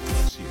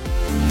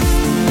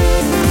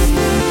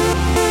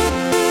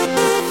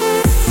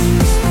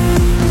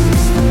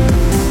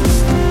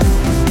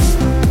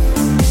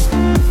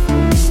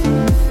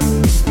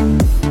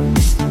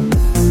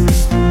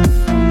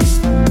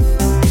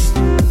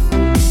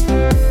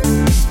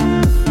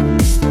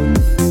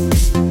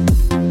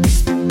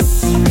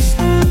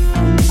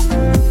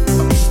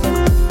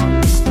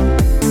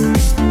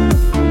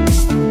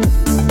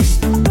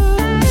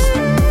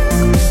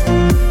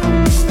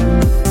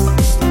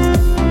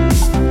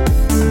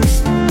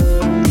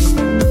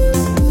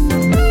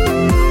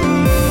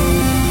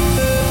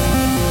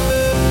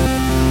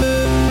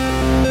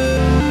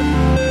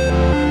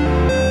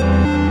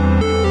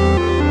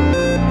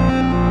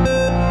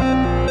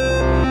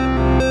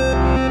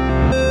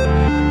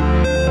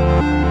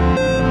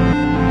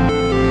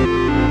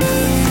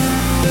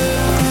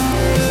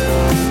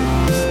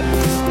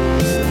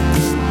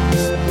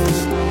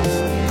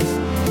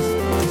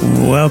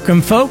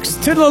Welcome, folks,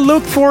 to the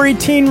Luke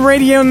 418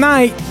 Radio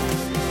Night,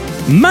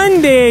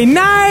 Monday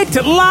Night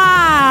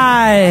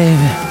Live.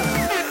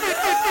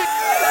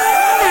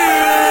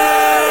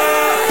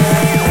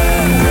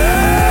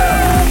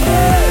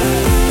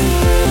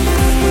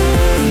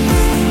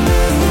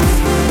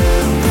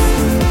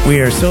 We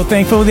are so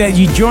thankful that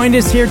you joined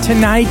us here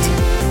tonight.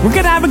 We're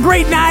going to have a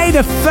great night,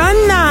 a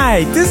fun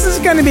night. This is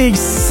going to be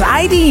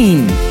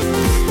exciting.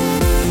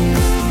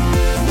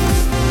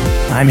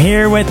 I'm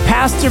here with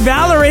Pastor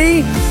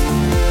Valerie,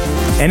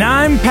 and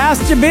I'm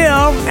Pastor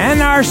Bill,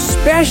 and our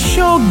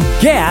special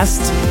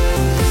guest,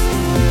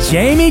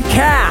 Jamie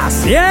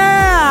Cass.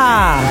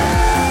 Yeah!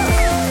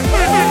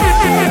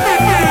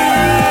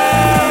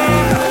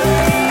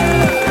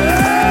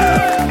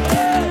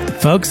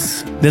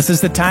 Folks, this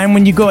is the time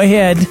when you go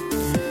ahead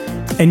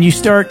and you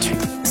start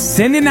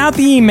sending out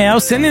the email,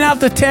 sending out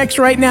the text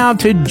right now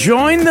to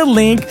join the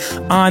link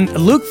on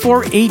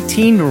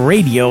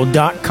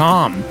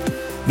Luke418radio.com.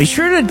 Be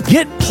sure to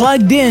get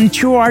plugged in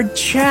to our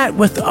chat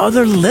with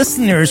other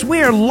listeners.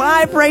 We are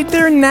live right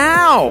there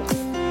now.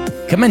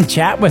 Come and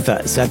chat with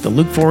us at the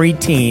Luke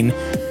 418,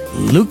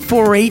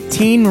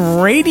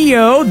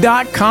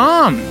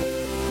 Luke418radio.com.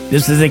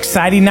 This is an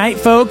exciting night,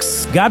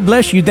 folks. God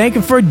bless you. Thank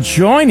you for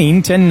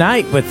joining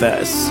tonight with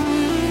us.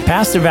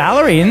 Pastor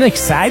Valerie, isn't it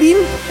exciting?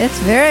 It's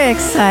very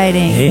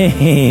exciting.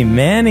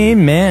 Amen,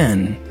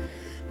 amen.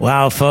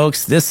 Wow,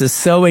 folks, this is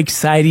so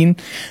exciting.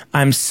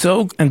 I'm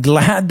so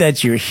glad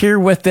that you're here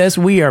with us.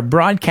 We are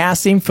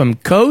broadcasting from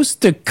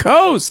coast to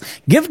coast.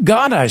 Give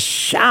God a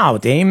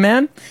shout.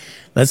 Amen.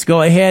 Let's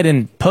go ahead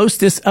and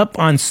post this up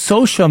on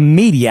social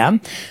media.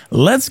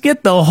 Let's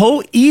get the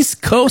whole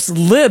East Coast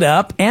lit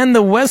up and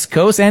the West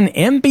Coast and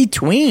in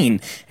between.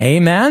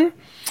 Amen.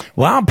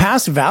 Wow,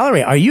 Pastor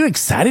Valerie, are you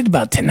excited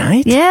about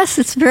tonight? Yes,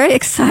 it's very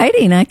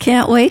exciting. I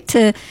can't wait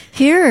to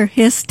hear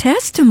his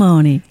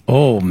testimony.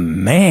 Oh,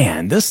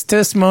 man, this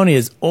testimony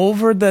is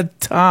over the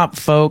top,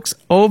 folks,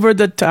 over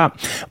the top.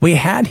 We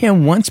had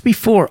him once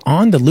before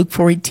on the Luke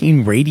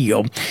 418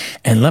 radio,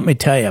 and let me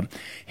tell you,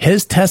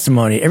 his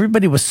testimony,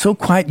 everybody was so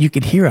quiet you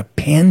could hear a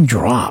pin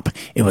drop.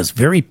 It was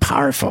very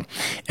powerful.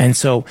 And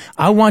so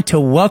I want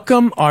to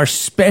welcome our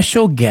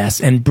special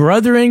guest and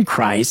brother in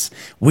Christ.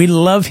 We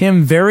love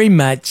him very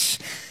much.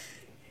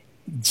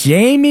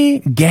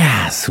 Jamie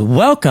Cass.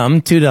 Welcome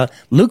to the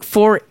Luke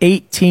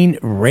 418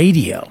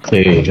 radio.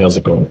 Hey, how's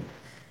it going?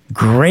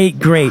 Great,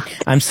 great.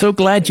 I'm so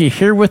glad you're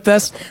here with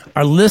us.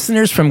 Our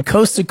listeners from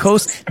coast to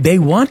coast, they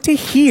want to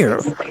hear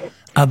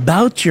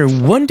about your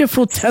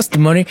wonderful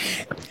testimony.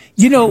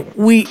 You know,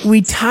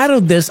 we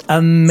titled this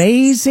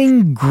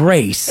Amazing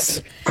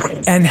Grace,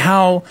 and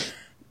how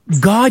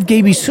God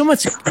gave you so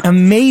much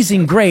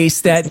amazing grace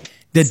that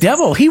the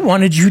devil, he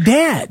wanted you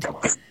dead.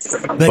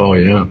 But oh,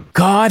 yeah.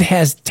 God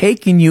has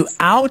taken you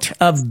out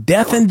of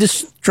death and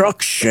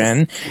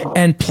destruction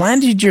and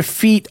planted your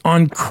feet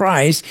on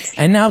Christ.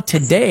 And now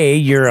today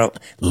you're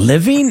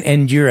living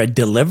and you're a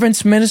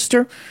deliverance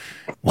minister.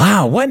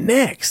 Wow, what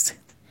next?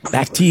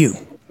 Back to you.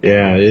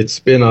 Yeah, it's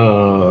been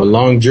a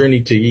long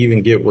journey to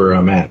even get where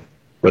I'm at,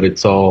 but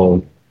it's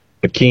all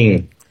the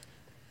King,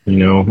 you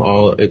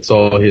know, it's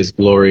all his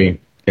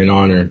glory and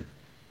honor,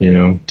 you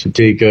know, to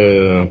take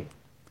a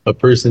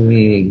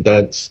person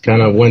that's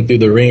kind of went through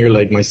the ringer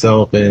like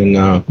myself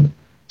and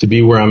to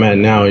be where I'm at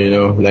now, you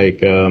know,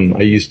 like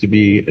I used to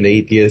be an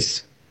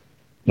atheist.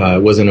 I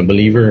wasn't a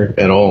believer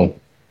at all.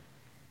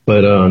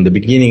 But in the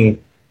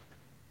beginning,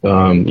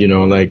 you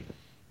know, like,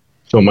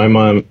 so my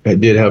mom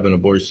did have an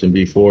abortion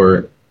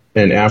before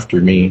and after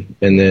me.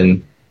 And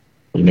then,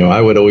 you know, I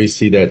would always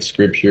see that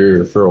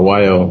scripture for a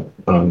while,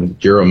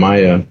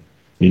 Jeremiah,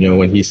 you know,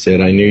 when he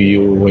said, I knew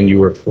you when you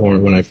were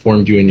formed, when I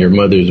formed you in your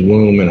mother's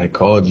womb and I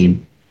called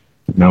you.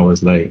 And I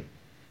was like,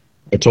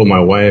 I told my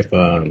wife,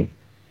 I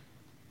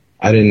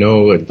didn't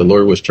know what the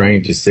Lord was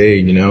trying to say,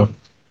 you know,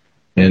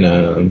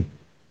 and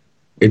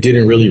it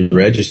didn't really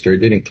register. It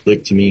didn't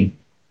click to me.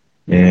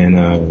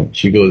 And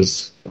she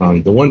goes,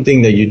 the one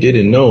thing that you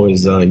didn't know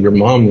is your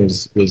mom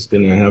was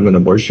going to have an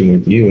abortion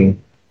with you.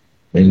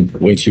 And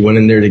when she went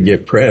in there to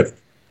get prepped,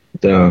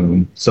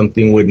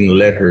 something wouldn't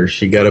let her.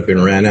 She got up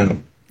and ran out.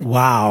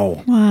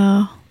 Wow.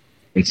 Wow.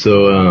 And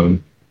so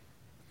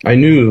I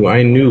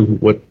knew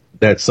what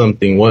that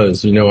something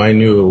was. You know, I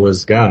knew it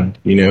was God,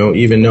 you know,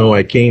 even though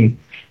I came,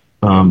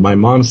 my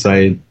mom's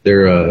side,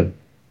 they're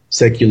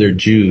secular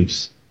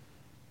Jews.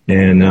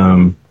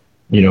 And,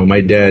 you know, my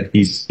dad,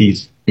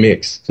 he's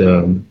mixed,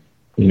 you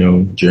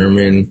know,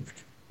 German,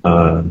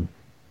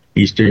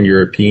 Eastern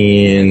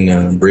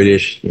European,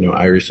 British, you know,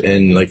 Irish,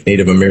 and like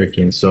Native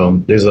American. So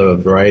there's a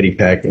variety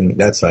pack in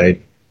that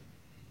side.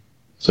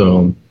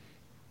 So,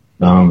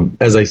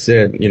 as I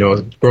said, you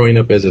know, growing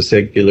up as a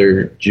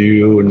secular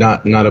Jew,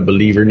 not a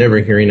believer, never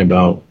hearing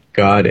about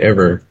God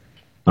ever.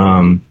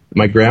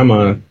 My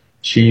grandma,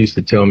 she used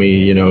to tell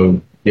me, you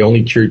know, the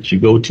only church you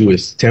go to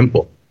is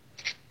temple.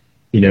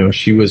 You know,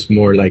 she was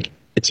more like,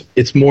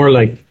 it's more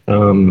like,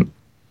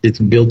 it's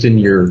built in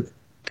your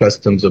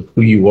customs of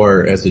who you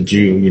are as a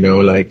Jew, you know,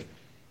 like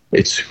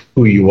it's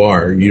who you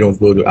are. You don't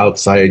go to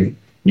outside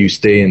you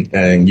stay in,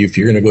 and if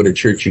you're going to go to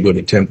church, you go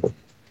to temple.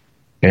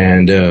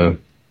 And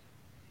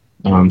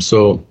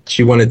so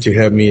she wanted to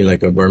have me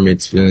like a bar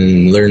mitzvah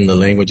and learn the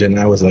language, and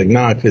I was like,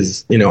 nah,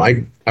 because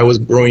I was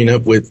growing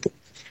up with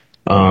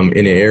in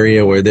an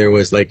area where there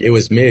was like, it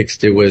was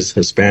mixed. It was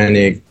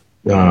Hispanic,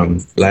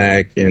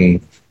 black,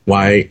 and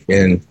white,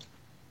 and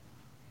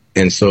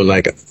so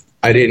like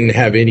I didn't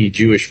have any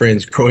Jewish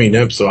friends growing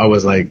up, so I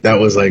was like, that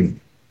was like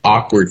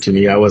awkward to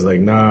me. I was like,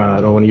 nah,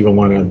 I don't even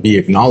want to be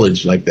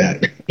acknowledged like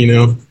that,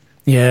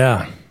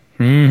 Yeah.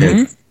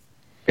 Mm-hmm.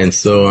 And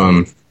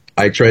so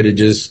I try to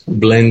just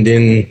blend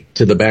in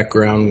to the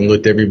background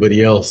with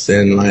everybody else,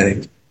 and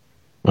like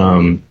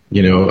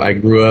I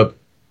grew up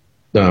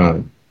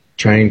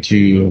trying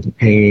to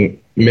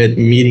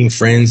meeting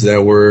friends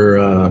that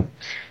were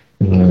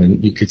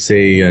you could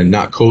say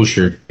not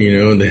kosher,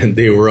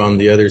 they were on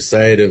the other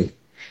side of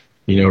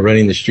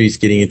running the streets,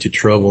 getting into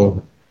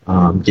trouble,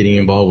 getting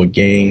involved with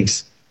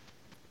gangs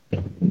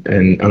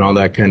and all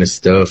that kind of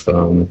stuff,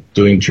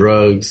 doing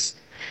drugs,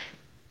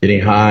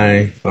 getting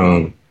high.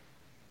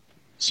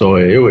 So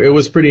it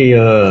was pretty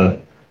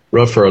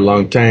rough for a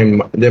long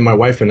time. Then my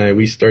wife and I,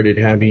 we started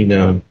having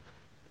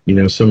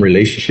some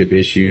relationship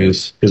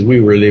issues because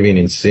we were living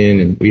in sin,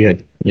 and we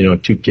had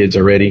 2 kids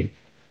already.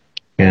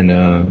 And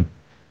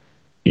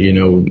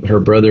her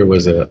brother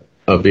was a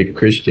big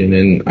Christian,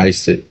 and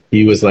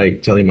he was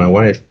like telling my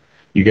wife,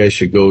 you guys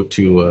should go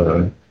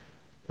to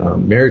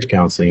marriage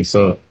counseling.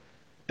 So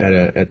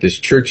at this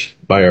church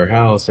by our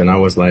house, and I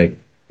was like,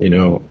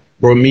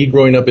 me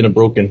growing up in a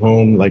broken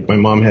home, like my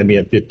mom had me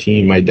at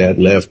 15, my dad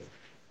left,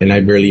 and I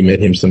barely met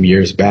him some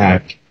years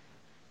back.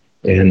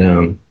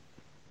 And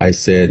I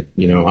said,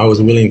 I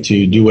was willing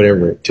to do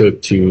whatever it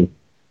took to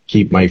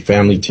keep my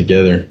family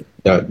together.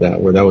 That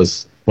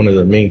was one of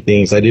the main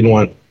things. I didn't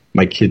want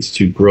my kids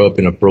to grow up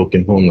in a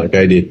broken home like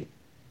I did.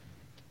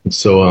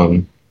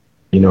 So,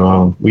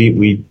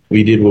 we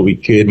did what we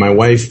could. My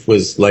wife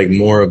was like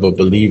more of a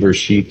believer.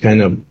 She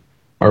kind of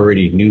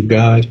already knew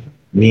God.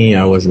 Me,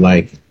 I was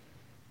like,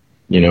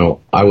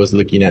 I was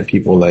looking at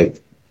people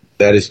like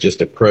that is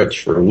just a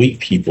crutch for weak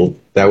people.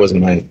 That was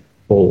my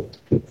whole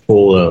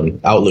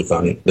outlook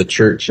on the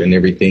church and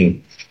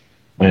everything.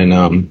 And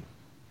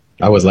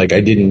I was like,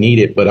 I didn't need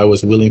it, but I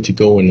was willing to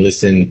go and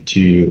listen,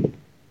 to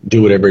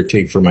do whatever it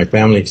takes for my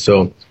family.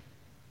 So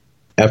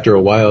after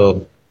a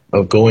while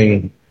of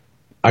going,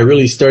 I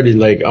really started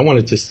like, I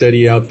wanted to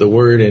study out the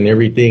word and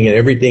everything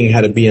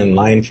had to be in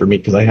line for me,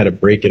 because I had to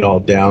break it all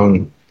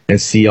down and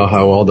see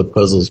how all the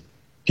puzzles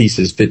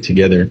pieces fit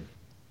together.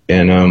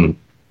 And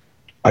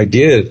I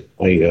did.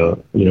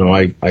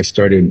 I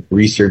started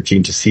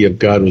researching to see if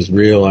God was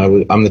real.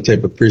 I'm the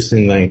type of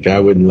person, like, I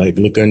would like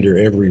look under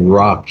every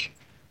rock.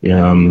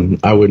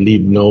 I would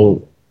leave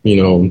no,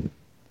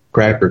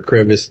 crack or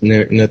crevice,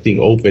 nothing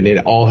open.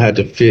 It all had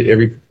to fit.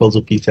 Every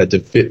puzzle piece had to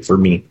fit for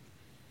me,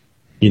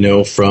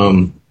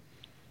 from,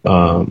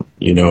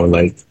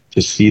 like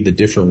to see the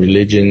different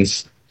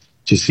religions,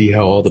 to see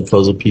how all the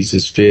puzzle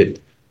pieces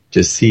fit,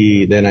 to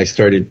see. Then I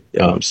started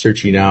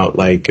searching out,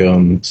 like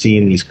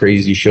seeing these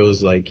crazy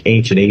shows like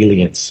Ancient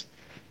Aliens,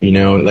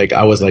 like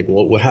I was like,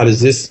 well, how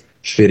does this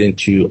fit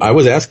into? I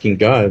was asking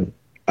God,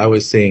 I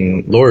was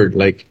saying, Lord,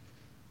 like,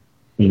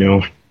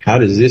 how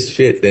does this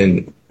fit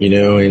then,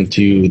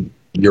 into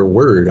your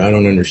word? I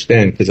don't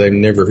understand, because I've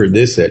never heard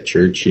this at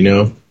church,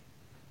 and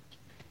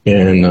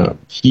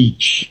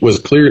he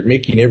was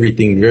making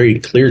everything very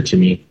clear to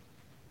me.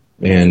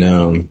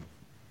 And,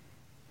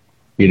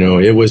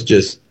 it was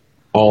just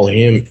all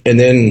him. And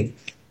then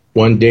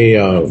one day,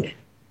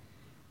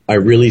 I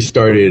really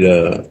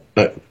started,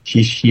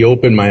 he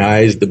opened my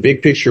eyes. The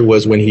big picture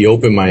was, when he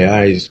opened my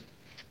eyes,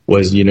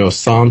 was,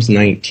 Psalms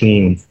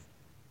 19.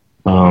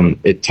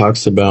 It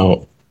talks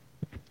about,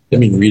 let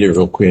me read it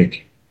real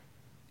quick.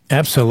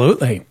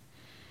 Absolutely.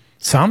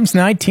 Psalms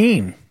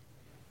 19.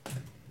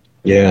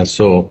 Yeah,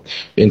 so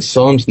in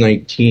Psalms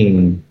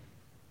 19,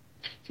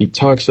 he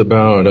talks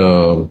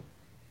about,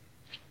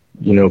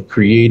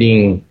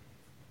 creating.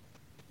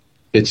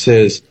 It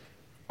says,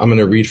 I'm going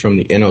to read from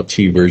the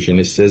NLT version.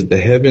 It says, the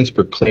heavens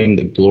proclaim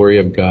the glory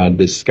of God.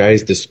 The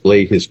skies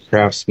display his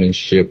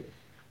craftsmanship.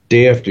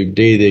 Day after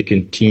day, they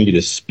continue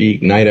to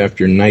speak. Night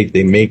after night,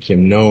 they make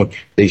him known.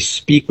 They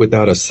speak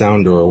without a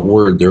sound or a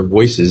word. Their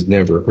voice is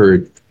never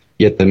heard.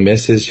 Yet the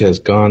message has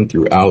gone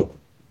throughout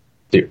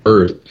the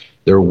earth.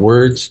 The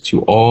words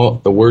to all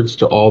the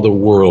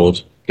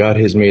world. God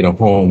has made a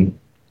home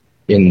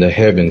in the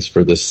heavens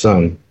for the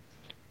sun.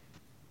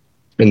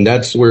 And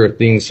that's where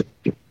things,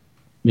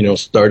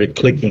 started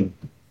clicking.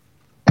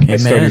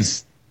 Amen.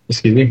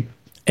 Excuse me?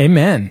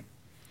 Amen.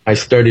 I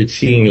started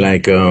seeing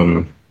like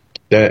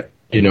that,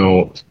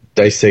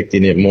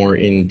 dissecting it more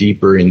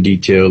deeper in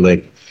detail.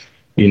 Like,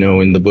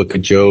 in the book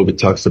of Job, it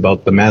talks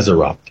about the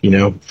Mazzaroth,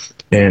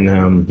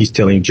 and he's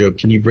telling Job,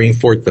 can you bring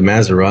forth the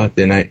Mazzaroth?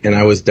 And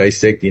I was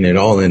dissecting it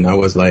all, and I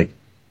was like,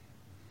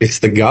 it's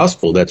the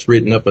gospel that's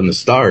written up in the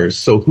stars.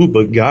 So who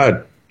but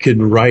God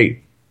could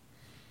write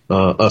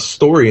a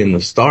story in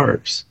the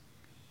stars?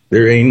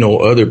 There ain't no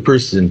other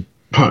person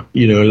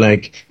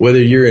like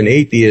whether you're an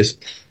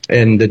atheist,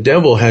 and the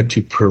devil had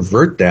to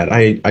pervert that.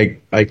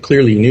 I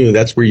clearly knew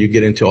that's where you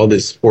get into all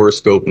this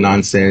horoscope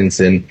nonsense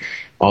and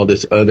all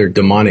this other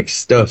demonic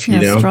stuff,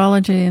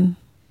 astrology and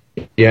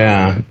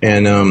yeah.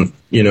 And,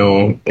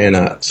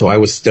 so I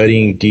was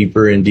studying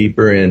deeper and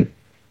deeper, and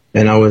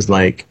I was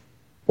like,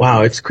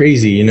 wow, it's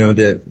crazy,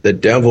 that the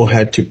devil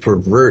had to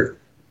pervert,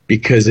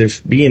 because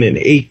if being an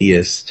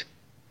atheist,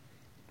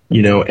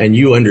 and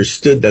you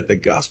understood that the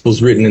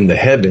gospel's written in the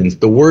heavens,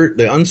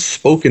 the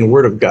unspoken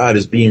word of God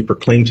is being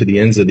proclaimed to the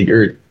ends of the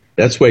earth.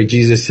 That's why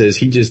Jesus says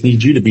he just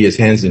needs you to be his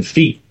hands and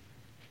feet.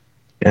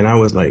 And I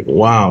was like,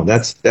 wow,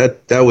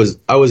 I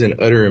was in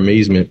utter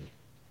amazement.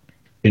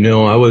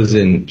 I was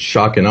in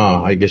shock and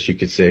awe, I guess you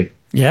could say.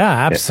 Yeah,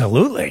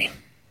 absolutely.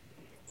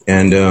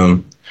 And,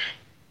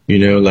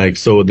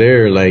 so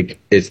there,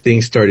 as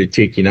things started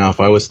taking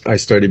off, I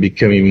started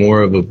becoming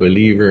more of a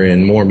believer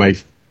and more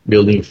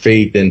building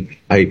faith, and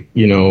I,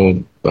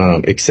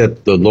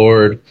 accept the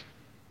Lord.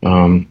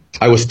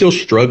 I was still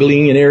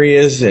struggling in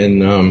areas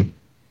and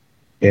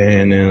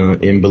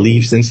in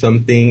beliefs and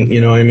something,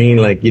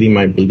 like getting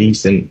my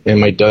beliefs and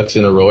my ducks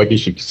in a row, I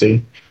guess you could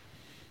say.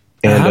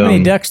 And, how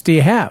many ducks do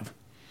you have?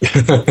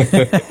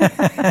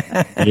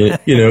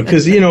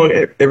 Because,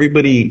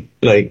 everybody,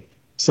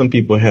 some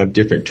people have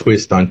different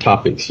twists on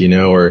topics,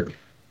 or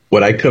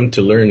what I come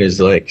to learn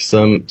is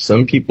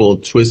some people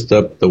twist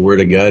up the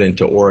word of God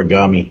into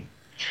origami,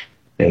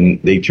 and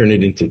they turn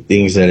it into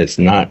things that it's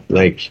not.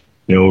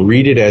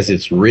 Read it as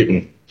it's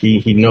written.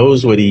 He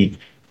knows what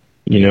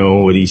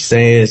what he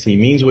says. He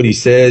means what he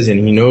says,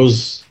 and he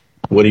knows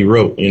what he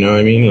wrote. You know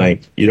what I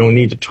mean? You don't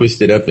need to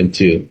twist it up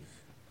into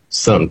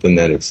something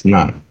that it's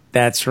not.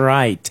 That's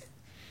right.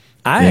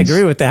 I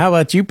agree with that. How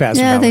about you,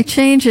 Pastor? Yeah, they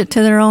change it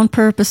to their own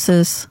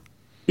purposes.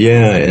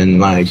 Yeah,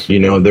 and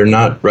they're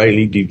not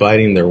rightly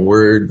dividing their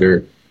word.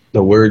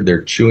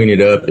 They're chewing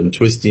it up and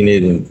twisting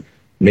it and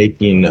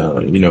making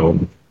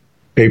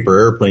paper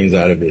airplanes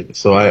out of it.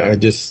 So I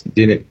just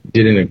didn't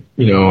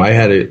I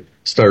had to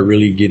start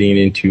really getting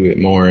into it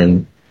more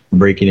and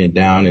breaking it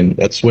down. And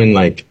that's when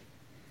the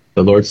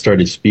Lord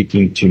started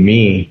speaking to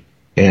me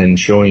and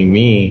showing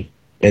me.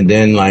 And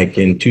then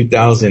in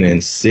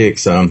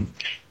 2006,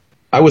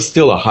 I was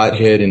still a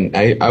hothead, and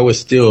I was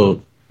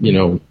still,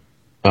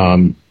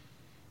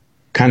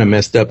 kind of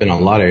messed up in a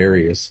lot of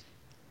areas.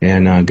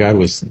 And God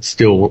was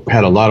still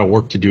had a lot of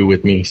work to do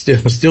with me,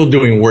 still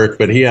doing work,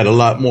 but he had a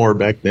lot more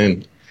back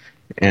then.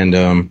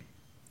 And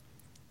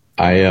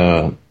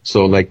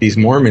so these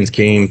Mormons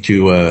came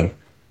to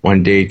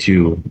one day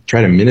to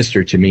try to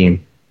minister to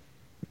me.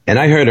 And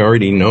I had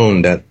already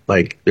known that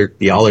their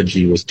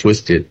theology was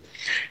twisted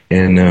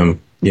and,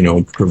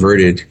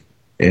 perverted.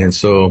 And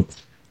so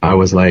I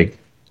was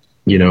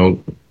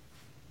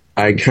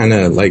I kind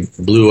of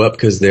blew up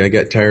because I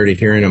got tired of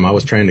hearing them. I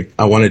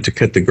wanted to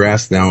cut the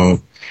grass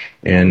down,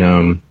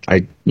 and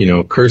I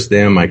cursed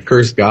them. I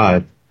cursed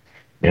God,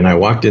 and I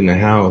walked in the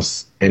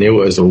house, and it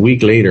was a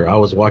week later. I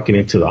was walking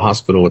into the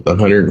hospital with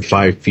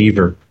 105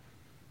 fever,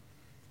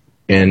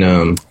 and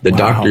the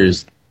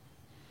doctors,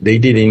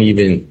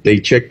 they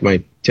checked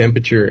my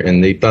temperature,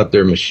 and they thought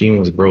their machine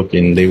was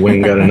broken. They went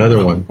and got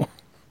another one.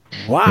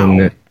 Wow.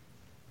 And,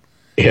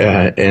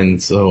 yeah,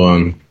 and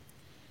so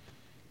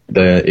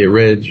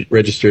it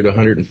registered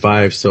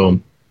 105, so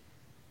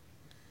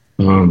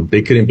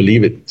they couldn't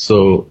believe it.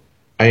 So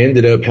I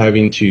ended up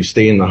having to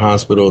stay in the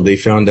hospital. They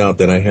found out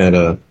that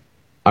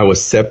I was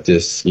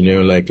sepsis,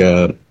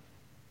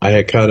 I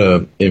had caught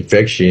a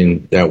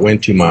infection that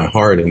went to my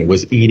heart and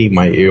was eating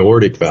my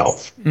aortic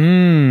valve.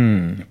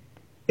 And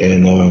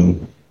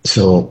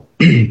so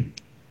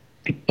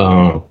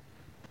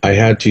I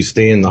had to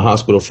stay in the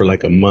hospital for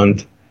a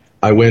month.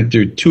 I went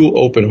through 2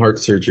 open heart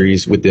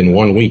surgeries within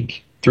 1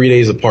 week, 3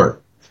 days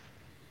apart.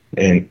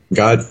 And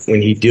God,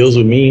 when he deals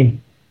with me,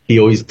 he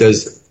always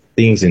does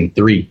things in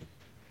 3.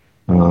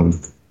 I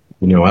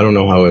don't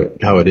know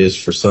how it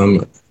is for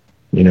some,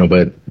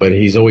 but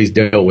he's always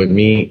dealt with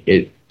me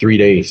at 3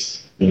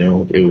 days.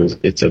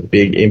 It's a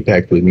big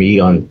impact with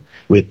me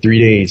with 3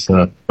 days.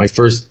 My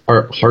first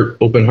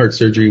open heart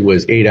surgery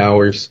was 8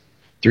 hours.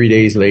 3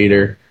 days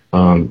later,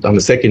 on the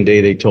second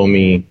day, they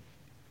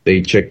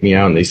checked me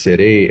out and they said,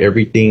 hey,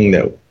 everything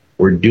that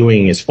we're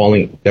doing it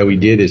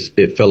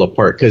fell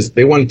apart, because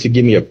they wanted to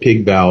give me a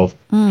pig valve.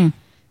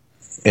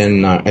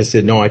 And I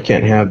said, no, I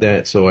can't have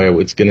that. So I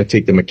was going to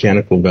take the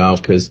mechanical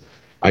valve, because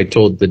I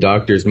told the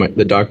doctors,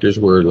 the doctors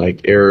were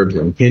Arabs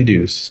and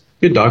Hindus,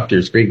 good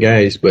doctors, great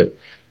guys. But,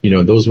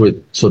 those were,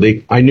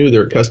 I knew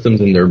their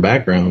customs and their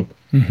background.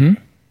 Mm-hmm.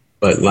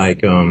 But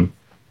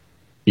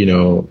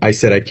I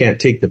said, I can't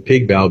take the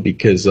pig valve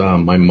because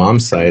my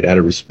mom's side, out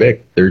of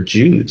respect, they're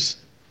Jews.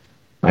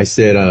 I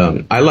said,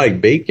 I like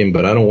bacon,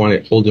 but I don't want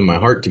it holding my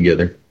heart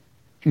together.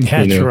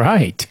 That's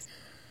right.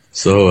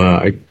 So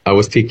I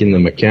was taking the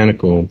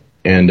mechanical,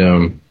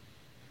 and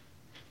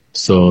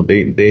so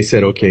they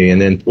said, okay. And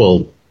then,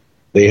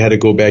 they had to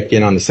go back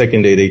in on the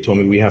second day. They told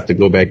me we have to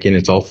go back in.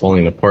 It's all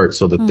falling apart.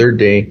 So the third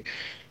day,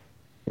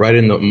 right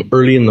in the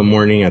early in the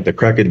morning at the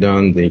crack of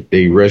dawn,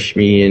 they rushed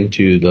me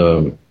into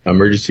the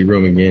emergency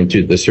room again,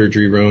 to the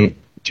surgery room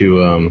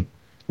to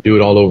do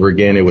it all over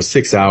again. It was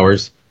 6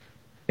 hours,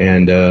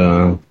 and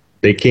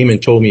they came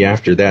and told me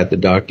after that, the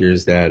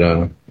doctors, that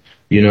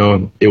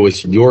it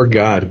was your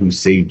God who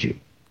saved you.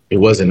 It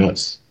wasn't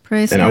us.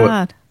 Praise and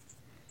God.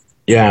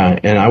 Yeah,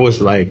 and I was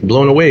like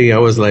blown away. I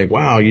was like,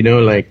 wow,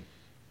 like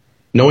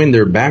knowing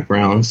their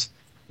backgrounds,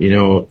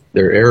 they're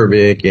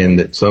Arabic and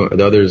that some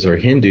the others are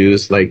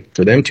Hindus, like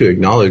for them to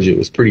acknowledge it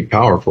was pretty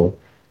powerful.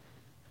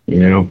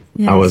 Yes.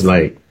 I was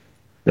like,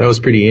 that was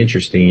pretty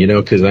interesting,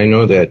 because I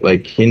know that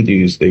like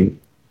Hindus,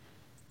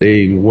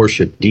 they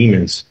worship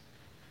demons,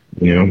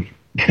 and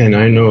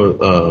I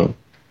know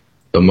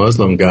the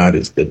Muslim God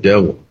is the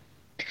devil.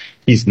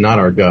 He's not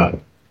our God,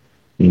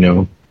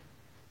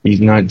 He's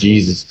not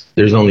Jesus.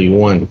 There's only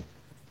one.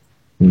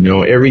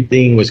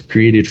 Everything was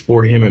created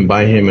for him and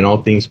by him, and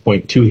all things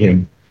point to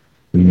him.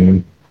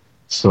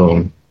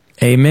 So,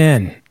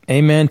 amen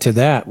to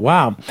that.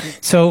 Wow.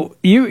 So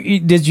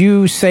you did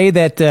you say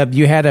that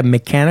you had a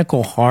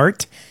mechanical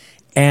heart,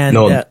 and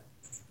no,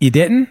 you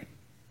didn't?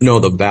 No,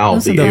 the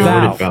valve, the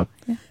aortic valve.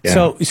 Yeah.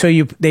 So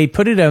they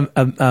put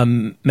a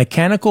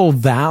mechanical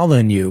valve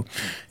in you,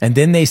 and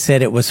then they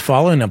said it was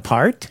falling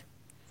apart.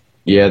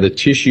 Yeah, the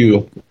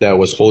tissue that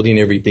was holding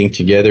everything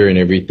together and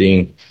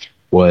everything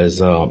was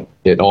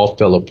it all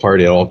fell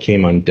apart. It all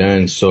came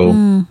undone.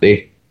 So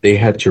they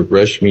had to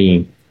rush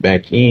me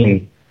back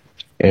in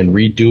and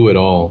redo it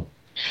all.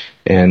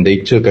 And they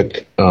took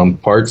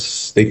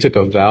They took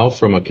a valve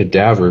from a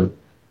cadaver,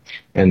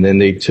 and then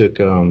they took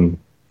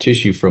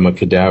tissue from a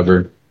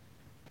cadaver,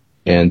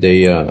 and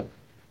they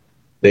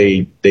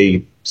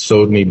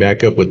sewed me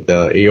back up with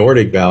the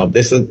aortic valve.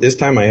 This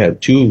time I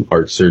had two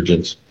heart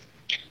surgeons.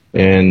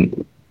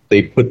 And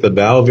they put the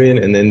valve in,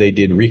 and then they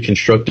did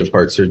reconstructive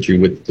heart surgery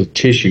with the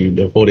tissue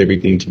to hold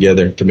everything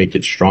together to make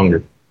it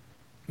stronger.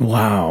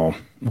 Wow.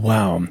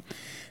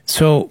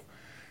 So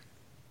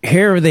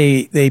here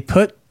they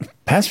put,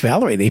 Pastor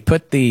Valerie, they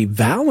put the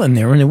valve in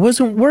there, and it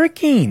wasn't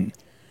working.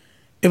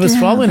 It was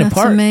falling apart.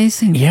 That's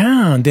amazing.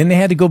 Yeah, and then they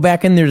had to go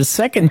back in there the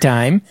second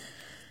time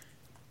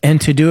and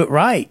to do it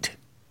right.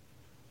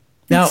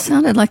 Now, it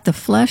sounded like the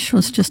flesh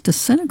was just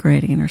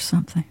disintegrating or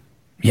something.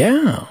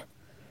 Yeah.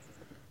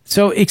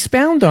 So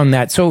expound on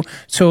that. So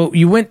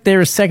you went there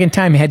a second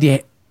time.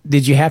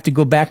 Did you have to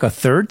go back a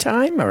third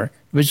time, or it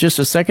was just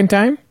a second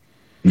time?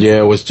 Yeah,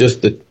 it was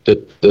just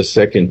the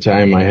second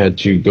time. I had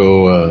to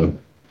go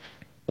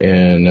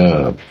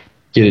and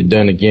get it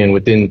done again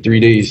within 3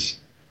 days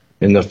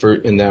in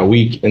that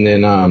week, and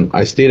then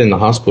I stayed in the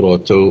hospital a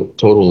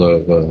total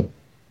of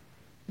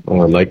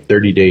like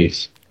 30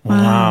 days.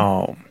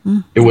 Wow.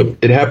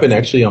 It happened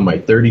actually on my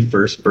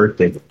 31st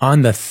birthday.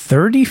 On the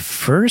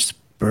 31st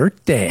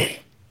birthday.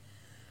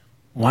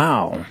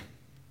 Wow.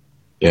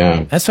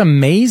 Yeah. That's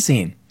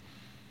amazing.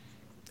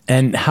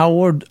 And how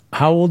old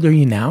are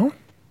you now?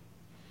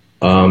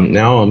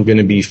 Now I'm going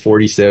to be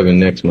 47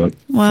 next month.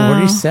 Wow.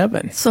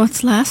 47. So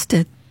it's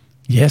lasted.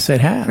 Yes, it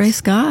has.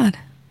 Praise God.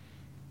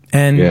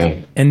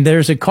 And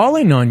there's a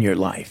calling on your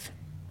life.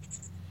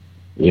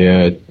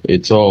 Yeah,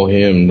 it's all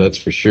him, that's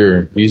for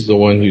sure. He's the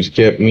one who's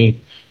kept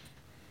me,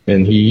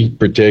 and he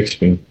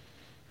protects me.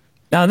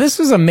 Now, this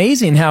is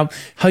amazing how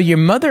your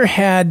mother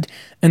had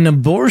an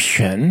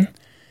abortion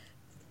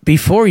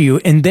before you,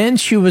 and then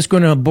she was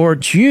going to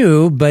abort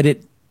you, but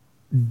it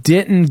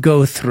didn't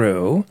go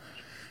through.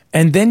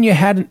 And then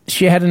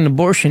she had an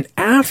abortion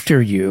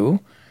after you.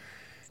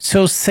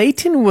 So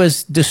Satan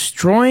was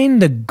destroying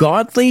the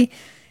godly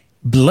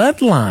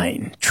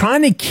bloodline,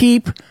 trying to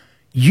keep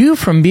you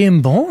from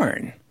being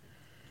born.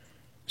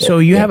 So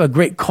you have a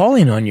great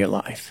calling on your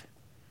life.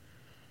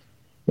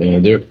 Yeah,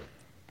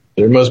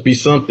 there must be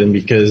something,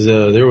 because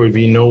there would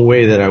be no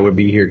way that I would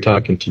be here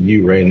talking to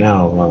you right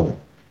now.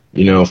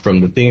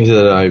 From the things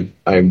that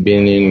I've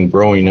been in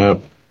growing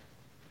up,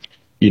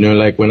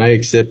 like when I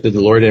accepted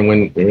the Lord, and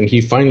when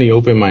he finally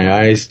opened my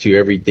eyes to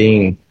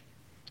everything,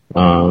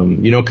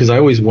 because I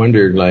always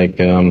wondered, like,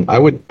 I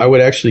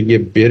would actually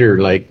get bitter,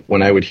 like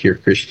when I would hear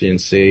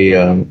Christians say,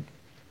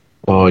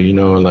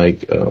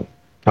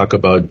 talk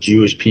about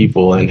Jewish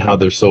people and how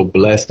they're so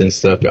blessed and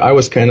stuff. I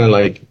was kind of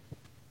like,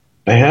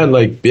 I had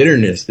like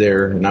bitterness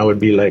there, and I would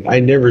be like, I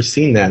never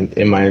seen that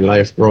in my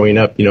life growing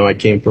up. I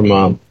came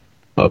from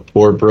a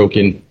poor,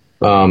 broken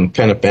kind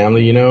of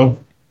family,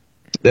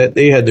 that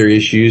they had their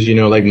issues,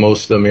 like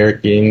most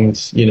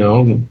Americans,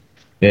 and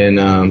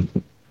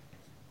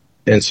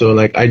so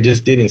like I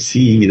just didn't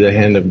see the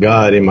hand of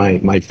God in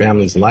my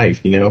family's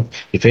life.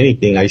 If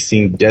anything, I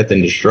seen death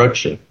and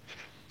destruction.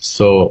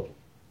 So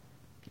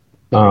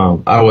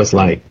I was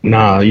like,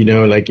 nah,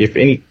 like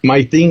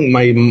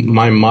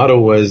my motto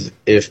was,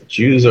 if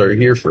Jews are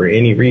here for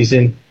any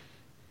reason,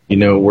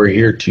 we're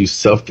here to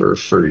suffer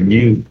for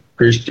you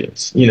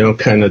Christians,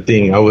 kind of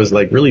thing. I was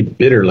like really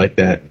bitter like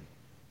that.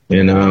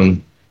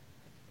 And,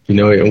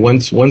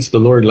 once the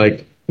Lord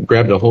like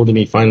grabbed a hold of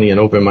me finally and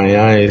opened my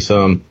eyes,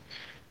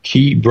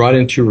 he brought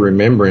into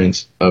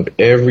remembrance of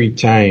every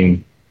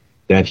time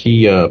that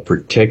he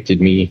protected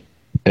me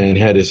and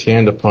had his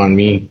hand upon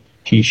me.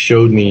 He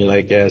showed me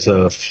like as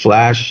a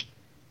flash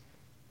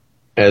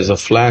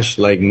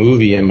like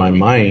movie in my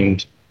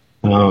mind,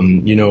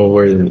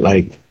 where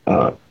like,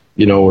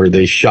 where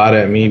they shot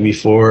at me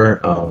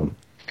before,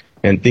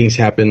 and things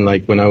happened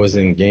like when I was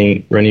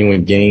running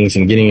with gangs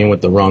and getting in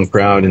with the wrong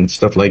crowd and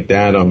stuff like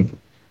that.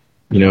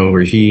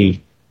 Where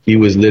he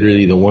was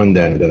literally the one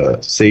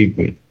that saved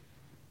me.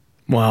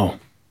 Wow.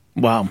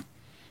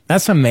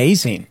 That's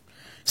amazing.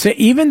 So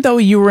even though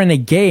you were in a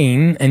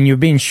gang and you're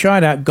being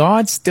shot at,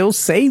 God still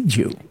saved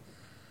you.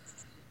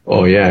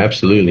 Oh yeah,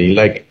 absolutely.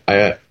 Like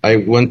I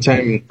one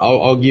time,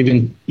 I'll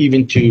even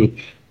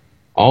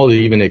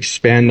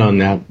expand on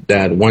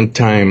that one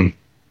time,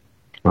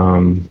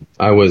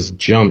 I was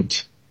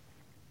jumped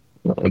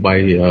by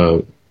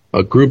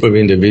a group of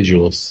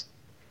individuals,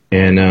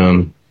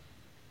 and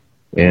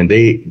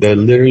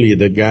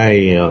the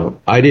guy,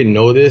 I didn't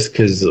know this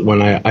because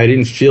when I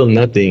didn't feel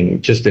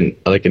nothing, just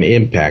like an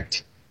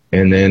impact,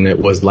 and then it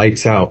was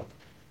lights out.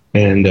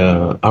 And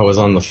I was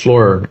on the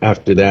floor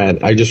after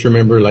that. I just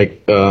remember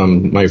like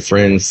my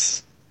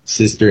friend's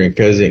sister and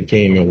cousin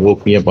came and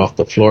woke me up off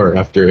the floor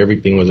after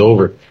everything was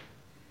over.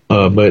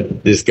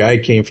 But this guy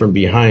came from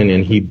behind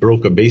and he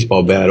broke a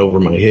baseball bat over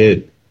my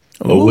head,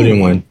 a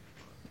wooden one.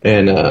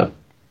 And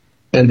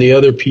the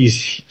other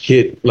piece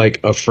hit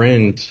like a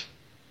friend,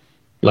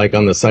 like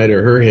on the side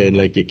of her head,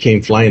 like it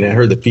came flying at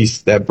her, the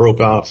piece that broke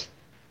off.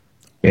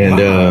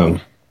 And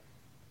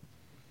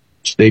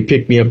they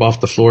picked me up off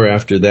the floor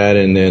after that,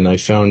 and then I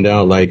found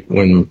out like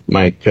when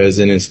my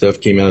cousin and stuff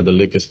came out of the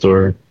liquor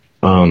store,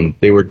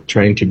 they were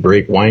trying to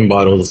break wine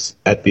bottles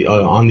at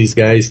on these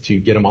guys to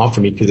get them off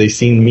of me because they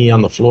seen me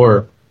on the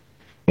floor,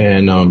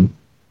 and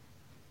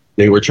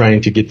they were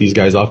trying to get these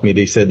guys off me.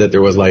 They said that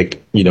there was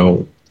like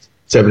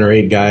 7 or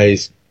 8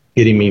 guys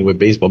hitting me with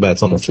baseball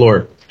bats on the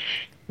floor,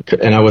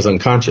 and I was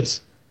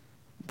unconscious.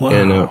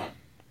 Wow.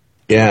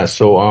 And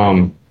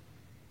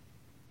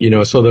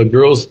so the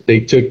girls, they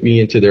took me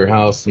into their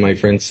house, my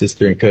friend's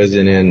sister and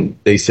cousin, and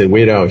they said,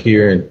 wait out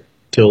here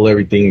until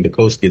the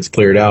coast gets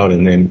cleared out,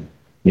 and then,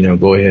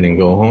 go ahead and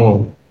go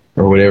home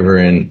or whatever.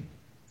 And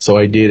so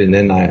I did. And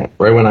then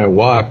right when I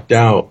walked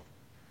out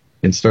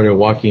and started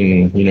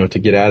walking, to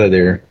get out of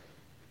there,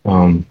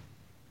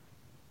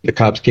 the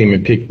cops came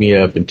and picked me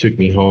up and took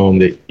me home.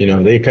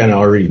 They kind of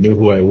already knew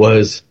who I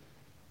was.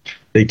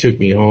 They took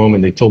me home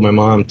and they told my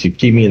mom to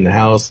keep me in the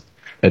house,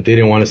 that they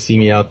didn't want to see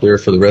me out there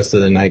for the rest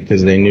of the night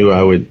because they knew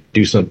I would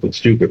do something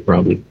stupid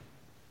probably.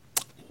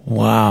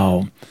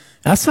 Wow.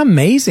 That's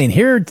amazing.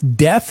 Here,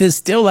 death is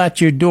still at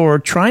your door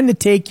trying to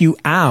take you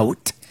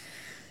out,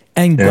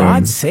 and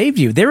God saved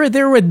you. They were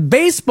there with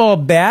baseball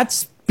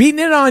bats, beating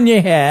it on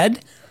your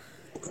head,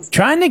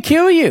 trying to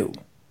kill you.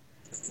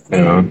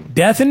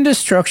 Death and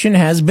destruction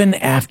has been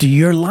after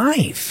your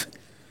life.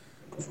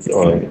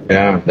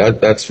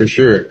 That's for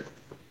sure.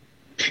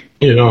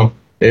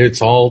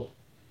 It's all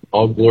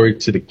glory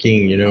to the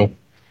King,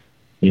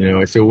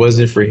 if it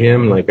wasn't for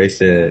him, like I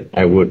said,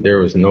 there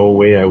was no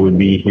way I would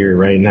be here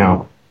right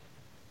now.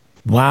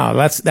 Wow.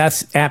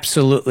 That's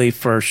absolutely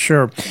for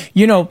sure.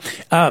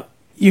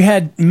 You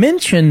had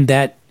mentioned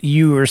that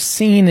you were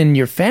seeing in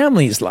your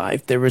family's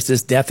life, there was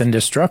this death and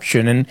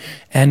destruction,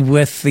 and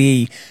with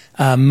the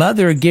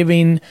mother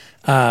giving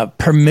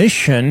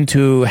permission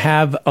to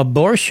have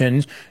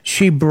abortions,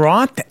 she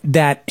opened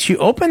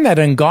that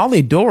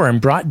ungodly door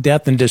and brought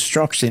death and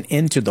destruction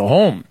into the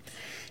home.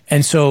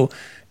 And so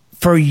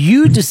for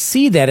you to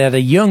see that at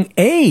a young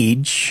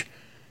age,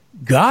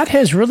 God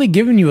has really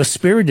given you a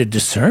spirit of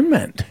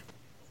discernment.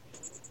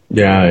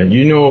 Yeah.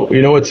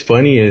 What's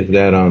funny is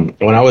that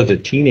when I was a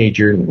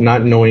teenager,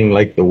 not knowing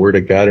like the word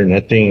of God or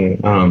nothing,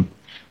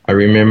 I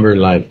remember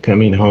like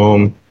coming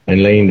home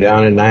and laying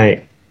down at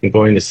night and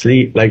going to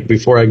sleep. Like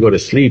before I go to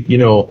sleep,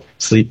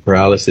 sleep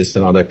paralysis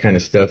and all that kind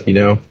of stuff,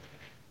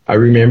 I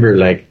remember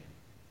like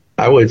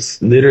I would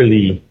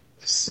literally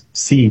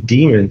see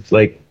demons,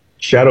 like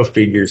shadow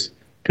figures,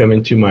 come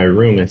into my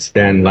room and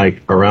stand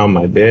like around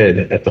my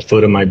bed, at the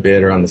foot of my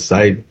bed or on the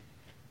side.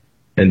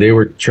 And they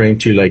were trying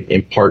to like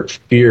impart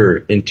fear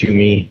into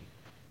me,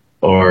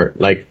 or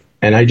like,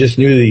 and I just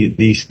knew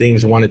these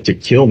things wanted to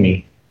kill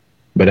me,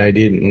 but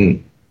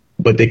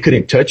they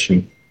couldn't touch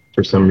me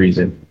for some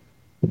reason,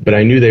 but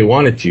I knew they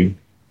wanted to.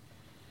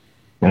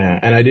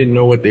 And I didn't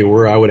know what they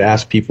were. I would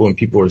ask people and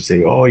people would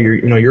say, oh,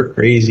 you're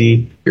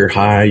crazy. You're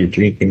high, you're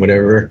drinking,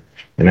 whatever.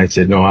 And I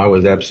said, no, I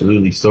was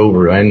absolutely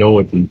sober. I know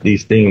what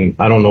these things,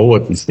 I don't know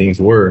what these things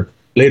were.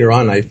 Later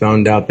on, I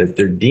found out that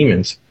they're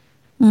demons.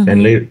 Mm-hmm.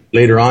 And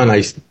later on,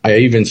 I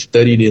even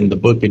studied in the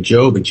book of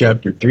Job in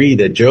chapter 3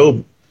 that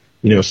Job,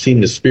 seen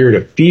the spirit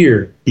of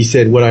fear. He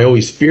said, what I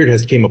always feared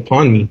has came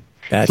upon me.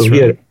 That's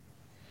right.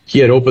 He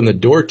had opened the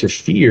door to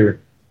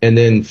fear, and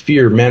then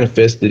fear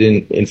manifested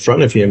in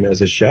front of him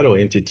as a shadow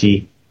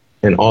entity,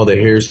 and all the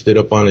hairs stood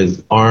up on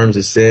his arms,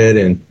 it said,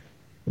 and,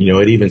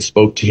 it even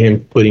spoke to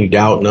him, putting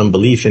doubt and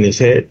unbelief in his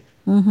head.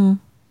 Mm-hmm.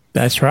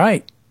 That's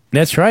right.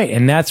 That's right.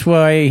 And that's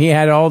why he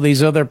had all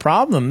these other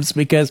problems,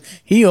 because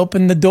he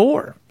opened the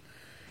door.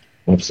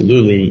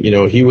 Absolutely.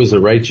 He was a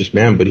righteous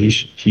man, but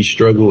he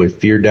struggled with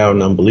fear, doubt,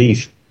 and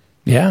unbelief.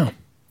 Yeah,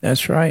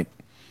 that's right.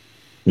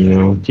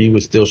 He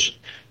was still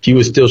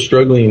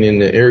struggling in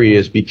the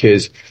areas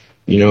because,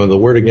 the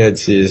word of God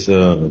says,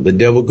 the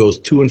devil goes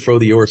to and fro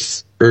the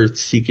earth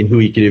seeking who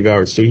he can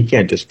devour. So he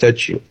can't just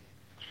touch you.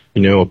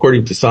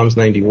 According to Psalms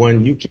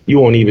 91, you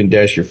won't even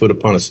dash your foot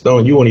upon a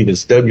stone. You won't even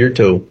stub your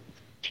toe,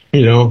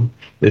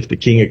 if the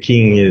King of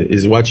Kings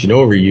is watching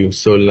over you.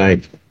 So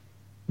like,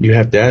 you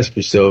have to ask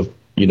yourself,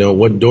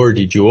 what door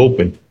did you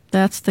open?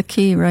 That's the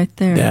key right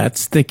there.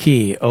 That's the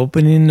key,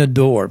 opening the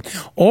door.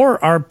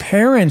 Or our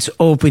parents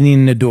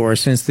opening the door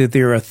since they're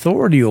their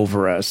authority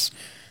over us.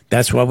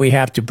 That's why we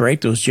have to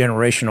break those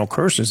generational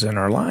curses in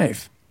our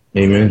life.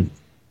 Amen.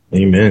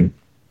 Amen.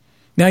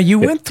 Now, you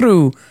went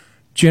through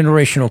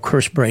generational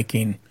curse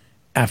breaking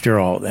after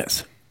all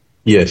this.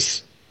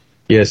 Yes.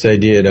 Yes, I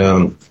did.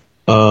 The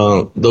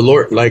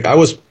Lord,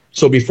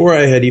 so before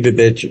I had even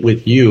been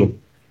with you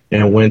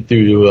and went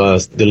through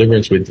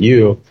deliverance with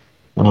you,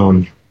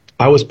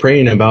 I was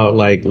praying about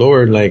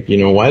Lord,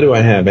 why do I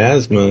have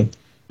asthma?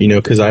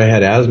 Because I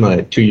had asthma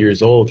at 2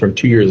 years old. From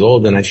 2 years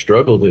old, and I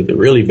struggled with it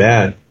really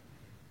bad.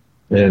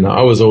 And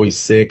I was always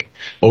sick,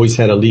 always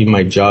had to leave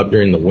my job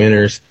during the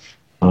winters.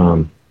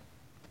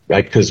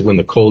 Because when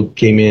the cold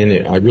came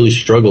in, I really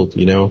struggled,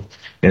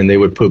 and they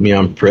would put me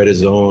on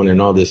prednisone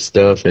and all this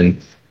stuff.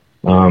 And,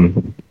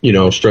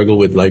 struggle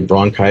with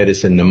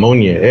bronchitis and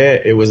pneumonia.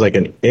 It was like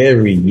an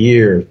every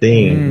year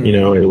thing,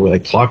 it was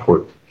like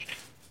clockwork.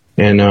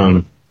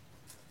 And,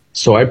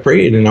 so I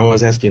prayed and I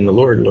was asking the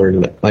Lord,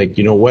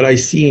 what I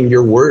see in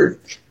your word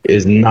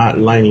is not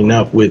lining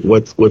up with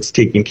what's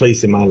taking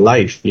place in my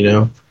life,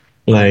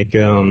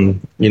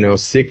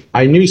 sick.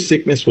 I knew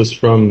sickness was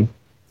from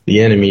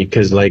the enemy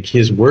because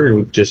his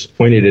word just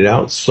pointed it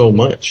out so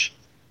much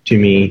to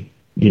me.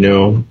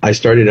 I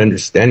started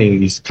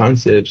understanding these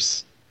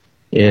concepts,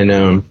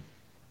 and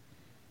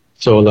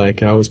so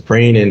I was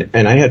praying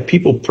and I had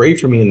people pray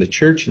for me in the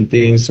church and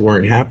things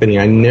weren't happening.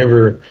 I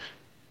never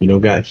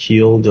got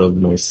healed of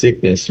my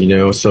sickness,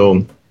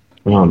 So,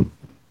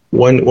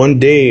 one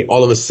day,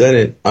 all of a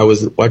sudden, I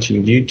was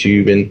watching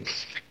YouTube and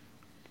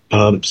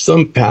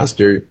some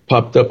pastor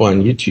popped up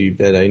on YouTube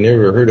that I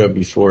never heard of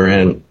before,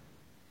 and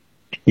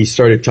he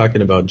started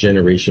talking about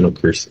generational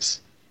curses.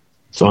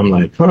 So I'm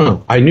like,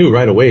 I knew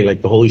right away,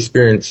 the Holy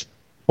Spirit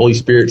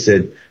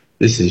said,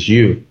 this is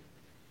you,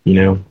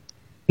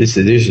 this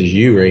is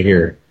you right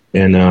here.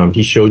 And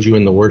he showed you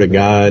in the Word of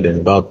God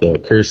and about the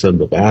curse of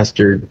the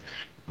bastard,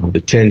 the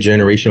 10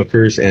 generational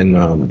curse,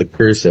 and the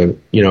curse of,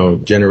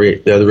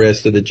 generate the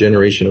rest of the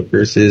generational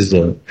curses.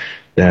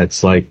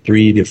 That's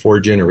 3 to 4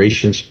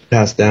 generations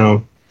passed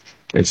down.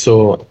 And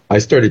so I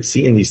started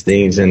seeing these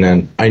things, and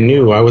then I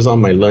knew I was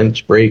on my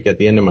lunch break at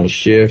the end of my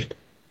shift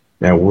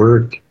at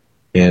work,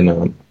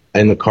 and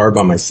in the car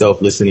by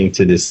myself listening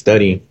to this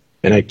study,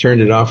 and I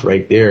turned it off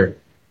right there,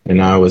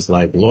 and I was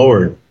like,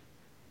 Lord,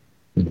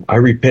 I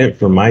repent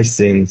for my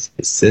sins,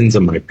 the sins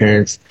of my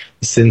parents,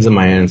 the sins of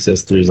my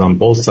ancestors on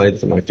both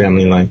sides of my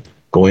family line,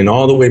 going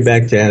all the way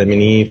back to Adam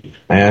and Eve.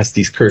 I ask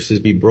these curses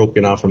be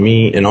broken off of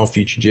me and all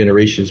future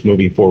generations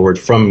moving forward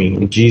from me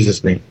in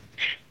Jesus' name.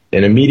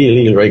 And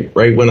immediately,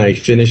 right when I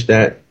finished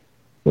that,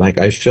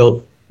 I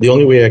felt the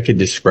only way I could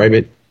describe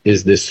it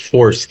is this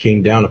force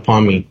came down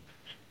upon me.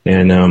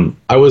 And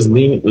I was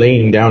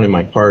laying down in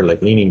my car,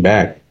 leaning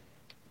back.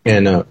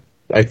 And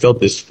I felt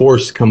this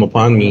force come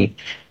upon me.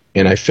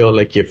 And I felt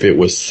like if it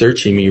was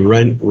searching me,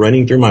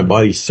 running through my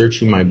body,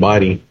 searching my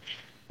body.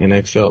 And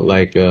I felt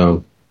like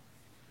all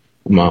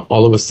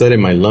of a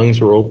sudden my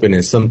lungs were open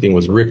and something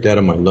was ripped out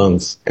of my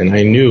lungs. And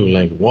I knew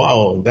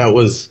wow,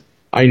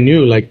 I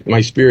knew my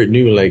spirit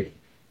knew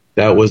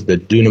that was the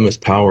dunamis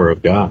power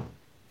of God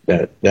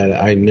that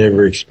I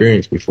never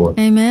experienced before.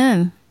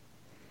 Amen.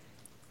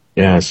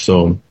 Yeah.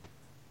 So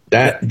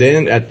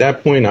then at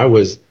that point I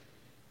was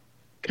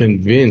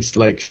convinced,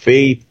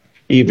 faith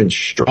even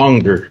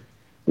stronger.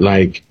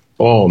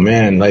 Oh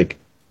man,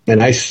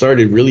 and I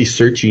started really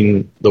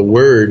searching the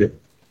word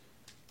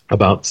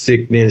about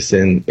sickness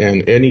and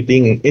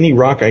anything, any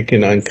rock I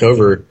can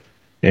uncover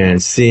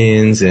and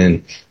sins.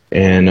 And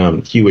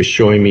he was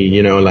showing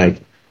me,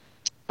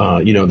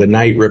 the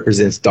night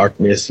represents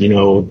darkness.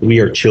 We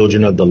are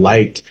children of the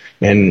light,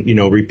 and,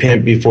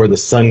 repent before the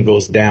sun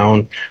goes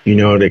down,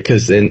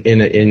 because in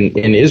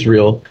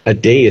Israel, a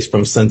day is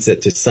from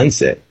sunset to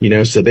sunset,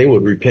 so they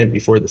would repent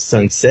before the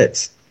sun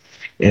sets.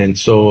 And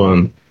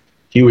so,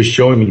 he was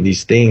showing me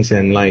these things,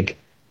 and because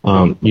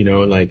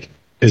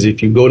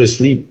if you go to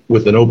sleep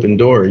with an open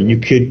door, you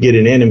could get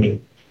an enemy,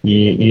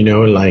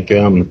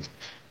 and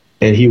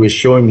he was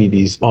showing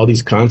me all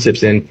these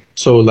concepts. And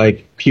so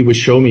he would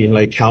show me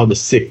how the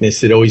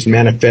sickness, it always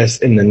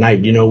manifests in the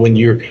night. When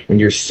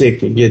you're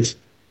sick, it gets,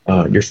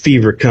 your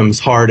fever comes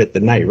hard at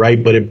the night,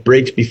 right? But it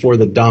breaks before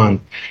the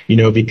dawn,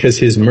 because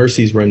his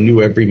mercies run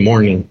new every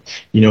morning.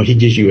 He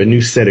gives you a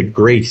new set of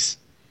grace,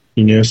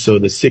 so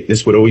the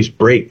sickness would always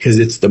break because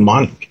it's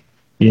demonic.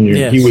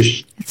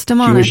 Yes. It's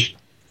demonic.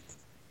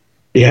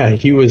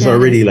 He was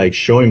already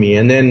showing me.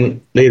 And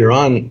then later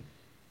on,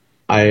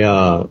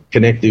 I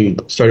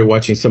started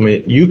watching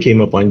you came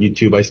up on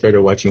YouTube. I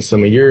started watching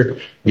some of your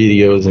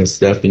videos and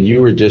stuff, and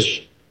you were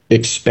just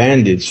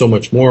expanded so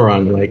much more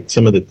on like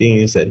some of the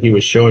things that he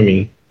was showing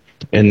me.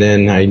 And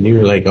then I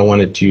knew like I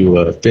wanted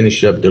to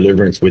finish up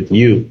Deliverance with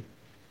you.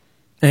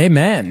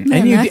 Amen.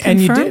 Yeah, and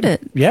you did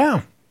it.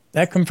 Yeah,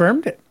 that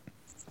confirmed it.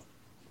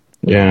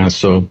 Yeah,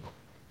 so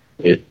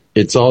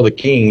it's all the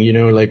King, you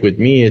know. Like with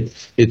me,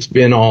 it's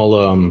been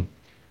all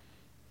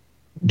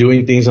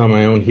doing things on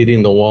my own,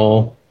 hitting the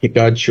wall,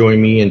 God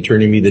showing me and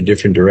turning me the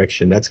different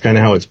direction. That's kind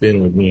of how it's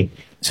been with me.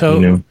 So,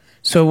 you know?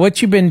 So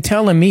what you've been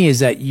telling me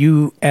is that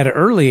you, at an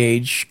early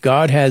age,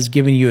 God has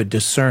given you a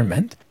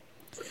discernment.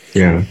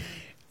 Yeah.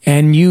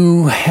 And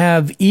you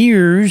have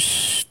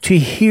ears to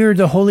hear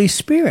the Holy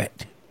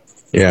Spirit.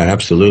 Yeah,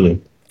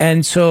 absolutely.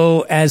 And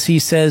so as he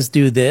says,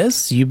 do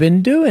this, you've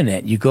been doing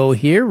it. You go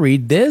here,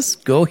 read this,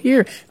 go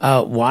here,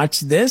 watch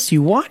this,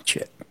 you watch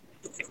it.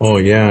 Oh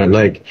yeah,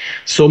 like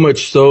so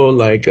much so,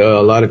 like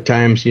a lot of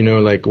times, you know,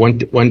 like one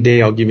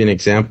day I'll give you an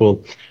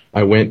example.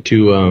 I went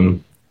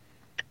to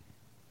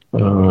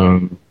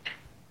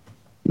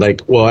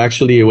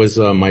actually it was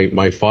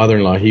my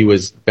father-in-law. He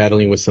was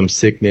battling with some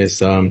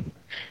sickness, and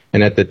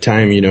at the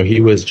time, you know,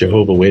 he was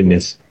Jehovah's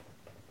Witness,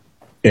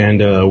 and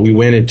we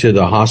went into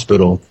the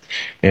hospital,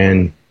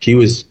 and he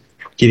was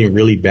getting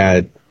really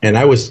bad, and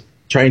I was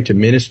trying to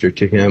minister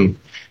to him.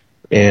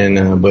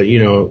 And, but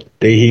you know,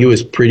 he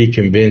was pretty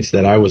convinced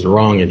that I was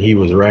wrong and he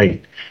was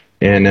right.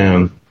 And,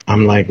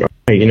 I'm like, all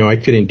right, you know, I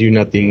couldn't do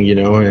nothing, you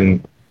know,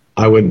 and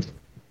I would,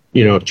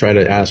 you know, try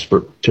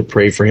to to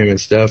pray for him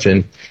and stuff.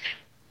 And,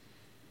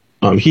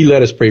 he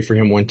let us pray for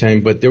him one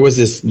time, but there was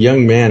this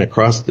young man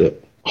across the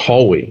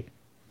hallway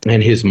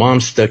and his mom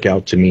stuck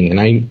out to me. And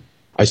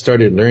I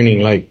started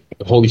learning like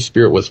the Holy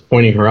Spirit was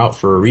pointing her out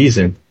for a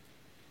reason.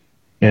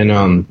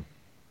 And,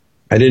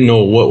 I didn't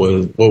know what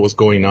was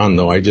going on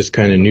though. I just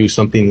kind of knew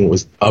something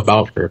was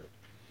about her.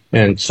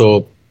 And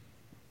so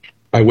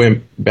I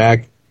went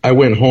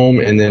home,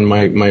 and then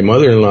my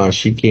mother-in-law,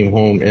 she came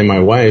home, and my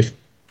wife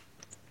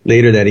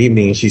later that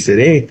evening, she said,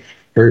 hey,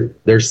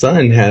 their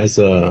son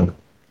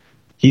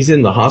he's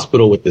in the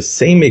hospital with the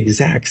same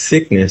exact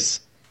sickness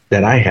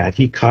that I had.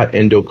 He caught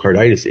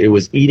endocarditis. It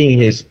was eating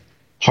his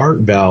heart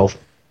valve,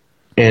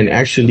 and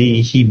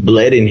actually he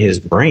bled in his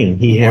brain.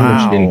 He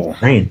hemorrhaged in his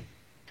brain.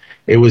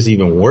 It was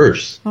even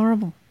worse.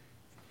 Horrible.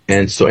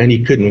 And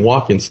he couldn't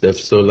walk and stuff.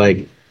 So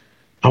like,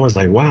 I was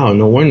like, wow,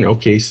 no wonder.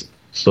 Okay.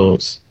 So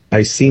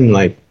I seen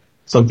like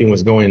something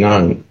was going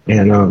on.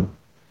 And,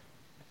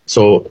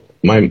 so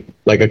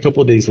a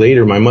couple of days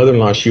later, my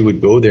mother-in-law, she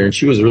would go there, and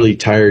she was really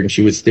tired, and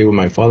she would stay with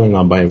my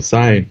father-in-law by his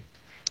side.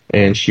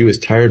 And she was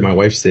tired. My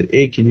wife said,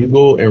 hey, can you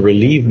go and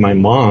relieve my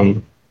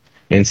mom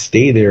and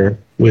stay there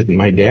with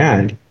my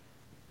dad?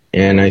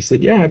 And I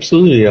said, yeah,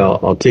 absolutely.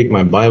 I'll take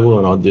my Bible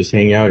and I'll just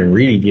hang out and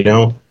read, you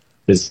know,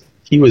 because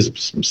he was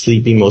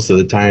sleeping most of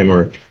the time,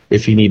 or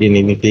if he needed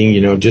anything,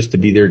 you know, just to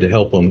be there to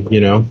help him, you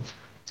know,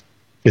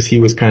 because he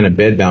was kind of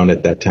bedbound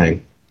at that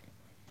time.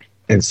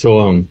 And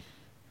so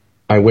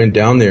I went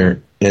down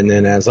there, and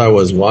then as I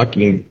was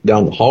walking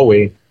down the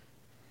hallway,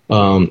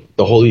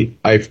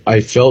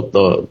 I felt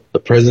the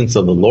presence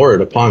of the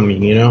Lord upon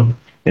me, you know,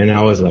 and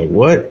I was like,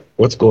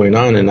 what's going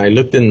on? And I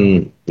looked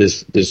in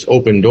this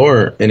open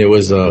door, and it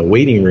was a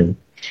waiting room,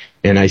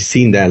 and I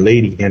seen that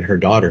lady and her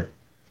daughter.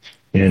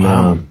 And,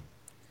 wow.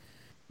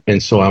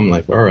 And so I'm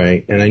like, all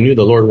right. And I knew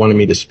the Lord wanted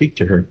me to speak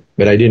to her,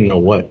 but I didn't know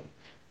what.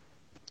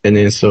 And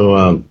then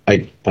so,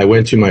 I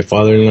went to my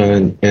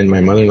father-in-law and my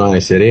mother-in-law, and I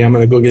said, hey, I'm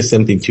going to go get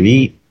something to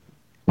eat,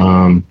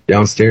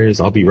 downstairs.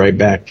 I'll be right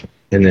back.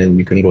 And then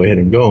you can go ahead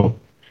and go.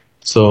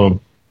 So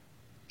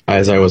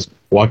as I was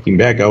walking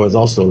back, I was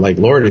also like,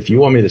 Lord, if you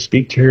want me to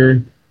speak to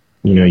her,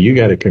 you know, you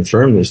got to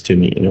confirm this to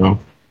me, you know.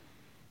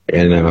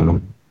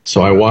 And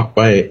so I walked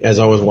by. As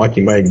I was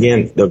walking by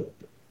again,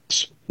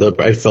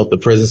 I felt the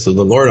presence of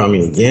the Lord on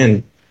me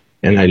again,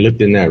 and I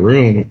looked in that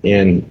room,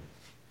 and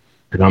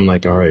I'm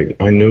like, all right,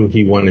 I knew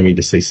he wanted me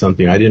to say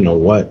something. I didn't know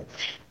what.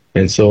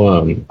 And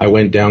so I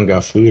went down,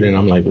 got food, and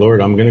I'm like,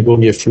 Lord, I'm gonna go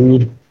get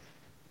food.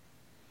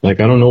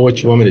 Like, I don't know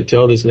what you want me to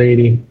tell this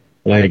lady.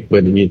 Like,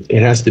 but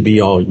it has to be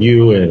all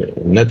you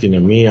and nothing to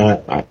me.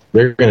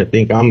 They're gonna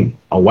think I'm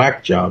a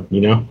whack job,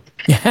 you know.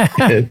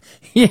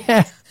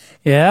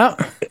 Yeah.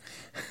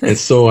 And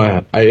so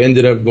I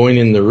ended up going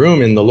in the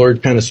room, and the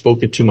Lord kind of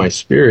spoke into my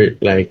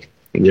spirit, like,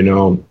 you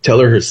know, tell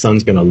her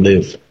son's going to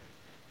live.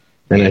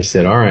 And I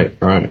said, all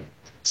right.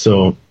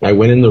 So I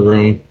went in the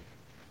room,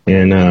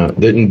 and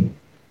then,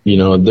 you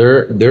know,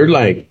 they're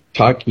like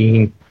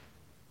talking,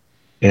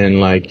 and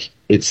like,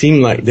 it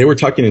seemed like they were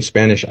talking in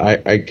Spanish.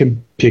 I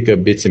could pick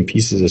up bits and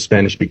pieces of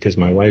Spanish because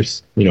my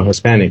wife's, you know,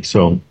 Hispanic.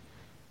 So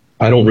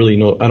I don't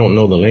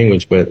know the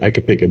language, but I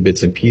could pick up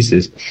bits and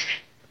pieces.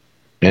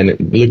 And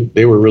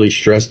they were really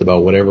stressed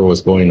about whatever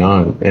was going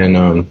on.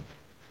 And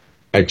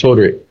I told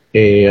her,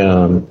 hey,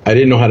 I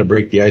didn't know how to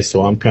break the ice,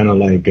 so I'm kind of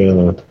like,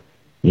 you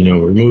know,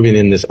 we're moving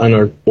in this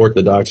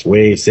unorthodox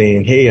way,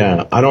 saying, hey,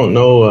 I don't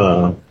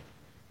know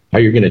how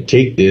you're going to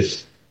take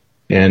this.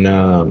 And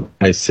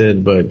I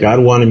said, but God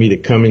wanted me to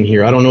come in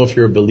here. I don't know if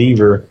you're a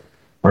believer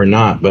or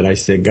not, but I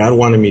said, God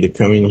wanted me to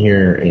come in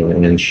here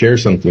and share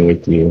something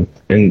with you.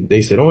 And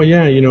they said, oh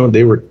yeah,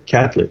 they were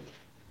Catholic.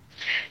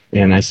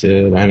 And I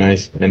said,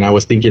 and I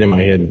was thinking in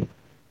my head,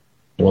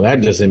 well,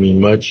 that doesn't mean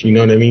much, you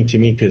know what I mean, to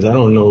me, because I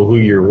don't know who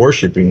you're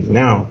worshiping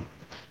now.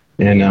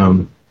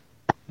 And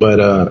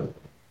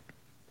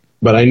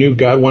but I knew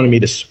God wanted me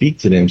to speak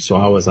to them, so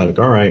I was like,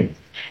 all right.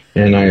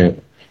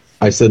 And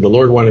I said, the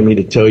Lord wanted me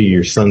to tell you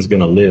your son's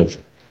gonna live.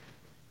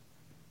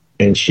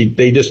 And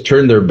they just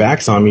turned their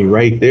backs on me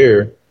right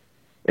there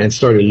and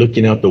started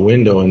looking out the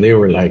window, and they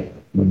were like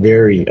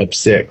very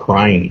upset,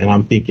 crying. And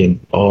I'm thinking,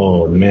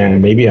 oh man,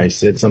 maybe I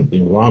said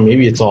something wrong.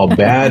 Maybe it's all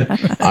bad.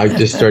 I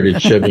just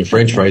started shoving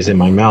French fries in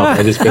my mouth.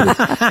 I just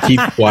better keep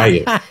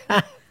quiet.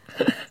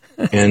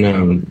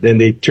 And then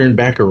they turned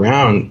back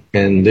around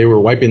and they were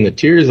wiping the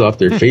tears off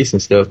their face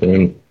and stuff.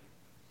 And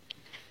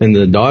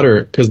the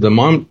daughter, because the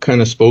mom kind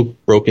of spoke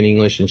broken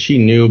English and she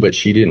knew, but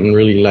she didn't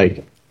really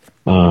like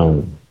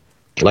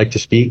to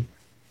speak.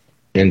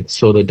 And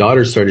so the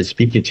daughter started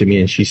speaking to me,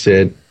 and she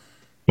said,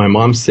 my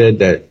mom said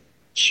that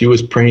she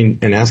was praying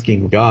and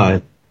asking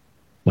God,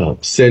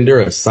 send her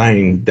a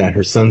sign that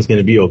her son's going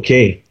to be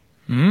okay.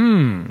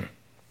 And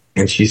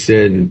she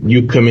said,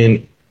 you come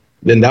in.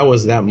 Then that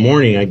was that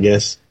morning, I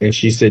guess. And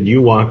she said,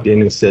 you walked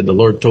in and said, the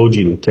Lord told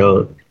you to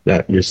tell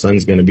that your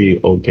son's going to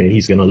be okay.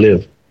 He's going to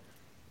live.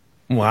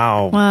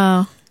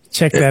 Wow.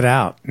 Check that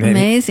out.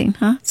 Amazing,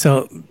 huh?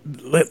 So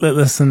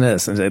listen to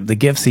this. The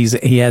gifts,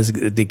 he has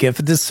the gift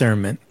of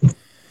discernment.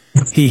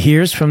 He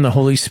hears from the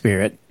Holy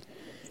Spirit,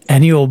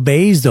 and he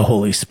obeys the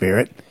Holy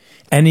Spirit,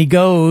 and he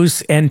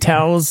goes and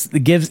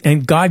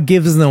and God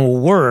gives them a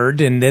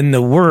word, and then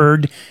the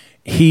word,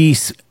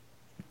 he's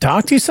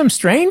talked to some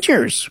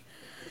strangers.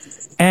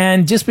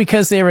 And just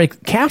because they were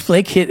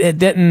Catholic, it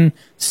didn't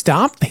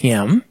stop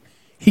him.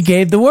 He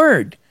gave the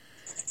word.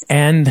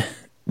 And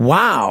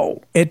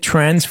wow, it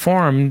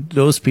transformed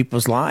those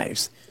people's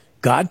lives.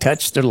 God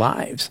touched their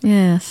lives.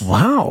 Yes.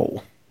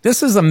 Wow.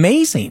 This is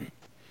amazing.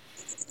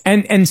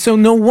 And so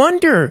no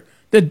wonder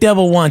the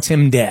devil wants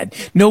him dead.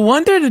 No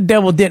wonder the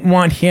devil didn't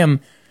want him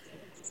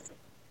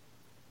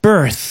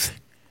birth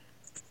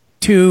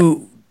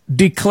to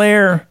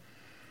declare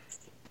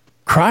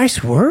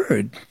Christ's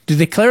word, to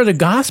declare the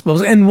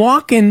Gospels and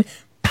walk in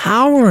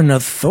power and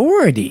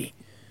authority.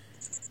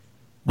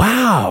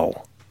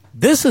 Wow.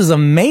 This is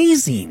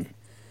amazing.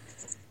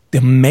 The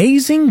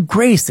amazing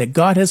grace that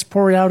God has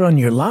poured out on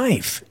your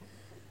life.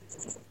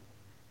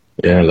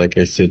 Yeah, like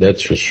I said,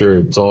 that's for sure.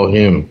 It's all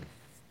him.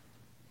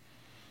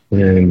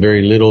 And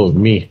very little of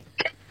me.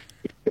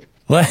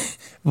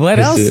 What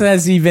else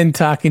has he been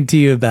talking to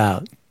you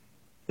about?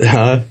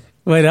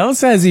 What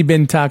else has he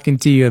been talking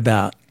to you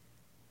about?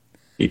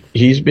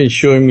 He's been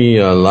showing me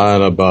a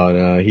lot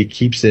about, he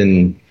keeps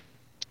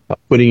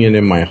putting it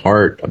in my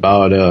heart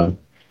about,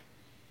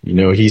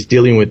 he's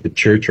dealing with the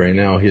church right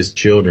now, his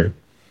children,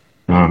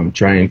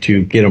 trying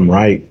to get them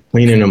right,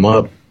 cleaning them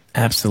up.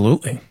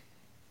 Absolutely.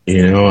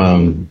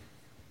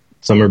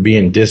 Some are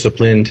being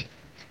disciplined.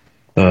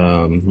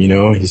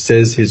 He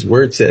says, his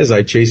word says,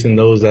 I chasten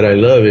those that I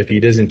love. If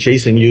he doesn't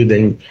chasten you,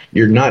 then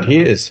you're not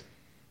his.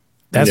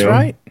 That's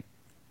right.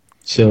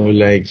 So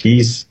like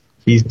he's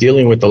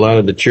dealing with a lot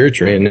of the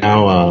church right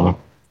now.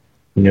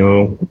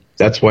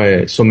 That's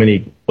why so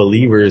many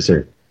believers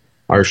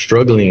are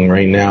struggling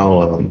right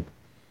now.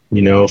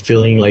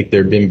 Feeling like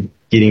they've been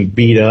getting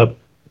beat up.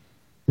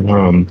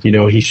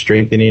 He's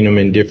strengthening them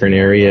in different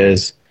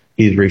areas.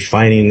 He's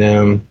refining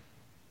them.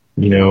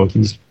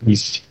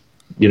 He's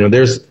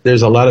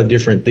there's a lot of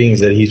different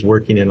things that he's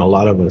working in a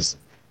lot of us.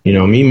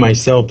 Me,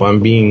 myself,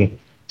 I'm being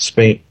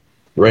spanked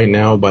right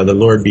now by the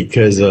Lord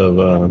because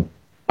of,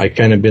 I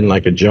kind of been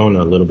like a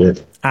Jonah a little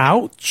bit.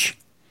 Ouch.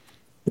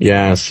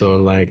 Yeah. So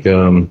like,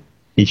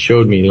 he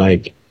showed me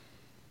like,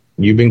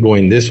 you've been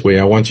going this way.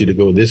 I want you to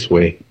go this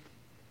way.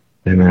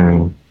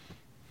 And,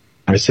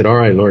 I said, all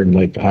right, Lord,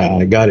 like,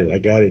 I got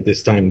it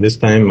this time.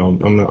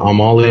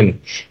 I'm all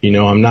in,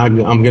 I'm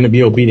going to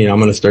be obedient. I'm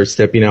going to start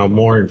stepping out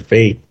more in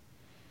faith.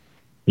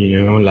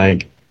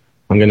 Like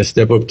I'm going to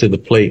step up to the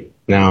plate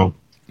now.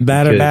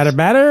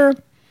 Batter.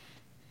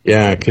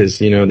 Yeah. Cause,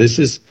 this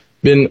has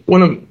been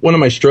one of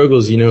my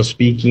struggles,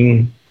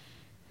 speaking,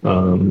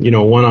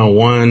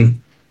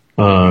 one-on-one.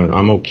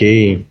 I'm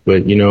okay.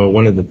 But,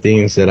 one of the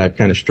things that I've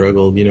kind of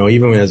struggled,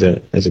 even as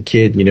a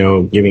kid,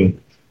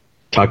 giving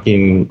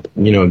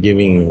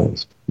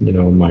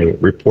my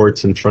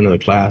reports in front of the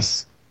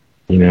class,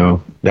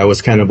 that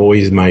was kind of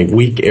always my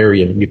weak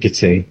area, you could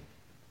say.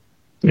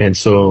 And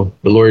so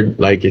the Lord,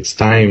 like, it's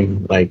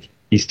time, like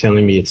he's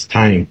telling me it's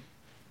time,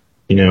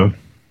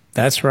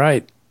 That's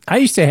right. I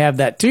used to have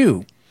that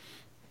too.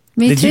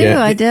 Me too.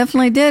 I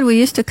definitely did. We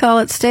used to call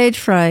it stage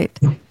fright.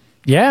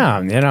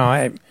 Yeah.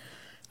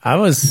 I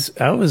was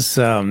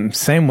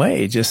same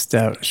way, just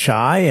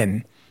shy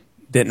and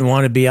didn't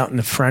want to be out in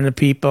the front of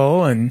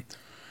people and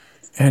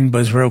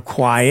was real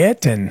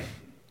quiet. And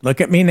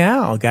look at me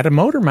now. Got a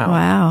motor mouth.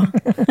 Wow.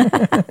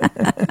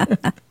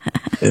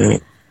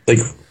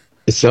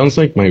 It sounds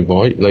like my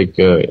volume, like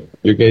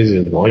your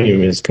guys'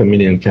 volume is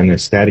coming in kind of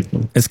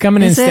staticky. It's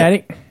coming in Is it?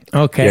 static?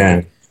 Okay.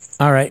 Yeah.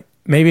 All right.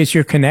 Maybe it's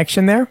your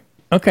connection there?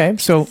 Okay.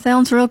 So,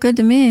 Sounds real good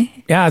to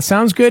me. yeah, it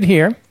sounds good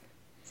here.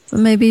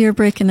 But maybe you're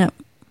breaking up.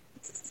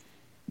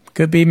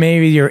 Could be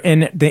maybe you're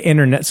in the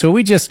internet. So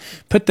we just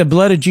put the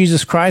blood of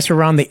Jesus Christ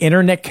around the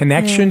internet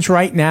connections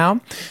right now.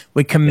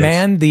 We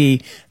command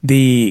the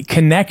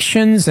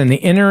connections and the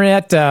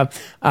internet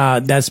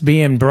that's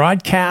being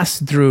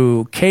broadcast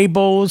through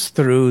cables,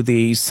 through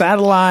the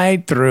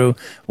satellite, through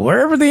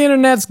wherever the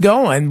internet's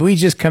going. We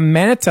just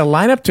command it to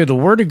line up to the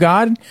Word of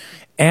God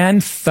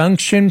and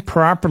function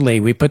properly.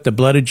 We put the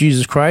blood of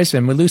Jesus Christ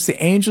and we loose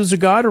the angels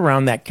of God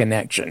around that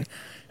connection.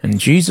 In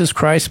Jesus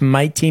Christ's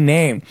mighty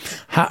name.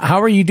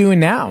 How are you doing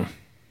now?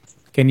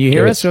 Can you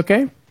hear us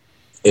okay?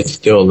 It's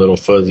still a little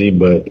fuzzy,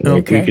 but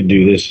like, we could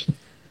do this.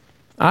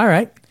 All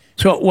right.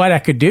 So what I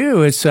could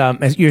do is,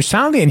 you're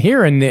sounding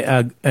here in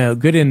the,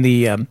 good in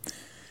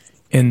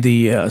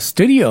the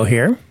studio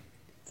here.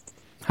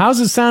 How's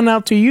it sound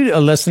out to you,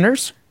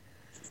 listeners?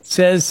 It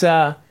says,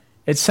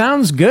 it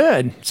sounds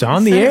good. It's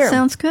on the air. It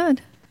sounds good.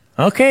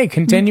 Okay,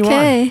 continue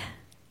on.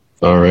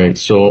 All right.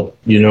 So,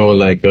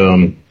 like,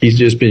 he's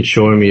just been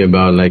showing me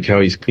about like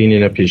how he's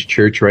cleaning up his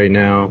church right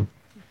now.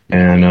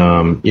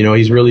 And,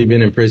 he's really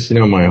been impressing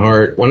on my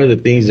heart. One of the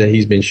things that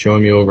he's been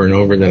showing me over and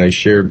over that I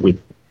shared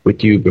with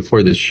you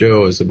before the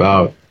show is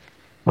about,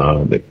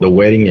 the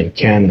wedding in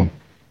Cana.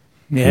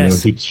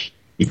 Yes.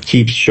 He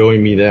keeps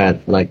showing me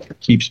that, like,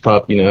 keeps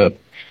popping up,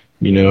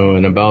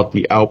 and about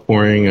the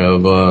outpouring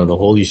of, the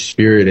Holy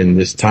Spirit in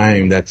this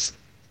time that's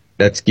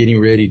getting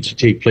ready to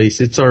take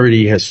place. It's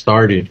already has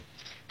started.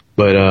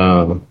 But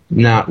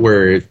not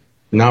where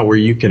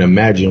you can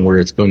imagine where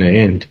it's going to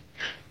end.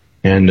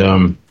 And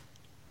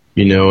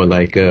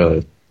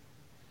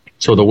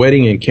so the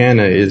wedding in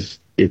Cana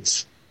it's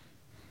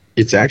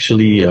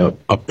actually a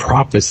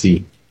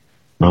prophecy.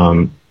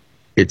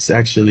 It's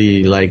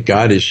actually like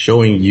God is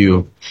showing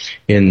you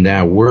in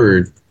that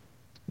word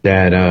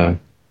that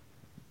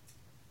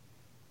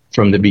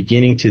from the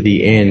beginning to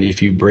the end,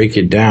 if you break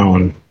it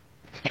down,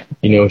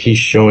 he's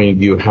showing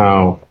you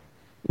how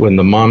when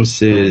his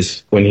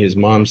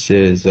mom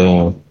says,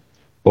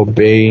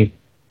 obey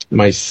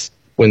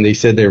when they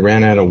said they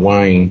ran out of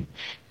wine,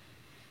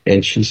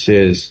 and she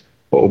says,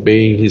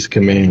 obey his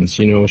commands.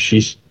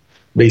 She's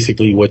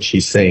basically what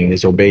she's saying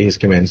is obey his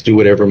commands, do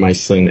whatever my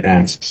son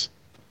asks.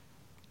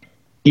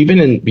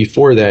 Even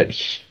before that,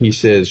 he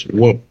says,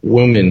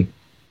 woman,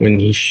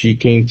 when she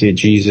came to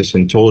Jesus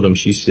and told him,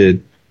 he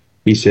said,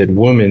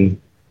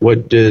 woman,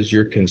 what does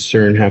your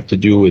concern have to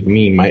do with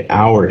me? My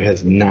hour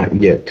has not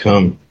yet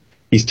come.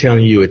 He's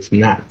telling you it's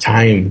not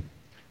time,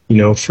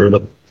 for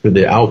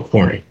the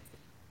outpouring.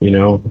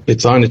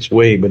 It's on its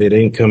way, but it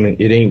ain't coming.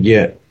 It ain't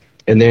yet.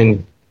 And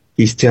then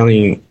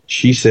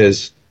she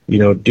says,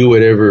 do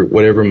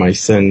whatever my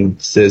son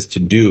says to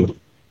do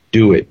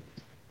it.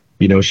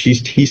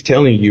 He's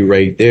telling you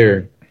right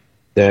there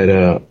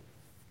that,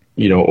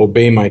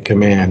 obey my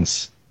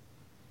commands,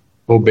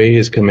 obey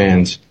his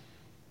commands.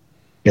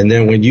 And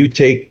then when you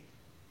take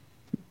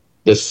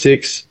the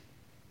 6,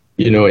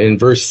 in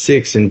verse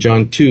 6 in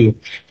John 2,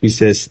 he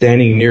says,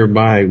 standing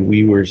nearby,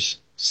 we were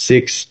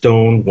 6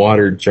 stone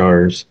water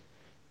jars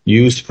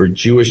used for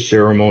Jewish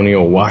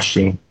ceremonial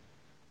washing.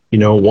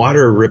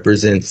 Water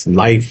represents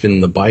life in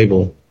the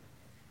Bible.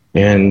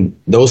 And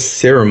those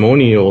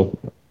ceremonial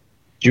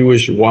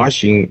Jewish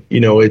washing,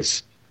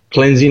 it's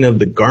cleansing of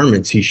the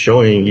garments he's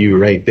showing you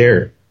right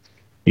there.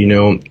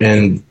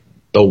 And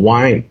the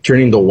wine,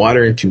 turning the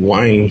water into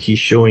wine, he's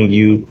showing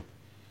you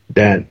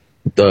that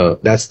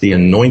that's the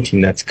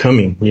anointing that's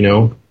coming,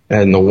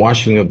 and the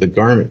washing of the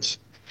garments.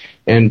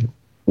 And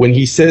when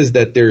he says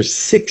that there's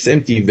 6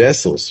 empty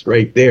vessels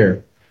right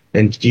there,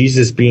 and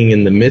Jesus being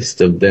in the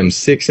midst of them,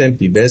 6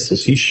 empty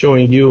vessels, he's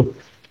showing you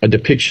a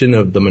depiction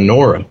of the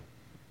menorah,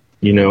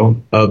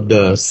 of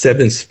the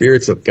 7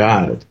 spirits of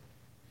God,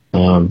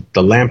 the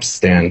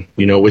lampstand,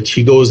 which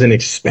he goes and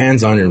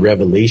expands on in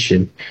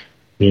Revelation.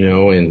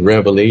 In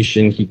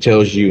Revelation, he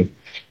tells you,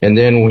 and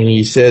then when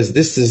he says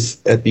this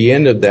is at the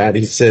end of that,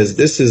 he says,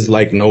 this is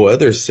like no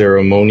other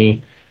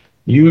ceremony.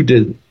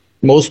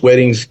 Most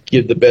weddings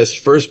give the best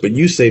first, but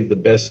you save the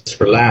best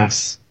for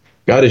last.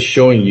 God is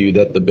showing you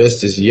that the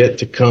best is yet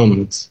to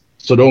come.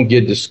 So don't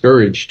get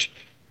discouraged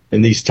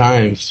in these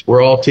times.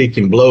 We're all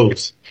taking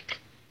blows.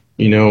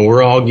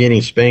 We're all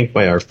getting spanked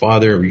by our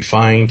Father,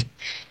 refined.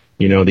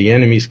 The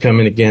enemy's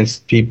coming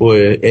against people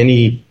at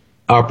any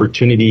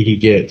opportunity he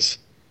gets.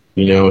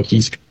 He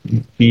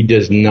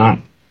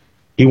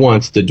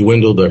wants to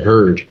dwindle the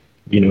herd.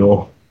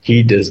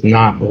 He does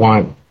not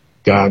want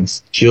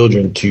God's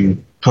children to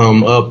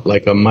come up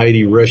like a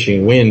mighty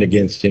rushing wind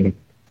against him.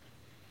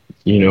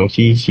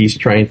 He's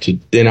trying to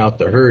thin out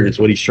the herd is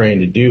what he's trying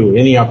to do.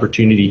 Any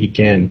opportunity he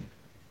can.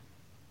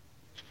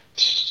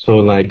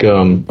 So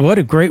what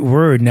a great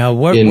word. Now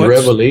what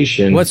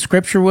Revelation, what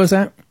scripture was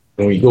that?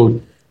 When we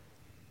go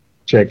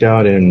check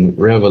out in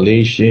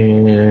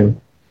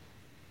Revelation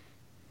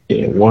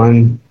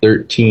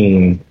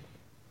 1:13.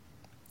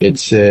 it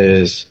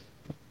says,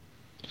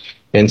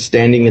 and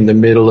standing in the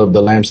middle of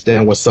the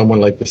lampstand was someone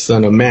like the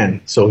Son of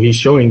Man. So he's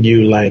showing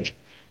you, like,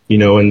 you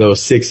know, in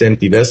those 6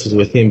 empty vessels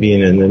with him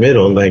being in the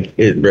middle, like,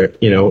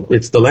 you know,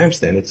 it's the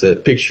lampstand. It's a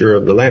picture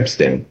of the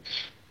lampstand.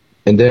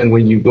 And then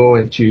when you go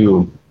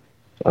into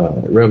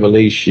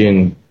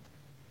Revelation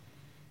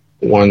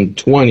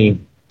 1:20,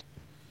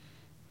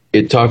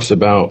 it talks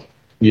about,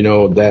 you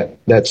know,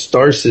 that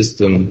star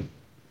system,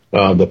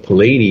 the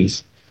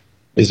Pleiades,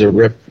 is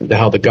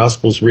how the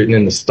gospel's written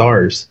in the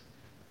stars.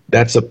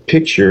 That's a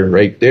picture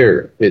right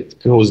there.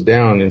 It goes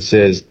down and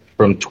says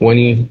from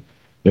 20,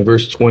 in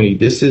verse 20,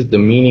 this is the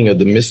meaning of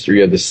the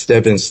mystery of the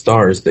 7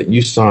 stars that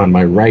you saw in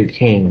my right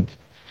hand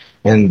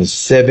and the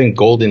 7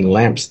 golden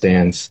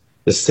lampstands.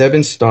 The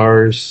 7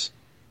 stars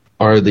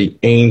are the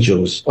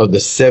angels of the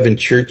 7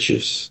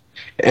 churches,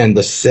 and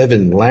the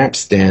 7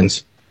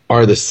 lampstands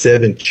are the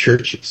 7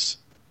 churches.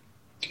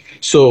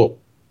 So,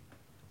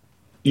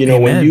 you know,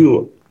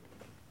 Amen.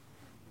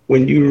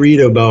 when you read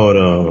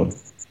about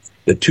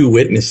the 2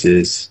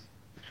 witnesses,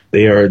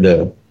 they are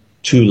the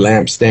 2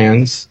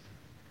 lampstands.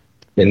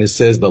 And it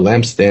says the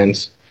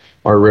lampstands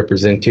are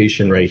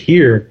representation right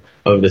here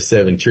of the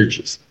 7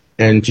 churches.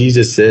 And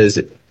Jesus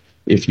says,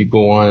 if you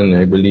go on,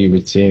 I believe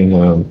it's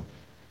in,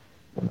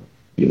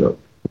 you know,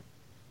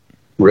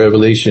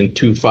 Revelation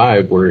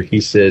 2:5, where he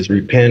says,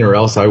 repent or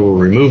else I will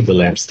remove the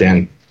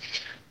lampstand.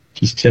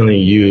 He's telling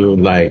you,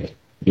 like,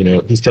 you know,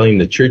 he's telling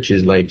the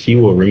churches, like, he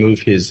will remove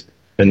his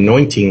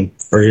anointing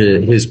or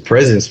his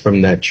presence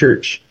from that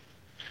church.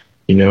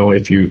 You know,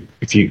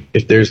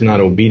 if there's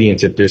not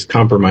obedience, if there's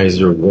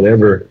compromise or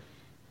whatever,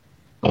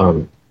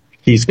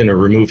 he's going to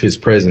remove his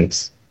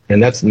presence.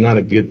 And that's not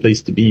a good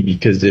place to be,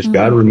 because if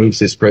God removes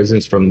his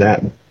presence from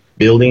that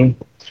building,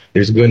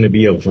 there's going to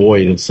be a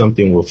void and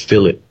something will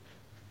fill it.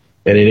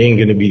 And it ain't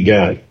going to be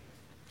God.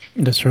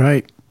 That's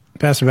right.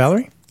 Pastor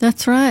Valerie?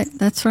 That's right.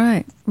 That's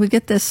right. We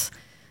get this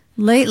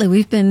lately.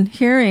 We've been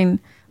hearing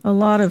a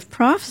lot of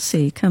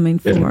prophecy coming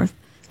forth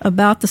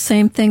about the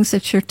same things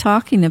that you're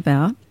talking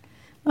about.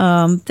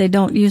 They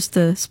don't use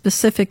the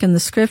specific in the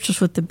scriptures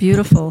with the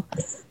beautiful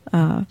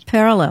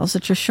parallels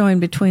that you're showing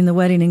between the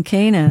wedding in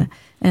Cana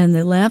and the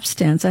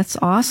lampstands. That's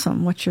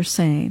awesome what you're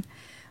saying.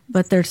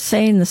 But they're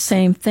saying the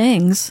same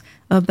things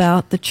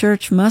about the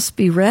church must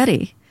be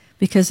ready,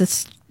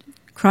 because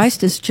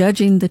Christ is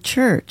judging the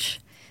church,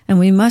 and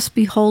we must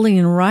be holy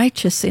and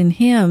righteous in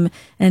him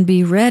and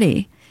be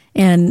ready.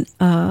 And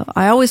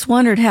I always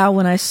wondered how,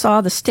 when I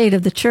saw the state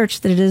of the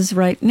church that it is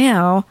right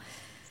now,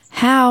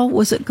 how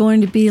was it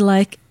going to be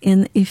like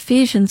in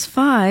Ephesians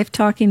 5,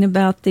 talking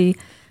about the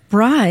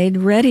bride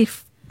ready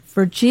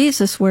for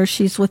Jesus, where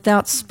she's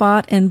without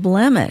spot and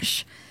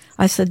blemish?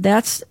 I said,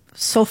 that's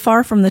so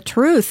far from the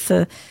truth.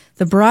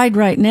 The bride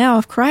right now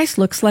of Christ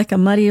looks like a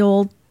muddy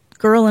old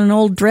girl in an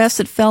old dress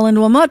that fell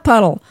into a mud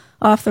puddle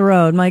off the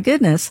road. My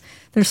goodness.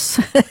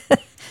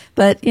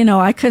 But, you know,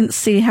 I couldn't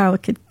see how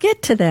it could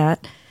get to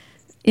that,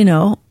 you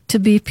know, to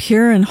be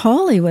pure and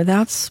holy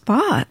without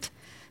spot.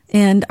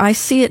 And I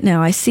see it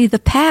now. I see the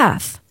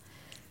path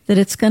that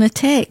it's going to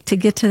take to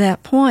get to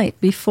that point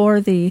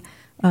before the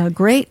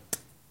great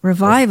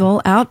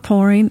revival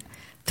outpouring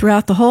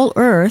throughout the whole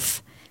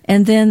earth.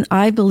 And then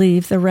I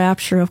believe the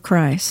rapture of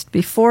Christ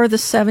before the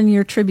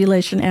 7-year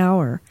tribulation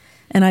hour.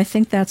 And I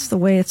think that's the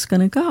way it's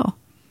going to go.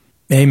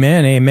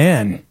 Amen.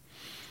 Amen.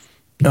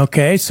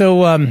 Okay.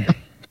 So,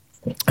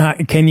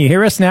 can you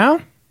hear us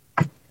now?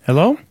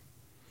 Hello?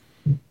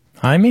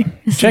 Jaime?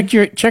 Check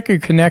your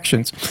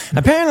connections.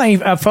 Apparently,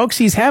 folks,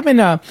 he's having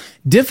a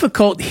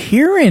difficult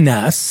hearing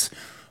us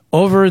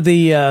over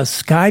the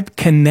Skype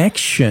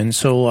connection.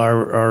 So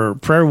our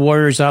prayer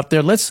warriors out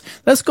there, let's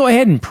go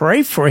ahead and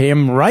pray for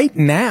him right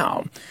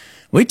now.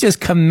 We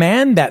just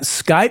command that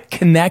Skype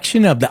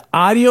connection of the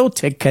audio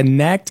to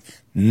connect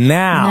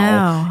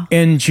now.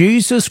 In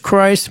Jesus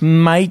Christ's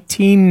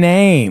mighty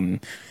name.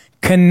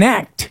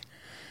 Connect.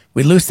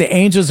 We loose the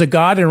angels of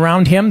God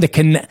around him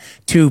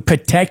to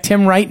protect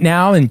him right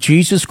now in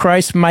Jesus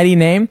Christ's mighty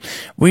name.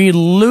 We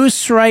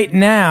loose right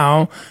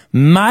now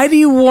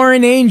mighty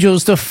warring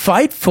angels to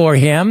fight for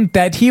him,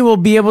 that he will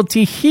be able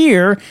to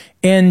hear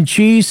in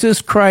Jesus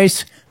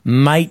Christ's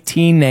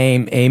mighty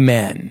name.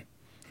 Amen.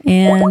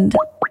 And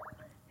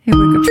here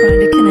we go, trying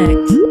to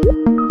connect.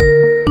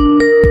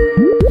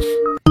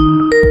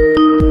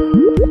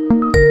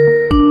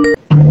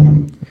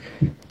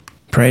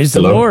 Praise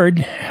the Lord.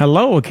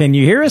 Hello. Can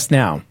you hear us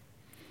now?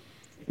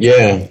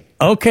 Yeah.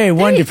 Okay,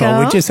 wonderful.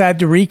 We just had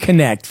to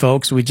reconnect,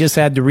 folks. We just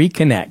had to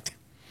reconnect.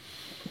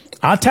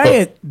 I'll tell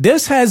you,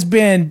 this has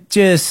been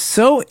just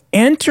so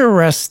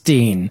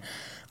interesting.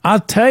 I'll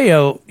tell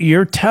you,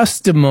 your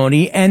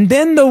testimony and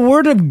then the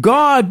word of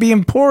God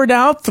being poured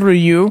out through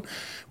you.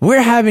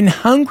 We're having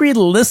hungry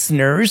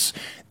listeners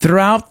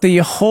throughout the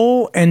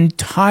whole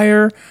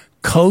entire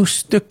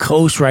coast to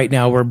coast right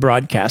now. We're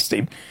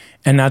broadcasting.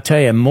 And I'll tell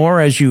you, more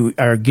as you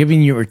are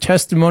giving your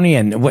testimony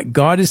and what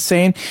God is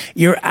saying,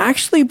 you're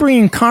actually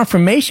bringing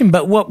confirmation,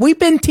 but what we've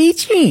been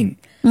teaching.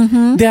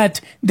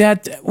 that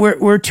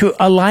we're to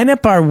align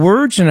up our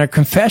words and our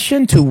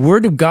confession to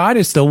Word of God.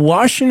 It's the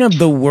washing of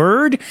the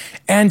Word.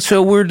 And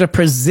so we're to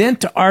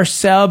present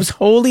ourselves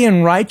holy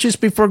and righteous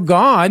before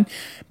God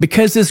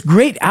because this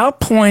great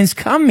outpouring's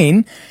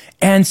coming.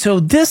 And so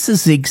this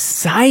is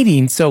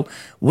exciting. So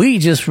we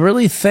just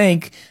really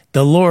thank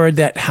the Lord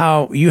that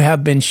how you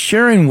have been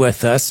sharing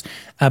with us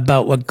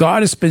about what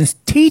God has been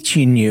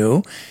teaching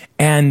you.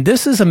 And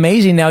this is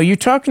amazing. Now you're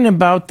talking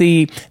about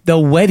the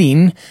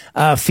wedding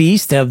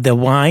feast of the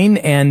wine.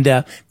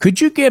 And could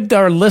you give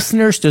our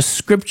listeners the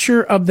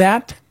scripture of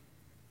that?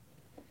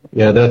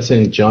 Yeah, that's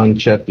in John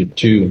chapter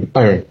 2.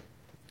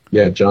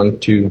 John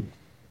 2.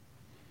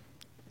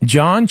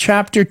 John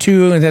chapter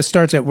 2, and that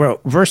starts at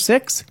verse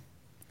 6?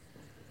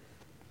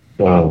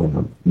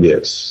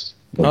 Yes.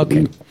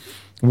 Okay.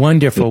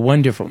 Wonderful,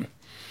 wonderful.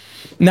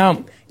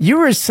 Now, you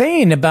were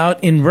saying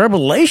about in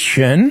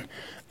Revelation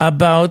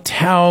about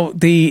how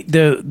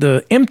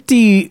the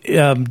empty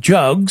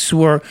jugs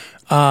were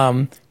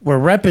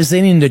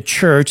representing the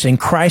church and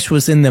Christ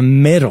was in the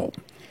middle.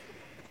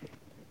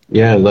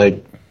 Yeah,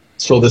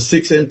 so the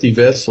 6 empty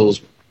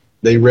vessels,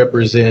 they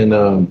represent,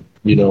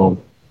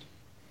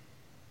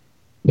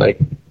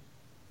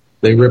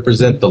 they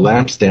represent the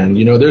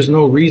lampstand. There's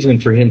no reason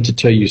for him to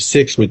tell you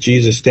 6 with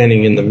Jesus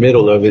standing in the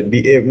middle of it.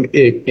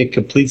 It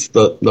completes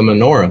the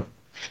menorah.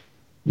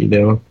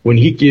 When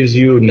he gives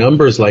you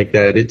numbers like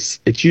that, it's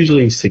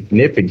usually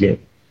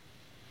significant.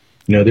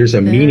 There's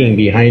a meaning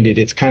behind it.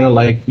 It's kind of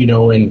like,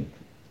 when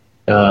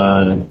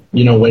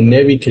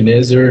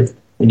Nebuchadnezzar,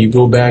 when you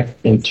go back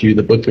into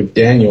the book of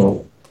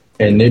Daniel,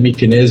 and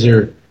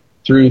Nebuchadnezzar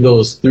threw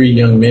those 3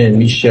 young men,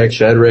 Meshach,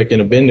 Shadrach,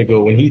 and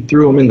Abednego, when he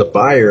threw them in the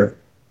fire,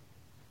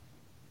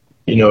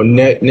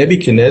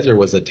 Nebuchadnezzar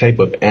was a type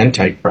of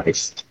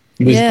antichrist.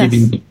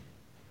 He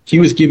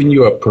was giving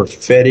you a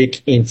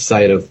prophetic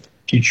insight of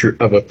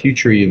a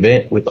future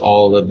event with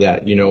all of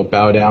that.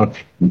 Bow down.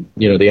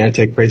 The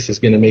antichrist is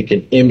going to make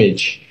an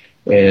image,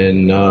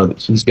 and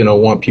he's going to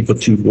want people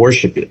to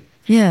worship it.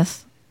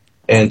 Yes.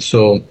 And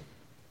so,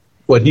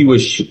 what he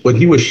was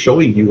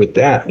showing you with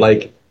that,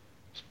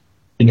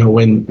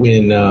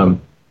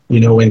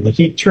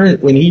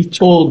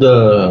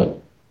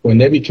 when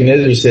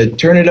Nebuchadnezzar said,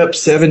 "Turn it up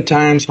 7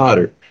 times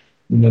hotter,"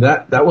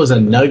 that was a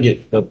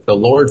nugget that the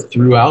Lord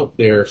threw out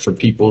there for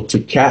people to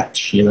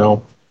catch.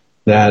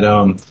 That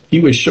he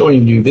was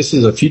showing you this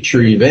is a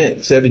future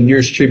event, 7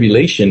 years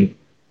tribulation.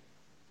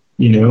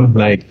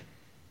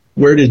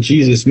 Where did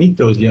Jesus meet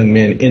those young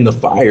men? In the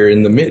fire,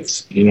 in the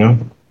midst. Yes,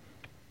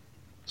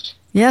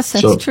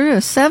 that's true.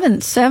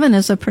 Seven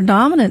is a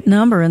predominant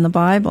number in the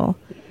Bible,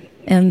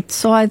 and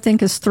so I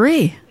think is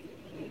 3.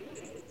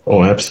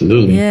 Oh,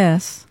 absolutely.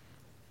 Yes.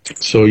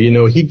 So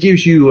he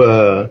gives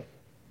you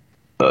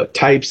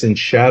types and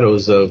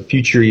shadows of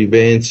future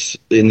events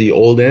in the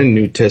Old and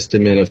New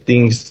Testament of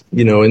things,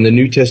 in the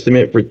New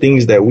Testament for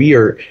things that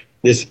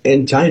this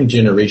end time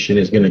generation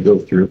is going to go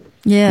through.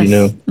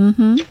 Yes.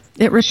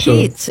 It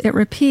repeats. It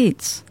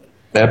repeats.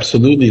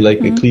 Absolutely.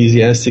 Like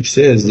Ecclesiastes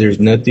says, there's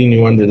nothing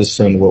new under the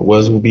sun. What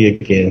was will be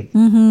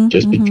again.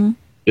 Just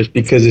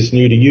because it's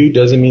new to you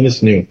doesn't mean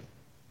it's new.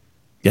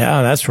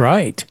 Yeah, that's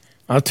right.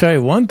 I'll tell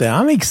you one thing.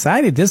 I'm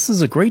excited. This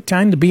is a great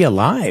time to be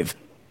alive.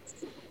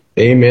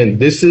 Amen.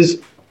 This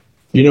is,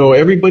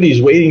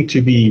 everybody's waiting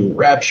to be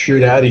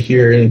raptured out of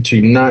here and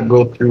to not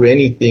go through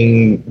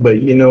anything. But,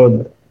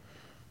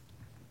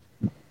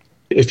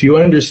 if you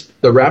understand,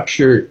 the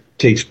rapture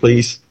takes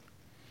place.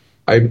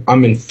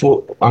 I'm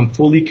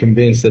fully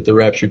convinced that the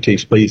rapture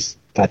takes place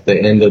at the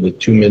end of the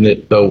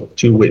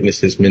 2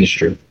 witnesses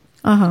ministry.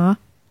 Uh-huh.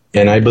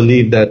 And I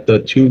believe that the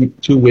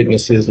two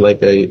witnesses,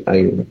 like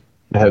I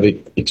have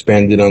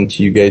expanded on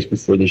to you guys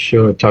before the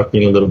show and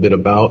talking a little bit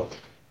about,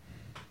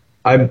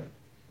 that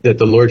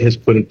the Lord has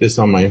put this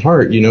on my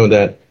heart,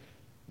 that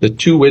the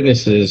 2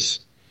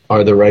 witnesses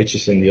are the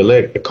righteous and the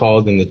elect, the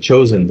called and the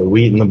chosen, the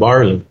wheat and the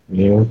barley,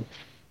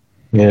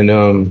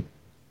 And,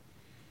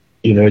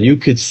 you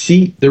could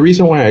see, the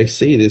reason why I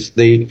say this,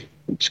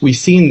 we've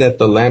seen that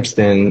the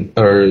lampstand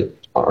are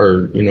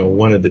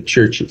one of the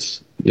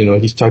churches.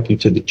 He's talking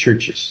to the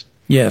churches.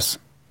 Yes.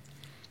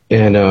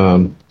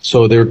 And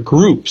so they're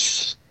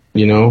groups,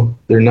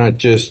 they're not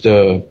just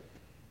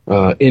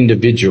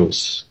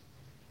individuals,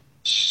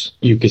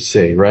 you could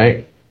say,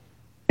 right?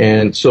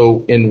 And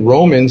so in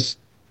Romans,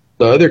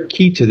 the other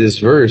key to this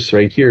verse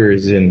right here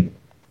is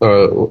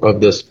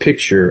of this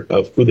picture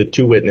of who the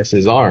 2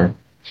 witnesses are,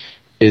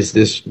 is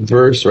this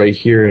verse right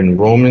here in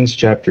Romans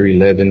chapter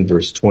 11,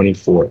 verse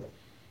 24.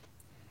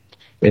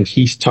 And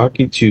he's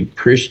talking to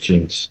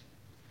Christians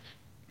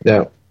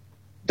that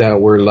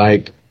were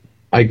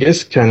I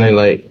guess kind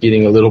of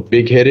getting a little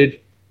big-headed.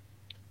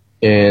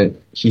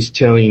 And he's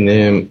telling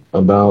them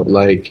about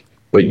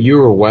but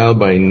you are wild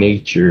by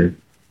nature,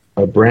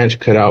 a branch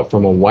cut out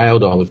from a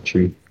wild olive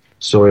tree.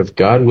 So if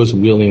God was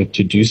willing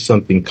to do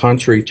something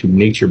contrary to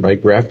nature by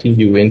grafting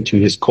you into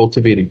his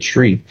cultivated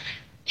tree,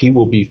 he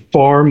will be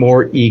far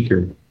more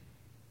eager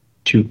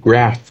to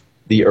graft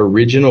the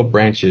original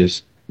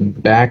branches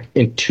back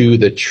into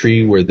the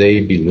tree where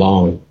they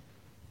belong.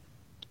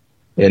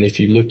 And if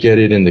you look at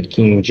it in the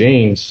King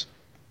James,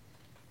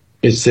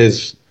 it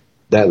says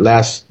that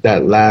last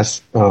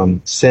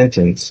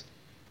sentence,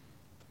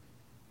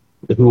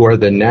 who are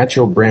the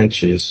natural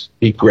branches,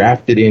 be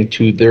grafted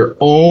into their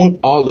own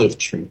olive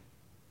tree.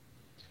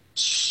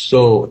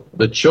 So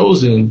the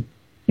chosen,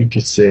 you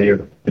could say,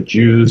 or the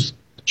Jews,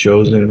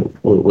 chosen,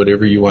 or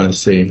whatever you want to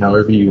say,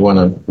 however you want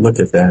to look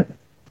at that,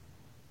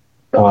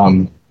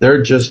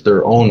 they're just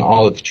their own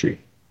olive tree.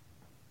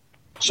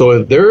 So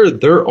if they're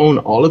their own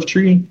olive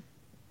tree,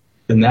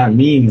 then that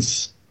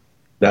means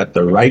that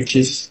the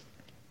righteous,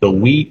 the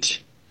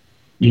wheat,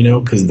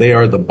 because they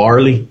are the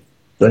barley,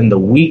 then the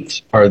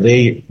wheat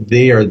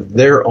they are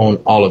their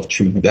own olive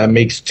tree. That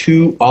makes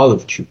two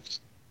olive trees.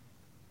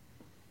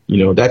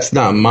 That's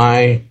not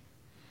my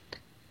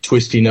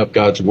twisting up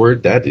God's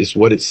word. That is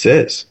what it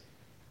says.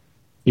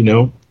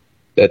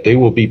 That they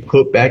will be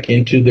put back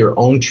into their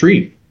own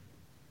tree.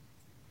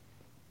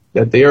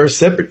 That they are a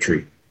separate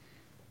tree.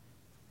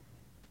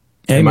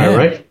 Amen. Am I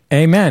right?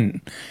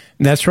 Amen.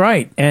 That's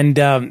right. And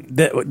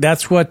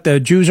that's what the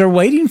Jews are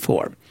waiting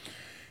for.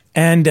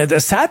 And the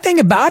sad thing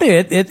about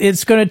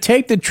it's going to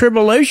take the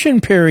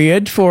tribulation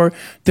period for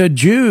the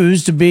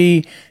Jews to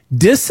be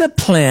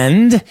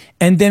disciplined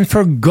and then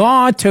for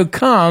God to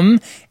come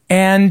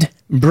and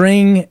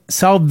bring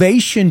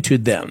salvation to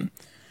them.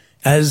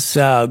 As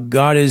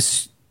God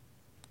is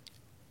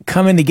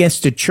coming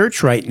against the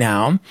church right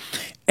now,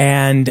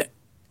 and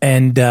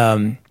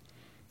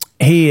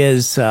he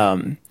is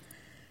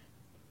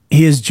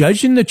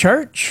judging the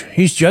church.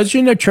 He's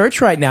judging the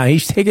church right now.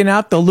 He's taking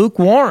out the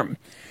lukewarm.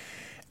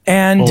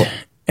 And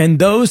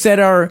those that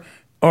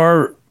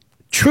are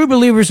true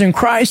believers in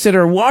Christ, that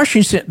are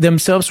washing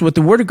themselves with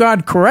the Word of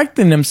God,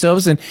 correcting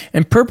themselves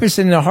and purpose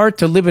in their heart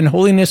to live in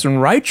holiness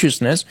and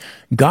righteousness,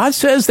 God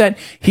says that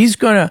He's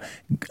going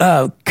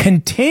to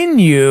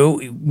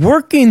continue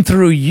working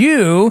through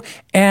you,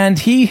 and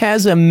He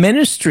has a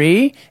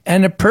ministry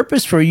and a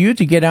purpose for you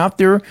to get out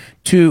there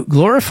to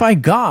glorify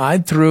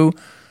God through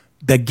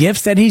the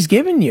gifts that He's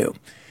given you.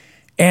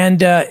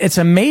 And it's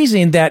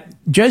amazing that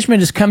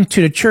judgment has come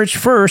to the church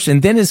first,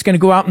 and then it's going to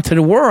go out into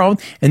the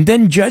world, and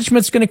then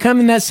judgment's going to come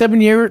in that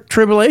 7-year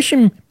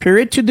tribulation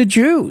period to the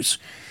Jews.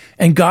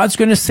 And God's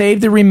going to save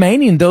the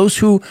remaining, those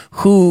who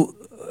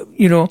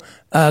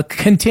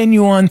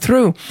continue on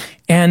through.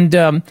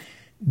 And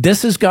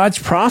this is God's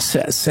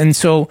process. And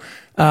so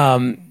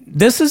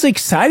this is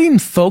exciting,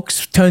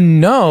 folks, to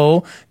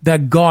know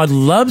that God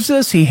loves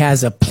us, He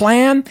has a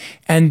plan,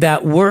 and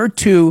that we're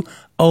to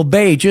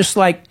obey, just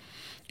like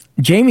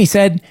Jamie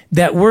said,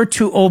 that we're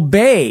to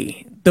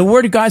obey. The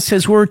Word of God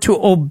says we're to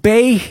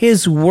obey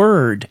His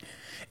Word.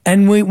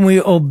 And when we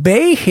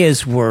obey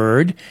His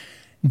Word,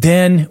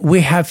 then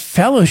we have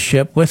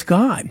fellowship with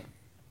God.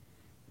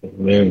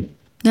 Amen.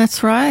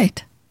 That's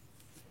right.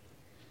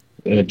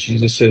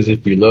 Jesus says,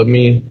 if you love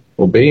me,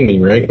 obey me,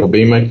 right?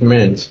 Obey my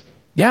commands.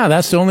 Yeah,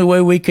 that's the only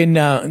way we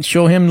can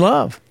show Him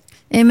love.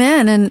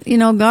 Amen. And,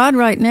 God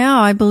right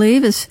now, I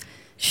believe, is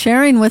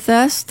sharing with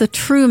us the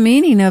true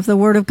meaning of the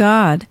Word of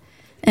God,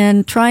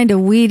 and trying to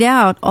weed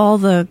out all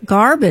the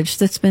garbage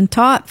that's been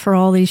taught for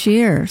all these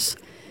years.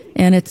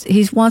 And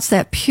He wants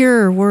that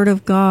pure Word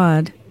of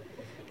God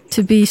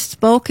to be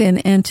spoken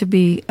and to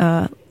be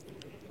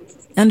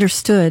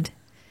understood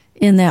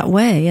in that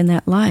way, in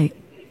that light.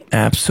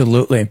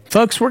 Absolutely.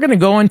 Folks, we're going to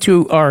go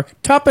into our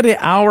top of the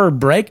hour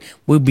break.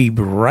 We'll be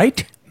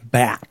right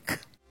back.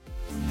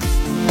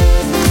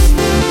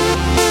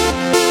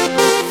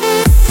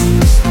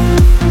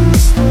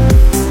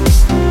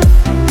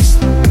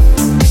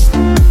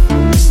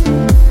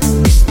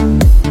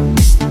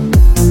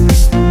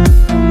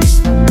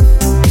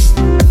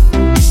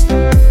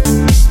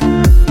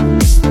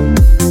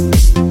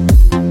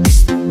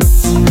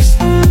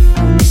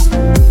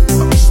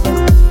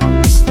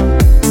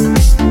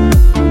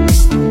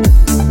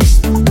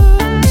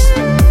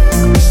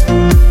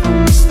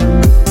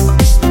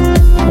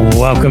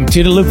 Welcome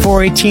to the Luke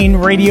 418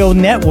 Radio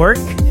Network.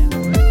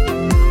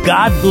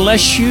 God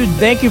bless you.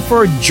 Thank you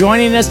for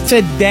joining us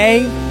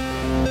today.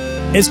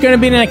 It's going to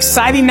be an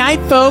exciting night,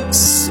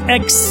 folks.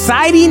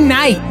 Exciting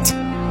night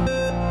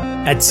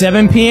at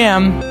 7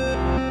 p.m.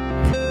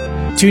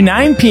 to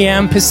 9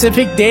 p.m.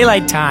 Pacific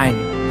Daylight Time.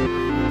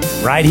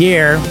 Right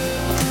here,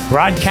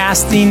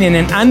 broadcasting in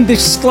an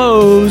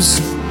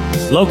undisclosed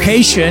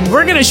location.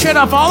 We're going to shut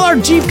off all our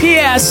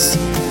GPS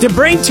to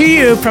bring to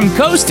you from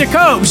coast to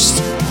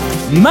coast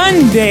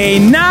Monday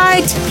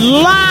Night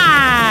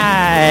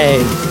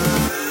Live.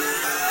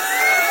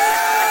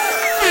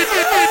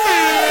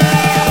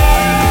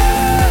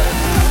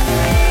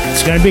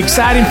 It's going to be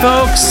exciting,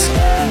 folks.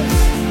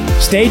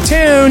 Stay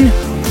tuned.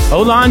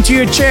 Hold on to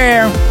your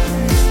chair.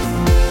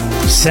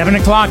 7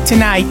 o'clock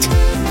tonight,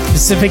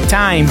 Pacific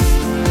Time.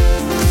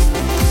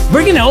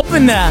 We're going to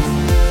open the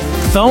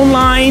phone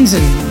lines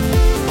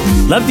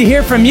and love to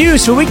hear from you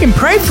so we can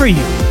pray for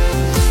you.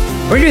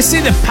 We're going to see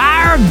the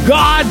power of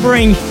God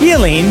bring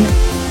healing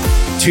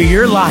to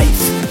your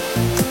life.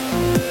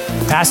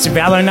 Pastor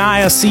Valor and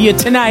I will see you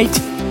tonight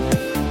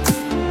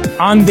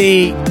on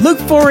the Luke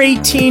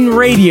 4:18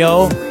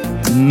 radio,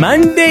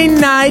 Monday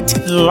Night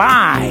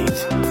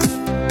Live.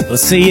 We'll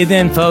see you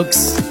then,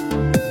 folks.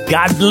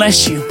 God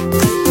bless you.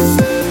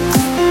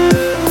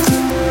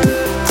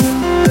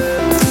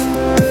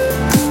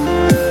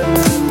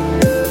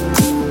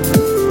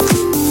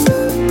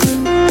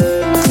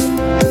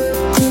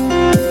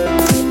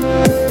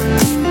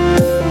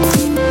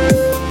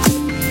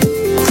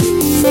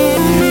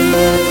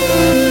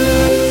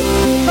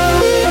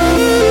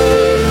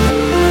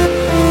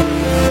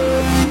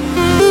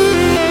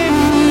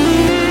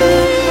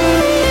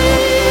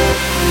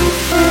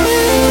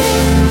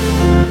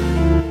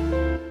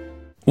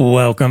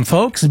 Welcome,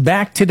 folks,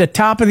 back to the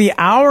top of the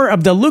hour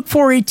of the Luke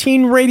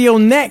 4:18 Radio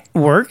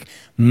Network,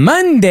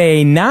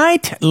 Monday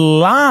Night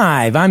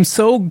Live. I'm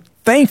so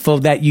thankful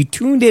that you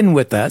tuned in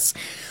with us.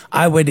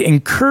 I would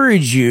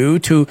encourage you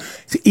to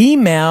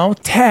email,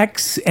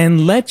 text,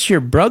 and let your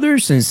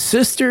brothers and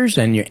sisters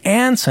and your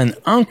aunts and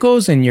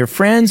uncles and your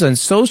friends on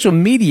social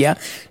media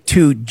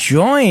to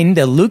join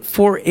the Luke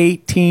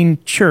 4:18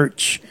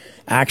 Church,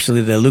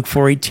 actually the Luke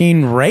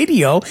 4:18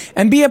 Radio,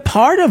 and be a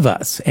part of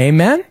us.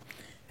 Amen?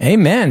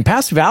 Amen.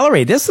 Pastor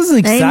Valerie, this is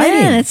exciting.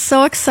 Amen. It's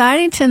so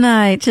exciting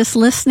tonight, just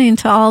listening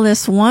to all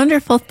this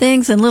wonderful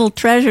things and little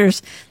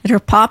treasures that are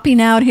popping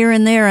out here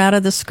and there out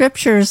of the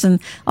scriptures and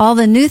all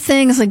the new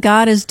things that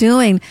God is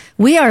doing.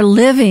 We are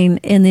living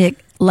in the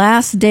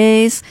last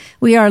days.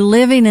 We are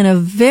living in a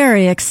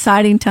very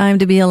exciting time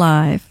to be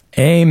alive.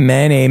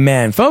 Amen,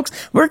 amen. Folks,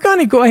 we're going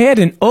to go ahead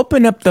and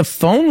open up the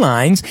phone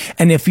lines.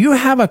 And if you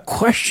have a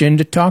question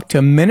to talk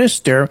to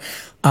Minister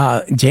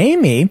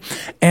Jamie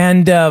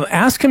and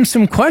ask him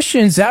some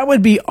questions, that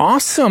would be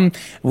awesome.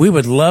 We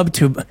would love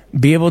to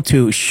be able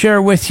to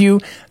share with you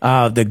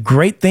the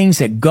great things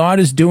that God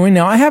is doing.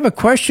 Now, I have a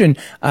question,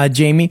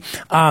 Jamie.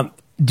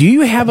 Do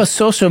you have a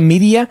social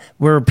media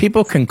where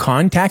people can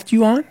contact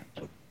you on?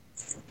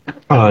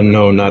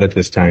 No, not at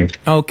this time.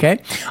 Okay.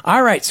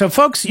 All right. So,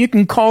 folks, you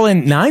can call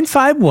in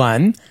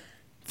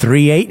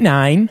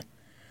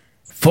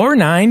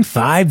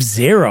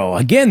 951-389-4950.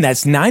 Again,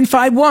 that's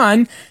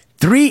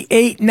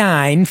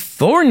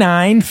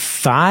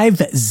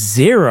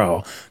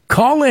 951-389-4950.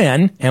 Call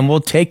in, and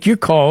we'll take your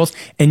calls,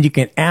 and you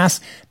can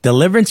ask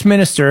Deliverance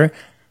Minister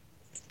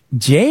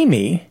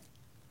Jamie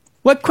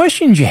what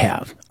questions you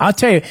have. I'll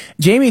tell you,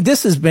 Jamie,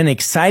 this has been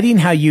exciting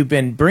how you've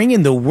been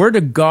bringing the Word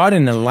of God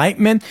and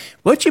enlightenment.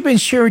 What you've been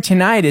sharing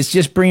tonight is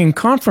just bringing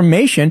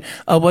confirmation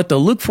of what the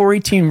Luke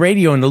 4:18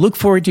 Radio and the Luke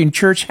 4:18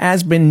 Church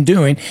has been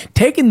doing,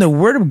 taking the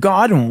Word of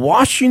God and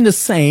washing the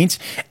saints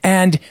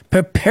and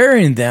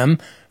preparing them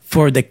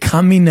for the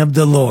coming of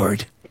the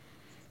Lord.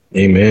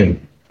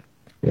 Amen.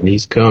 And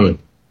He's coming.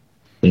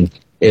 And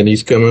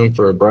He's coming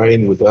for a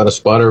bride without a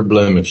spot or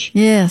blemish.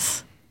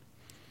 Yes.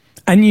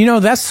 And you know,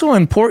 that's so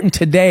important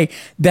today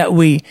that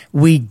we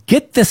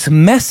get this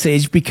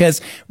message, because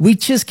we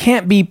just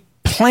can't be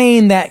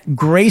playing that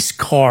grace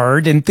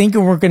card and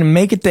thinking we're going to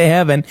make it to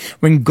heaven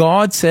when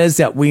God says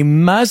that we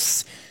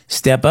must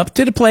step up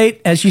to the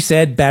plate, as you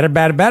said,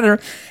 better,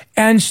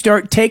 and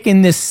start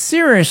taking this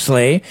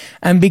seriously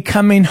and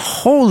becoming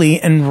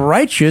holy and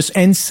righteous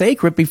and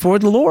sacred before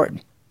the Lord.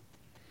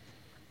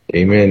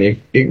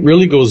 Amen. It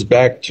really goes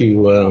back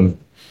to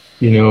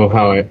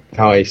how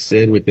I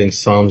said within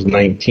Psalms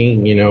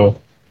 19,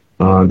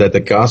 that the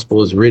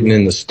gospel is written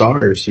in the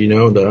stars,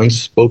 the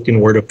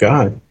unspoken word of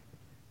God.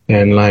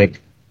 And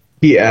like,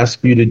 He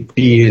asks you to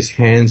be His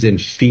hands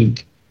and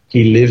feet.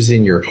 He lives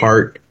in your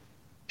heart.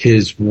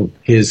 His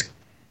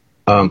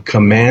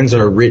commands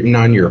are written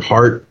on your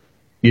heart.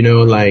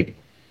 Like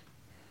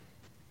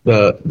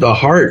the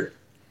heart,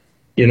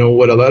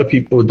 what a lot of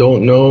people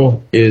don't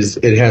know is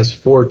it has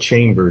 4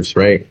 chambers,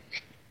 right?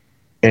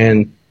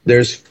 And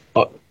there's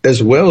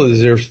as well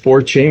as there's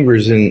 4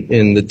 chambers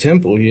in the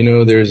temple.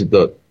 There's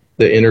the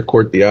inner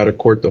court, the outer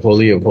court, the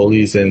Holy of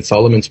Holies, and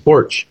Solomon's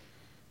porch.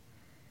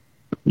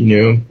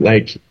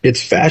 Like,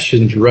 it's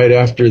fashioned right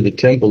after the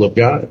temple of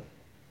God.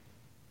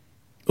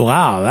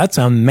 Wow, that's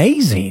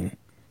amazing.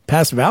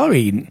 Pastor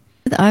Valerie.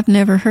 I've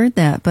never heard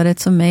that, but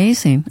it's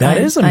amazing. That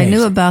is amazing. I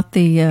knew about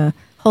the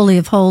Holy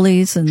of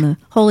Holies and the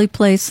holy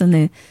place and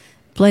the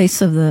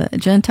place of the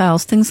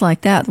Gentiles, things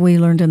like that we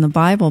learned in the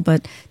Bible,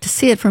 but to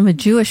see it from a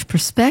Jewish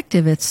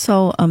perspective, it's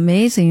so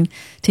amazing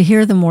to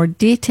hear the more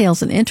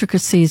details and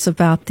intricacies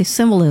about the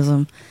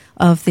symbolism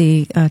of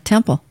the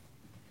temple.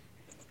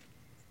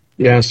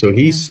 Yeah, so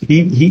he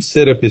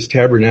set up His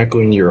tabernacle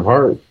in your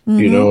heart.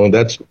 Mm-hmm.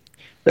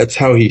 That's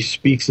how He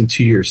speaks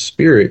into your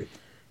spirit.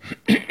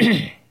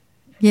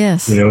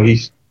 Yes.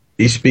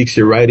 He speaks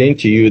it right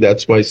into you.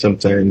 That's why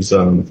sometimes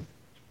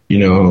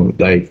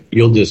like,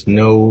 you'll just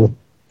know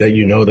that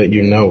you know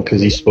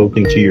because He's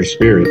spoken to your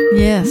spirit.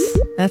 Yes,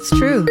 that's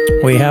true.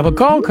 We have a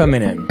call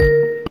coming in.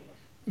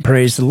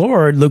 Praise the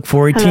Lord. Luke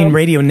 4:18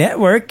 Radio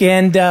Network.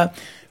 And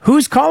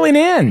who's calling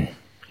in?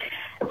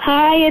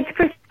 Hi, it's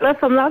Priscilla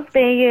from Las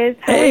Vegas.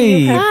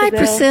 Hey. Hi,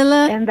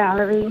 Priscilla. And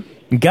Valerie.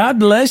 God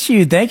bless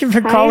you. Thank you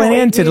for calling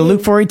in to the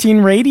Luke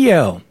 4:18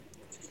 Radio.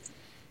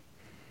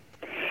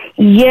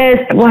 Yes,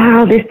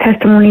 wow, this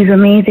testimony is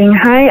amazing.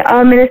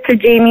 Hi, Minister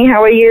Jamie,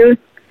 how are you?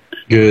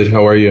 Good.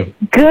 How are you?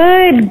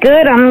 Good,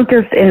 good. I'm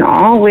just in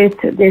awe with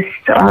this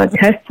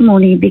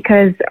testimony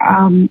because,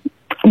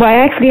 well, I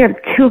actually have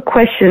two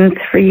questions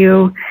for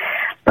you,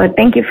 but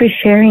thank you for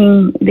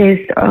sharing this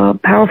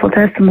powerful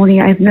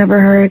testimony. I've never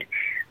heard,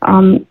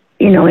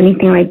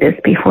 anything like this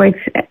before.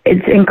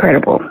 It's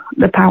incredible,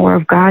 the power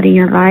of God in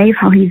your life,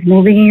 how He's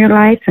moving in your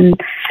life, and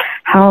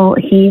how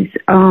He's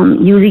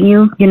using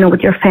you,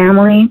 with your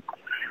family.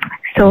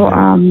 So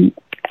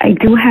I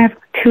do have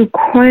two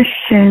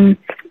questions.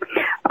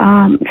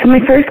 So my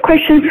first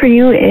question for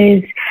you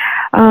is,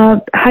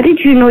 how did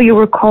you know you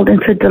were called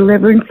into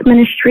Deliverance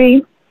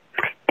ministry?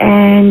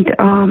 And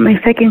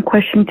my second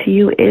question to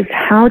you is,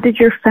 how did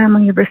your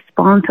family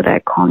respond to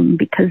that calling?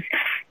 Because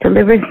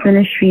Deliverance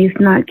ministry is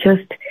not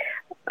just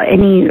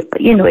any,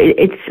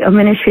 it's a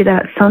ministry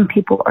that some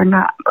people are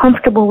not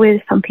comfortable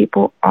with. Some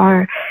people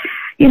are,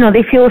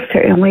 they feel a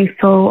certain way.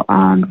 So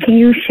can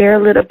you share a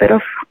little bit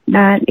of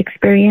that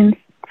experience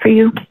for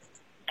you?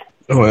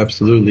 Oh,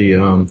 absolutely.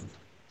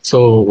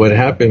 So what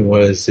happened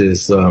is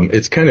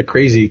it's kind of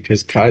crazy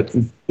because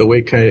the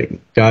way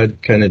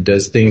God kind of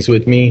does things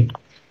with me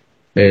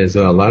is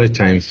a lot of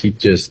times He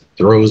just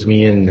throws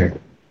me in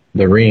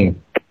the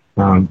ring.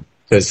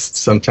 Because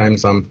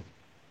sometimes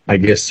I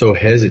guess, so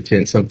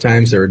hesitant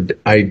sometimes, or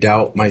I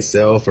doubt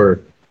myself,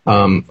 or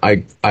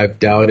I've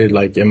doubted,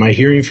 like, am I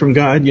hearing from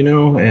God,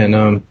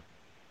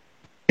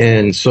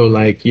 and so,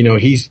 like,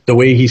 the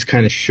way He's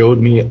kind of showed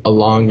me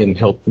along and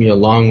helped me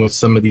along with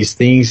some of these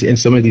things in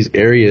some of these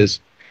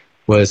areas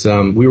was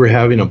we were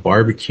having a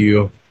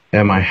barbecue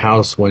at my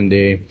house one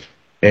day,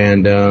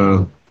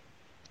 and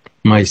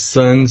my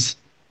son's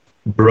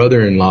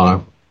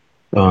brother-in-law,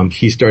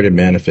 he started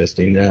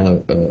manifesting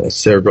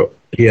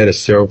he had a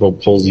cerebral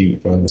palsy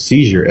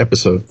seizure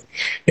episode,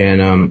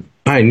 and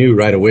I knew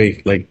right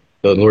away, like,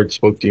 the Lord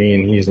spoke to me,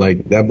 and He's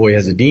like, that boy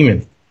has a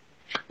demon.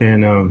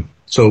 And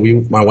so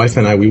my wife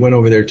and I, we went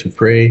over there to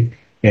pray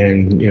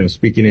and,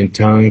 speaking in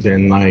tongues,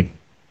 and, like,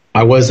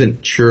 I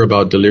wasn't sure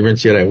about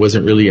deliverance yet. I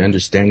wasn't really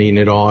understanding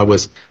it all. I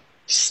was,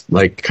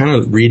 like, kind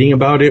of reading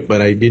about it,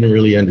 but I didn't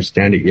really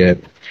understand it yet,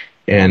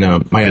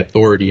 and my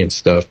authority and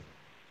stuff.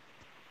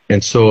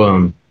 And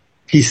so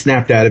he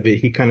snapped out of it.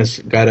 He kind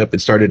of got up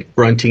and started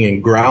grunting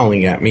and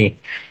growling at me,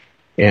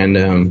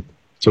 and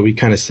so we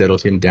kind of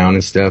settled him down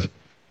and stuff.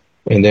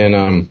 And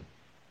then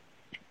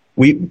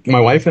my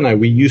wife and I,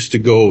 we used to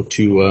go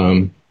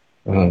to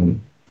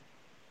down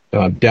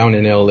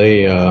in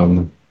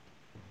LA.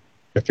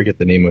 I forget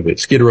the name of it,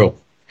 Skid Row.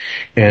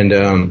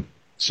 And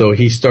so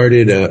he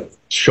started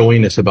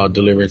showing us about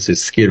deliverance at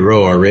Skid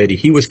Row already.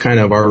 He was kind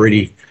of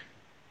already,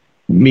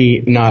 me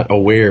not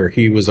aware,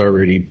 he was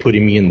already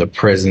putting me in the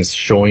presence,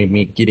 showing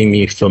me, getting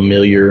me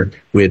familiar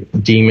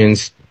with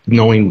demons,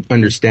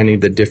 understanding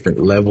the different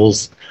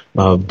levels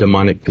of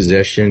demonic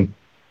possession.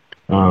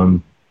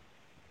 And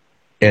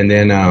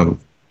then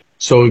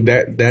so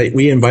that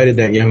we invited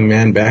that young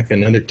man back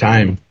another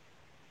time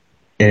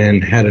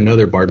and had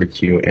another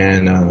barbecue,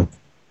 and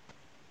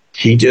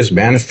he just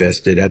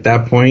manifested at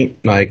that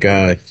point. Like,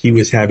 he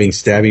was having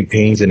stabbing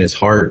pains in his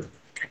heart.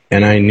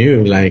 And I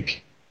knew,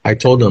 like, I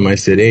told him, I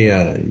said,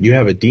 hey, you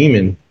have a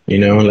demon,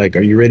 like,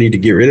 are you ready to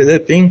get rid of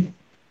that thing?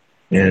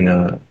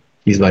 And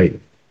he's like,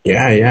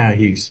 yeah.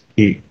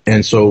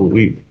 And so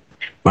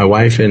my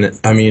wife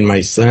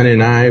my son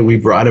and I, we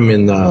brought him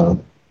in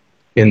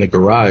the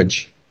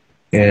garage,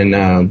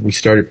 and we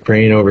started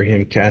praying over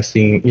him,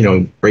 casting,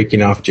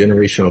 breaking off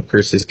generational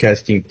curses,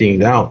 casting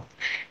things out.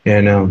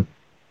 And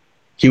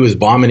he was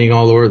vomiting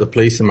all over the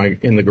place in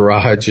the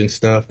garage and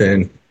stuff,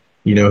 and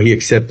he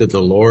accepted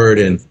the Lord,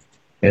 and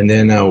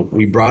then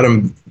we brought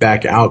him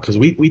back out because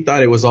we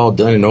thought it was all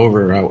done and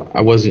over.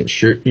 I wasn't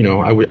sure,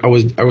 I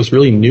was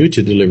really new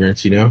to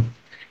deliverance,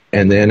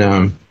 and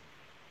then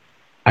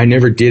I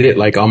never did it,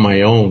 like, on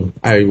my own.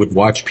 I would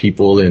watch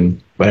people,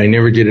 but I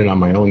never did it on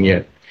my own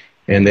yet.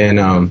 And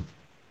then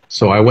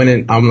so I went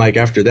in. I'm like,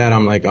 after that,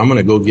 I'm like, I'm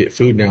gonna go get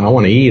food now. I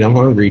want to eat. I'm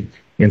hungry.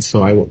 And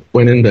so I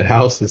went in the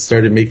house and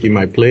started making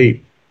my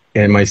plate.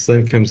 And my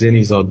son comes in,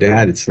 he's all,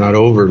 Dad, it's not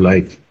over.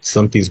 Like,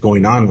 something's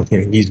going on with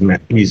him.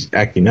 He's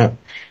acting up.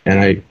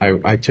 And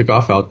I took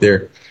off out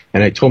there,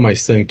 and I told my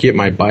son, get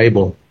my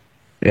Bible.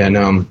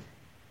 And,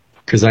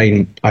 cause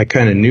I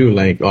kind of knew,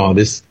 like, oh,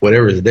 this,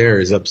 whatever's there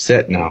is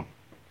upset now.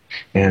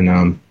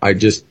 And, I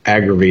just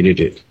aggravated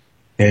it.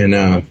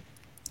 And,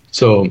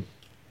 so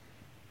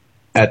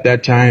at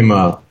that time,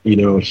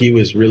 he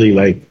was really,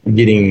 like,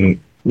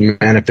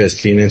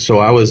 manifesting. And so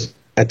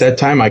at that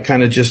time, I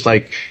kind of just,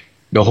 like,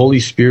 the Holy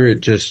Spirit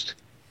just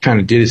kind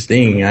of did his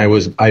thing.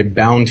 I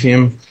bound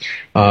him.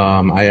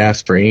 I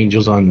asked for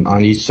angels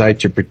on each side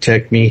to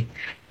protect me.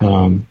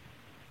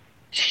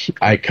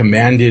 I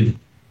commanded,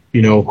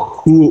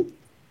 who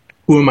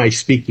am I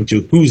speaking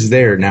to? Who's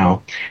there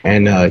now?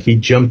 And he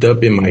jumped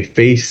up in my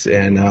face,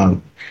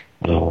 and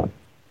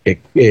it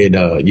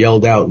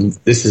yelled out,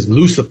 this is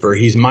Lucifer.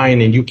 He's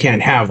mine, and you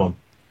can't have him.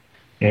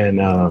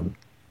 And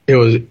it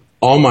was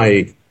all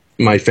my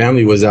my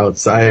family was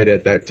outside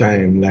at that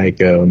time, like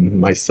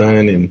my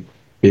son and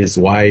his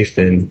wife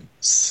and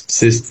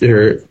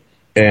sister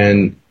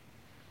and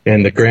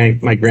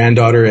my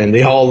granddaughter, and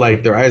they all,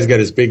 like, their eyes got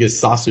as big as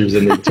saucers,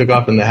 and they took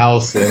off in the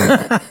house,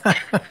 and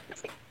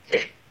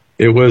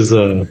it was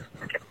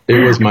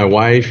my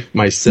wife,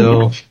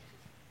 myself,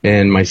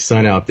 and my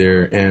son out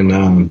there,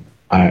 and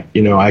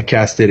I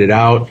casted it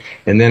out,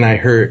 and then I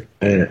heard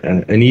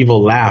an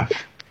evil laugh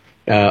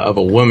of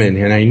a woman,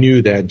 and I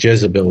knew that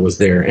Jezebel was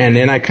there, and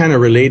then I kind of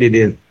related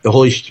it.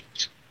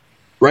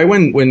 Right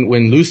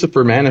when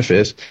Lucifer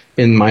manifests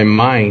in my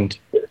mind,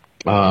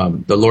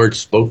 the Lord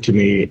spoke to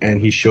me, and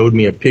He showed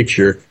me a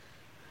picture.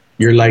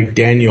 You're like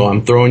Daniel.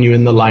 I'm throwing you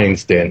in the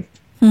lion's den.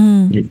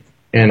 Mm-hmm.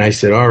 And I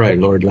said, all right,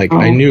 Lord. Like,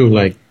 I knew,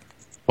 like,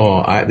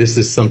 this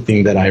is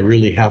something that I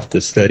really have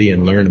to study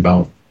and learn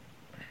about.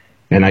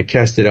 And I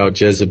casted out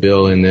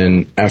Jezebel, and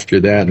then after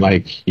that,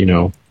 like,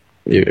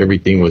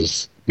 everything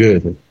was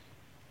good,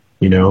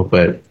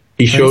 but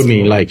He showed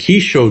me,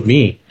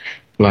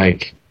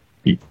 like,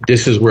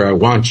 this is where I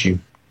want you,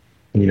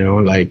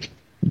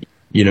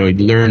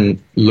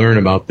 learn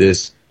about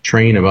this,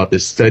 train about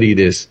this, study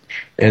this.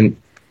 And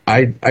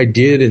I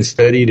did and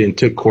studied and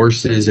took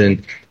courses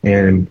and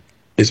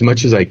as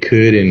much as I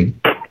could.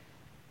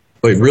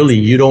 But really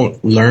you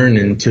don't learn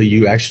until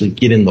you actually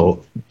get in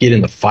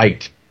the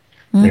fight.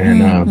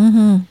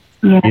 Mm-hmm,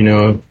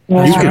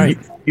 and,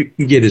 you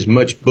can get as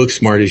much book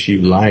smart as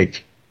you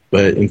like,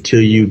 but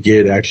until you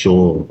get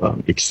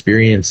actual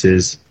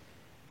experiences,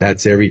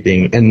 that's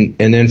everything. And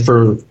then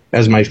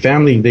as my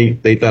family,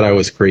 they thought I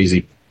was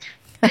crazy.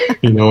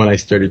 When I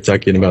started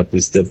talking about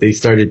this stuff, they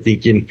started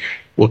thinking,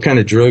 what kind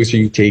of drugs are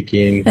you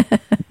taking?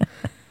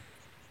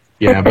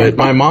 Yeah, but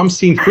my mom's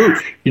seen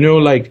fruit.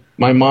 Like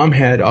my mom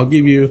had, I'll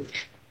give you,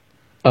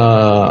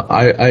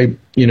 praying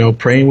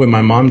with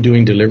my mom,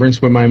 doing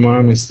deliverance with my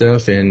mom and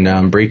stuff,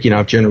 and breaking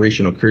off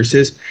generational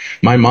curses.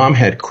 My mom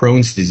had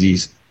Crohn's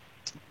disease.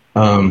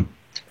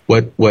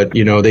 What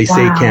they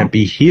say can't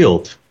be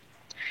healed.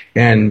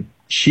 And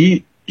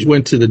she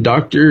went to the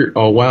doctor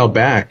a while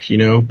back,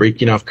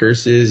 breaking off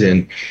curses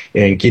and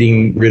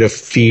getting rid of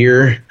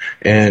fear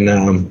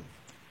and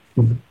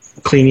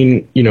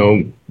cleaning,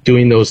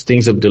 doing those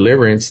things of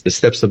deliverance, the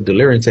steps of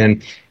deliverance,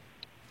 and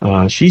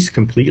she's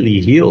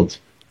completely healed.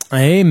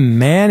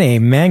 Amen,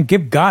 amen.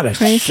 Give God a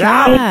Praise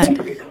shout.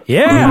 God.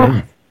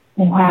 Yeah.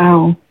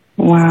 Wow.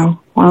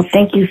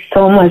 Thank you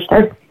so much.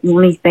 That's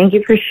really, thank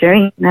you for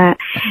sharing that.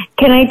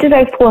 Can I just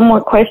ask one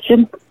more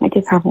question? I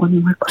just have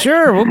one more question.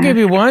 Sure, we'll give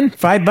you one.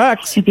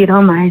 $5. If you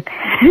don't mind.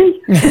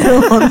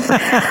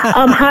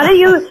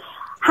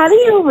 How do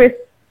you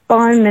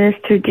respond,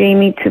 Minister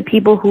Jamie, to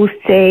people who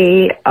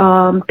say,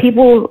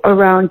 people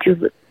around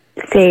you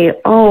say,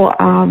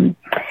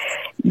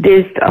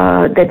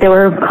 that they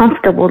were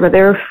uncomfortable, that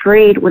they're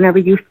afraid whenever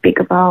you speak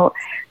about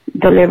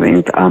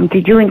deliverance?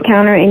 Did you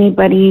encounter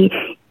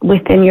anybody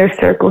within your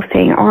circle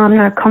saying, I'm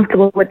not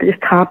comfortable with this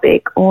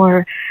topic,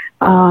 or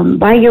why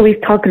are you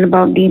always talking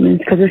about demons?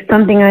 Because it's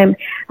something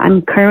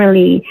I'm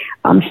currently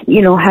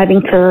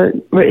having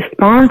to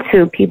respond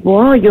to.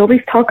 People, you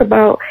always talk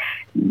about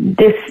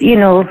this,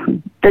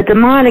 the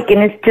demonic, and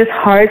it's just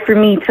hard for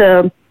me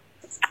to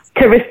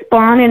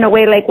respond in a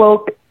way like,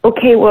 well,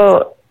 okay,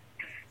 well,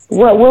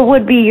 what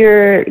would be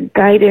your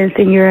guidance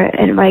and your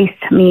advice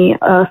to me,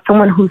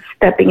 someone who's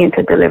stepping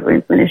into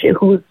deliverance ministry,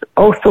 who's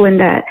also in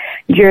that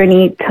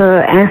journey to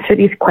answer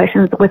these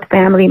questions with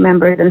family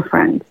members and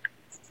friends?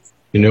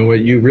 You know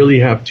what? You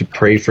really have to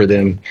pray for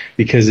them,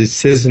 because it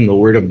says in the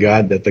Word of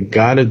God that the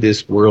God of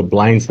this world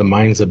blinds the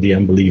minds of the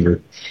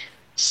unbeliever.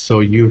 So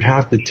you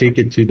have to take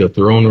it to the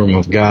throne room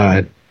of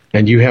God,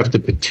 and you have to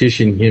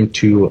petition Him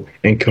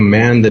and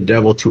command the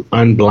devil to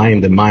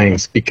unblind the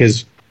minds,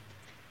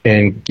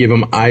 and give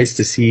them eyes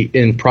to see.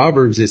 In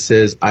Proverbs, it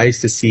says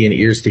eyes to see and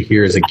ears to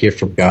hear is a gift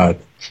from God.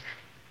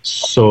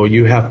 So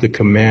you have to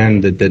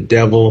command that the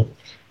devil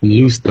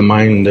loose the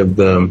mind of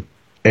them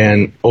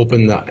and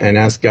and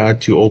ask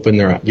God to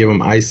give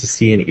them eyes to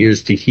see and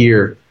ears to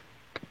hear.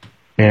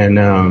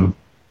 And,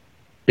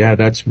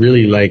 that's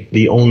really like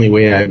the only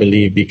way, I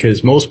believe,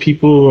 because most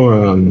people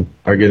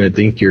are going to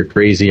think you're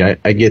crazy.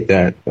 I get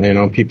that.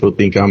 People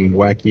think I'm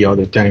wacky all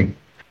the time.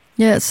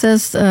 Yeah, it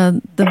says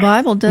the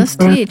Bible does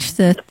teach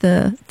that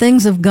the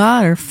things of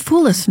God are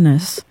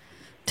foolishness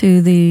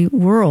to the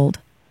world,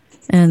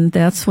 and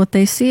that's what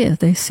they see it.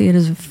 They see it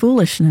as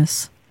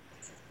foolishness.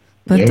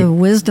 But the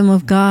wisdom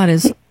of God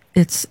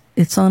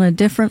it's on a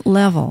different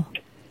level,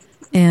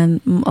 and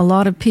a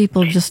lot of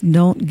people just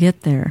don't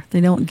get there.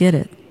 They don't get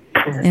it,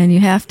 and you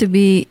have to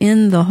be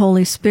in the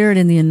Holy Spirit,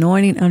 in the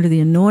anointing, under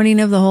the anointing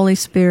of the Holy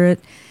Spirit.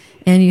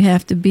 And you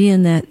have to be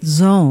in that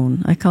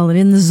zone. I call it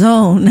in the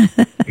zone.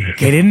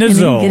 Get in the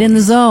zone. Get in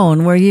the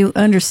zone where you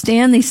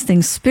understand these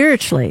things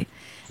spiritually,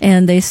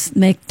 and they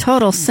make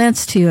total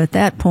sense to you at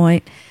that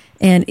point.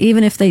 And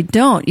even if they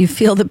don't, you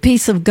feel the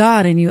peace of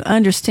God, and you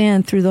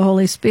understand through the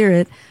Holy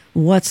Spirit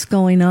what's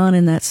going on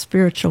in that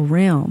spiritual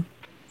realm.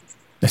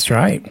 That's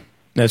right.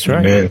 That's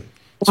right.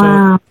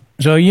 Amen.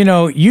 So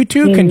you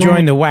too can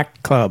join the WAC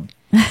club.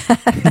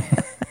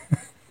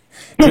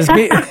 Just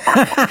be,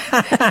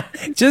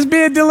 just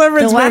be a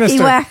deliverance The wacky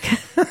minister. whack.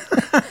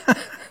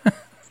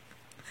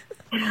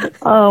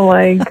 Oh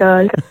my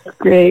gosh,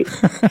 great.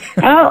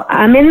 Oh,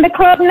 I'm in the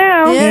club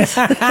now. Yes.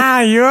 You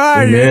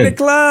are. You're in Amen. the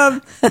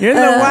club. You're in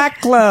the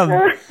whack club.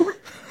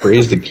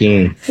 Praise the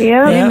King.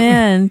 Yeah.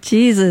 Amen.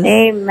 Jesus.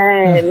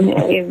 Amen.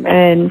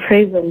 Amen.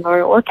 Praise the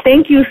Lord. Well,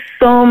 thank you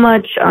so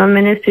much,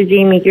 Minister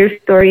Jamie. Your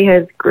story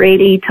has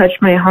greatly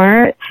touched my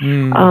heart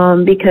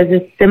because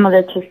it's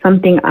similar to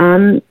something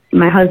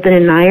my husband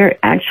and I are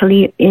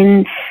actually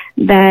in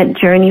that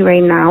journey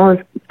right now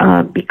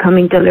of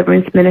becoming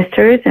deliverance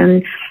ministers.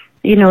 And,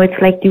 you know,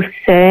 it's like you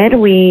said,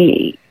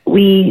 we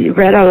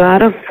read a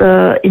lot of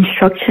the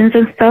instructions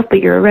and stuff,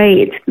 but you're right.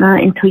 It's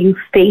not until you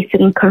face it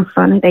and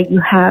confront it that you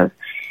have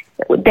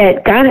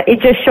that God, it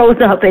just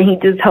shows up and he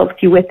just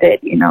helps you with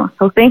it, you know.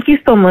 So thank you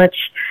so much.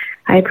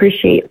 I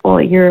appreciate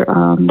all your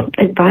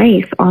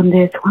advice on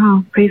this.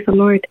 Wow, praise the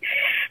Lord.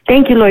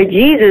 Thank you, Lord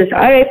Jesus. All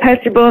right,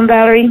 Pastor Bill and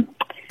Valerie.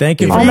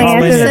 Thank you for All my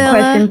calling answers in. to the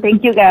question.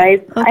 Thank you,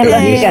 guys. I Okay.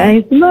 love you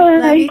guys. Bye.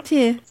 Love you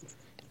too.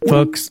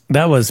 Folks,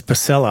 that was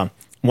Priscilla.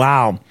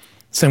 Wow.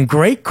 Some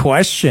great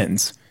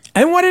questions.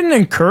 And what an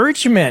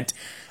encouragement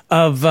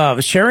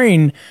of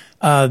sharing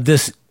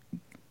this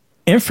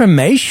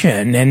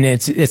information, and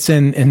it's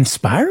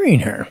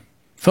inspiring her.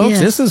 Folks, Yes.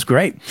 This is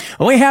great.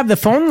 We have the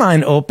phone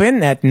line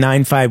open at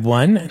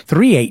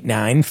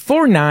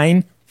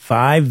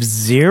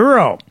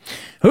 951-389-4950.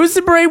 Who's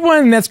the brave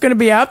one that's going to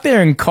be out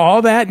there and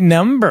call that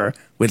number?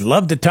 We'd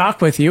love to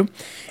talk with you.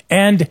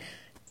 And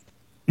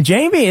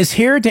Jamie is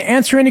here to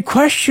answer any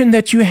question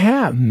that you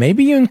have.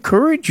 Maybe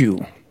encourage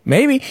you.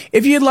 Maybe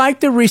if you'd like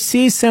to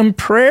receive some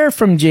prayer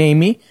from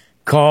Jamie,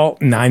 call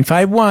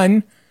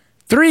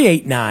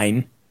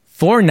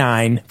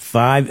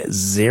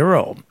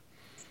 951-389-4950.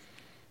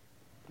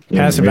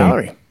 Pastor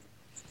Valerie.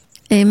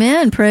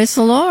 Amen. Praise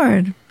the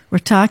Lord. We're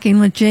talking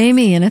with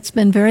Jamie, and it's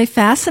been very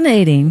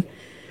fascinating.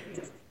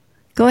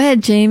 Go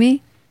ahead,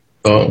 Jamie.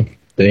 Oh,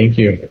 thank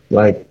you.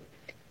 The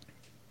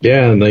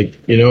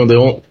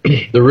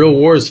real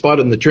war is fought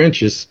in the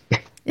trenches.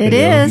 It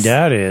is.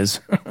 Yeah, it is.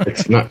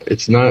 It's not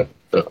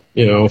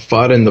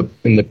fought in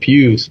the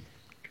pews.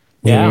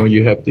 Yeah. You know,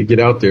 you have to get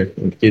out there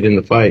and get in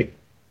the fight.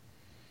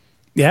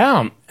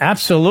 Yeah,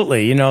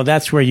 absolutely. You know,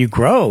 that's where you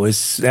grow.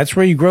 That's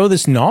where you grow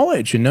this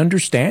knowledge and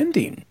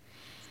understanding.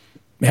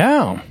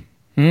 Yeah.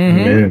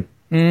 Amen.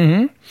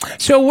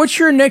 So what's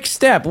your next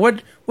step?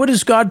 What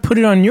has God put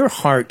it on your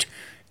heart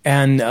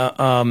and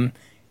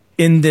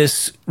in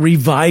this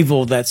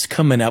revival that's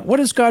coming up? What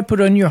has God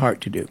put on your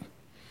heart to do?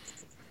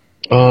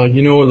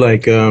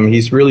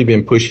 He's really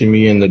been pushing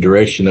me in the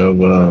direction of,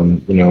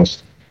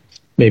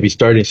 maybe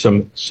starting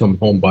some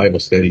home Bible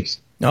studies.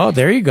 Oh,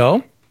 there you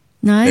go.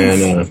 Nice.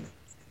 And,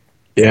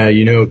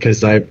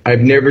 because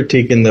I've never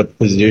taken the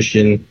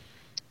position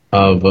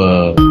of,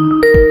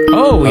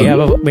 we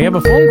have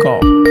a phone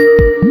call.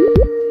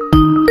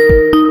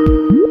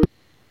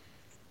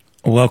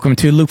 Welcome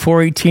to Luke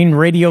 418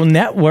 Radio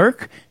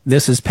Network.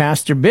 This is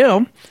Pastor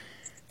Bill.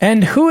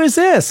 And who is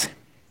this?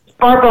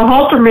 Barbara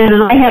Halterman,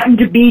 and I happen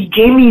to be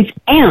Jamie's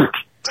aunt.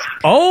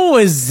 Oh,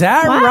 is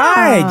that Wow,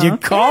 right? You're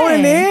okay.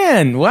 calling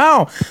in.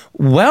 Wow.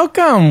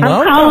 Welcome.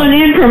 I'm calling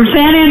in from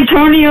San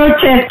Antonio,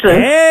 Texas.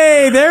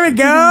 Hey, there we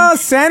go.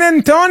 San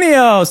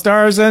Antonio,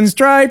 Stars and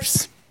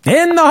Stripes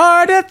in the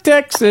heart of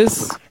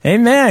Texas.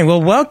 Amen.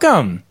 Well,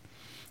 welcome.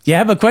 You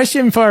have a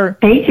question for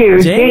Thank you.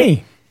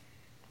 Jamie?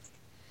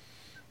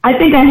 I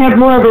think I have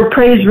more of a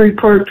praise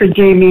report for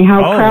Jamie,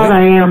 how proud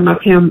I am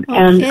of him,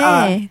 and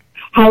Okay.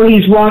 how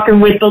he's walking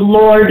with the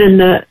Lord and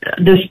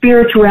the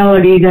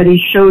spirituality that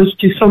he shows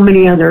to so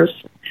many others.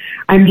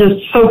 I'm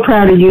just so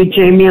proud of you,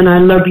 Jamie, and I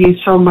love you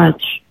so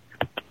much.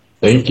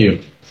 thank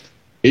you.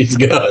 He's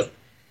God.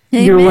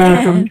 You're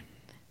Amen. welcome.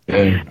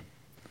 And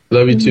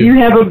love you too. You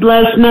have a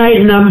blessed night,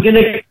 and I'm going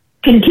to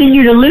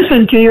continue to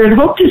listen to you and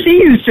hope to see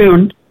you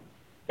soon.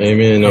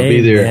 Amen. I'll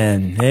be there.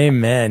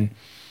 Amen.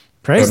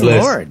 Praise God the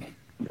bless. Lord.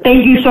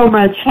 Thank you so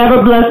much. Have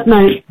a blessed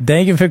night.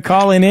 Thank you for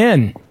calling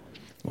in.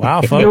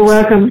 Wow, folks. You're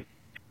welcome.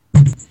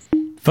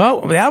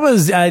 Folks, that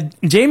was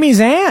Jamie's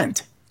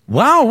aunt.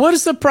 Wow, what a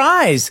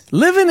surprise.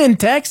 Living in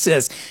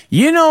Texas.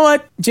 You know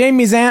what,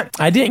 Jamie's aunt?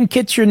 I didn't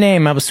catch your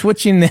name. I was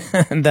switching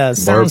the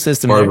sound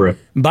system. Barbara.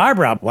 There.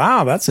 Barbara.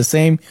 Wow, that's the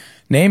same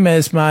name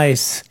as my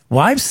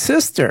wife's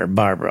sister,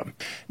 Barbara.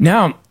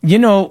 Now,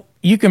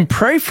 you can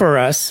pray for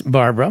us,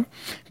 Barbara,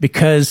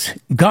 because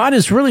God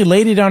has really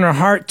laid it on our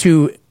heart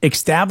to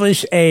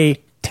establish a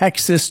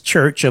Texas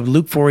church of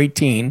Luke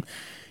 4:18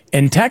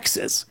 in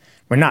Texas.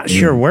 We're not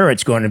sure where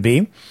it's going to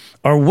be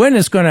or when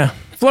it's going to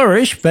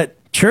flourish, but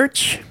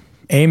church,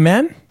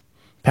 amen.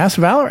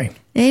 Pastor Valerie.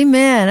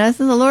 Amen. I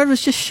think the Lord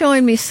was just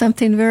showing me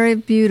something very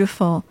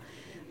beautiful.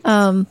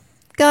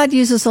 God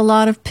uses a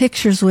lot of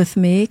pictures with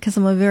me because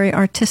I'm a very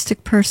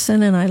artistic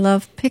person and I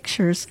love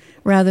pictures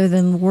rather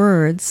than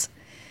words.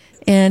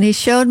 And he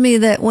showed me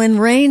that when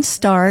rain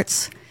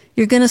starts,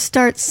 you're going to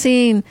start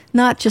seeing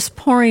not just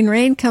pouring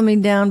rain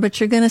coming down, but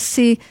you're going to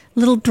see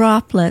little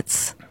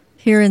droplets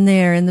here and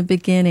there in the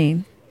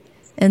beginning.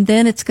 And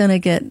then it's going to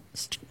get,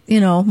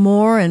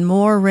 more and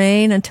more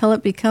rain until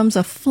it becomes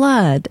a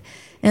flood.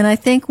 And I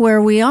think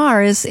where we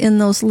are is in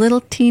those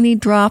little teeny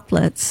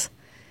droplets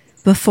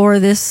before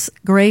this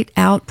great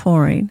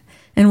outpouring.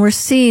 And we're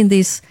seeing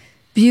these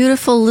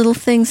beautiful little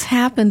things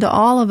happen to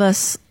all of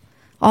us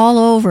all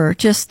over.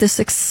 Just this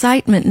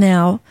excitement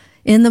now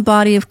in the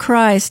body of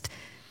Christ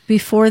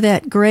before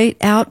that great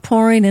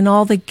outpouring and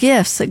all the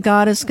gifts that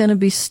God is going to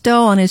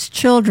bestow on his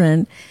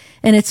children.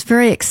 And it's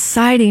very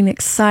exciting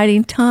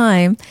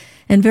time,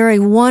 and very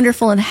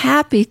wonderful and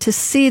happy to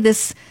see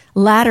this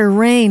latter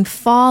rain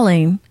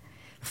falling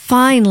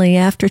finally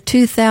after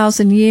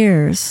 2,000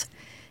 years.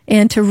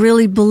 And to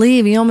really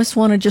believe, you almost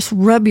want to just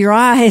rub your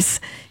eyes.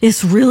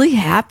 It's really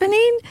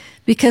happening?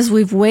 Because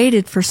we've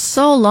waited for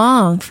so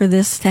long for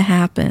this to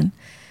happen.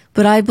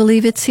 But I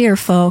believe it's here,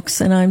 folks,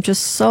 and I'm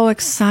just so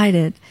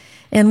excited.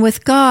 And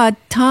with God,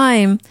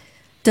 time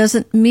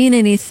doesn't mean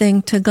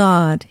anything to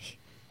God.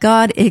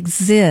 God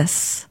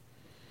exists.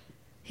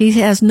 He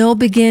has no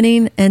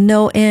beginning and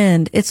no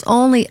end. It's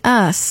only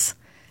us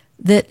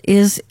that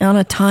is on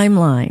a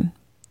timeline.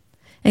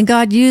 And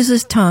God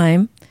uses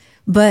time,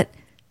 but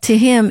to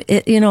him,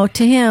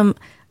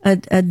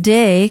 a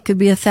day could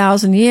be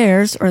 1,000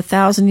 years, or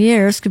 1,000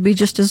 years could be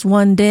just as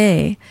one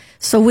day.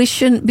 So we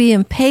shouldn't be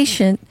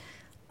impatient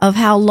of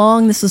how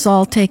long this is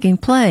all taking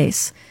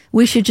place.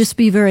 We should just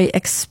be very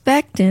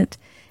expectant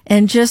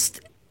and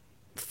just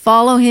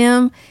follow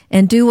him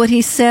and do what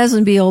he says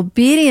and be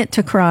obedient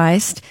to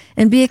Christ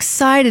and be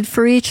excited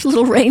for each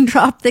little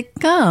raindrop that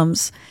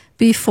comes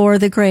before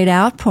the great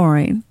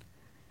outpouring.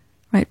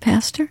 Right,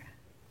 Pastor?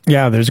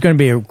 Yeah, there's going to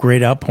be a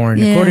great outpouring.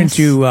 Yes. According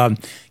to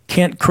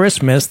Kent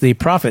Christmas, the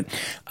prophet,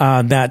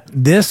 that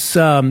this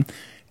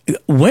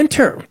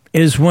winter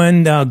is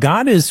when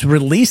God is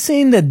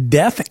releasing the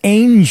death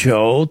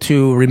angel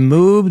to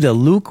remove the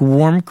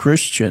lukewarm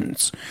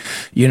Christians.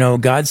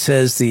 God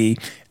says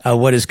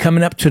what is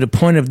coming up to the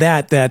point of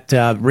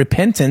that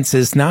repentance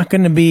is not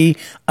going to be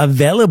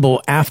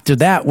available after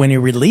that when he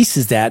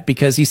releases that,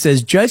 because he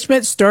says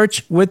judgment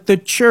starts with the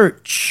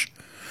church.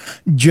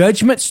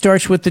 Judgment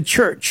starts with the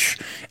church.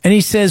 And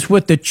he says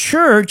with the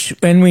church,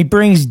 when he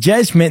brings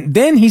judgment,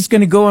 then he's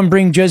going to go and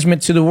bring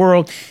judgment to the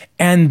world.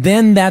 And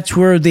then that's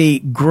where the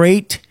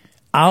great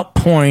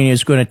outpouring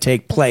is going to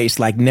take place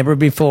like never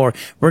before.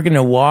 We're going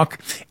to walk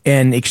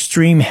in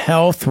extreme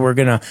health. We're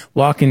going to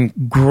walk in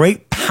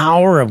great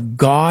power of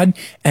God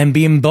and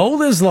being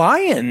bold as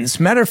lions.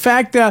 Matter of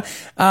fact,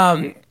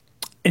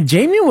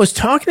 Jamie was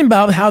talking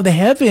about how the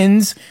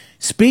heavens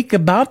speak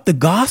about the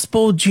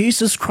gospel of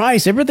Jesus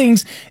Christ.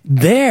 Everything's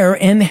there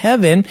in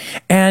heaven.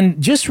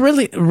 And just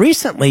really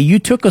recently, you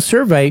took a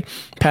survey,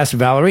 Pastor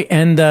Valerie,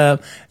 and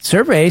the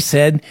survey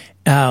said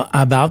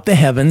about the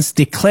heavens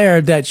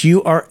declared that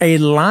you are a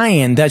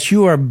lion, that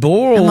you are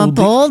bold. I'm a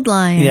bold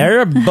lion. You're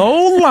a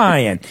bold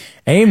lion.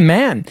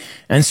 Amen.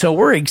 And so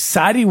we're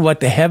excited what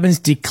the heavens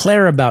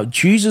declare about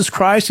Jesus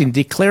Christ and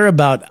declare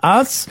about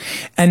us.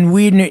 And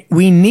we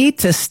need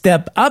to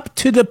step up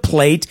to the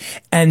plate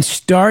and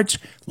start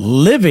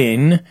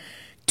living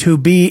to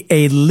be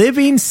a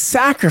living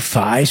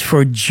sacrifice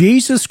for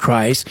Jesus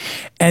Christ.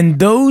 And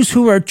those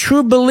who are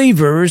true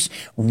believers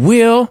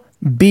will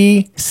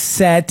be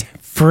set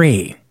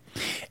free.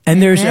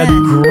 And there is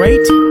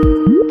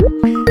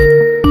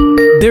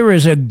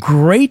a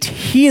great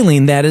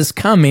healing that is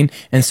coming,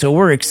 and so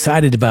we're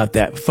excited about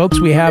that. Folks,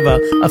 we have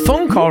a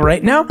phone call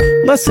right now.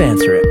 Let's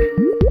answer it.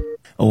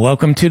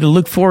 Welcome to the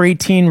Luke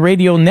 418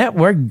 Radio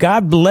Network.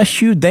 God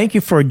bless you. Thank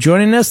you for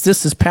joining us.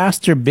 This is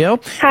Pastor Bill.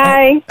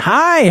 Hi.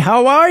 Hi,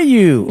 how are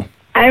you?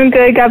 I'm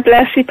good. God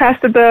bless you,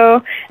 Pastor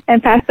Bill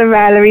and Pastor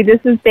Valerie. This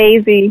is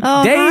Daisy.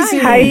 Oh, Daisy.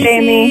 Hi,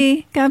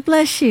 Jamie. God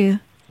bless you.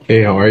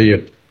 Hey, how are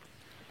you?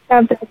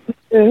 God bless you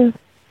too.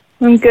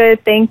 I'm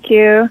good, thank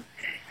you.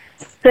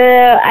 So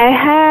I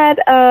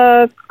had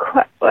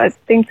I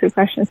think 2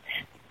 questions.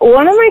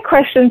 One of my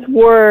questions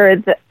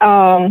were,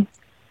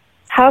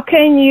 how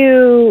can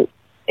you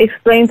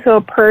explain to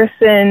a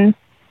person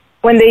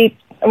when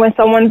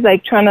someone's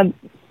like trying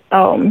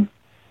to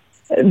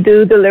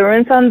do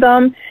deliverance on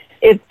them,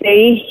 if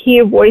they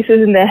hear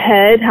voices in their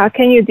head, how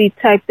can you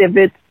detect if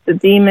it's the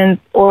demons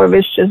or if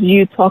it's just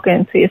you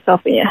talking to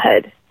yourself in your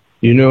head?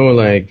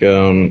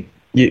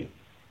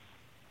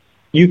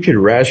 You could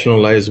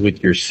rationalize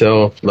with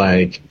yourself,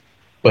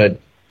 but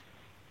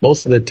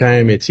most of the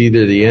time it's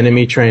either the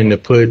enemy trying to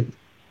put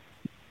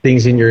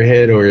things in your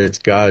head or it's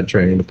God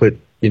trying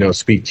to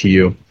speak to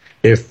you.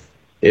 If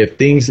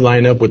things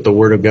line up with the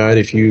Word of God,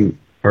 if you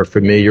are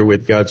familiar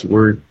with God's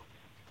Word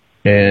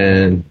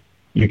and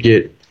you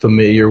get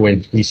familiar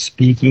when He's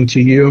speaking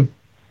to you,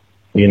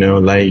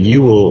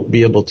 you will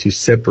be able to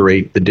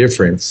separate the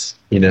difference,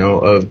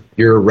 of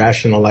your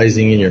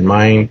rationalizing in your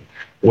mind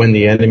when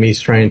the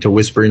enemy's trying to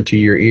whisper into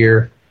your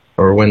ear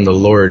or when the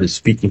Lord is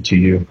speaking to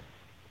you.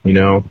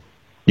 You'll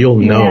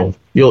know.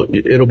 Yeah.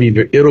 It'll be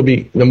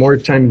the more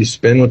time you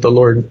spend with the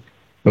Lord,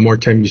 the more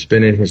time you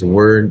spend in His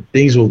Word,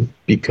 things will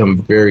become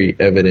very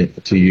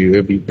evident to you.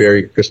 It'll be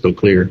very crystal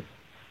clear.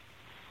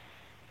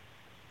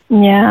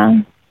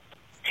 Yeah.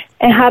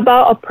 And how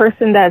about a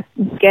person that's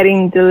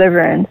getting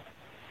deliverance?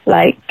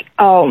 Like,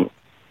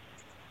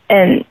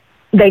 and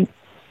like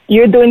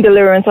you're doing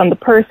deliverance on the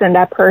person,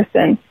 that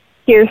person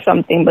hears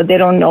something, but they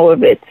don't know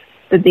if it's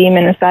the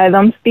demon inside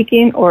them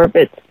speaking or if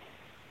it's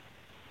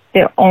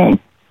their own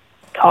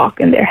talk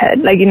in their head.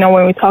 Like,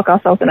 when we talk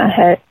ourselves in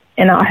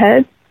our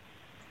head.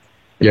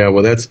 Yeah,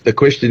 well, that's the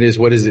question is,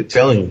 what is it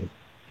telling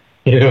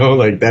you?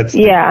 Like that's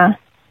the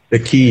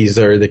keys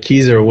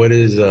are what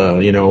is,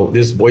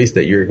 this voice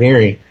that you're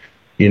hearing,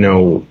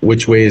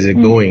 which way is it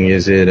going?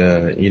 Is it,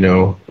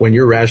 when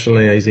you're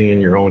rationalizing in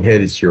your own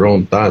head, it's your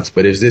own thoughts.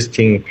 But is this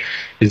thing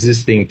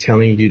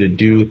telling you to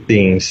do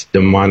things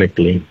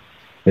demonically?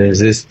 Is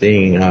this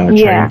thing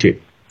trying to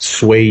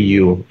sway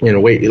you in a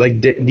way? Like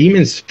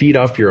demons feed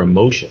off your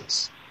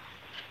emotions.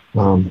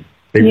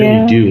 They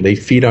really do. They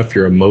feed off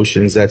your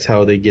emotions. That's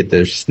how they get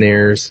their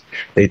snares.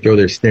 They throw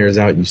their snares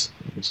out.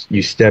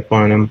 You step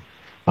on them.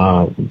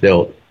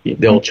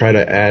 They'll try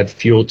to add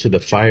fuel to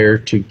the fire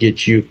to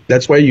get you.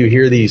 That's why you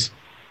hear these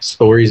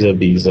stories of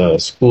these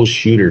school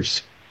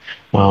shooters.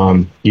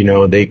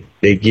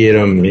 They get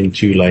them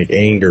into like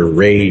anger,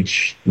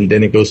 rage, and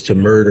then it goes to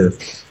murder.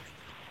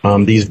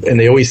 And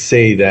they always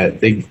say that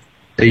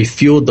they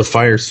fueled the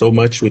fire so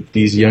much with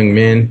these young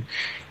men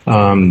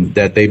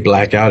that they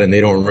black out and they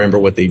don't remember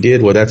what they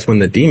did. Well, that's when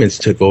the demons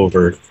took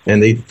over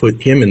and they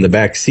put him in the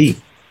back seat.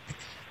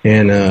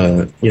 And,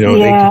 they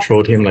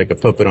controlled him like a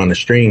puppet on a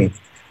string.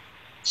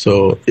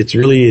 So it's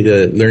really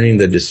learning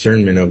the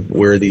discernment of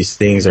where these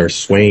things are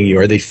swaying you.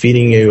 Are they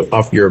feeding you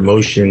off your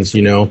emotions?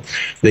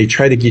 They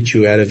try to get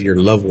you out of your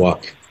love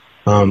walk.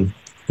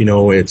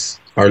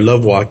 Our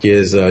love walk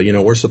is,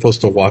 we're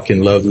supposed to walk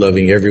in love,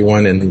 loving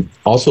everyone and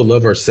also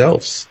love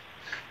ourselves.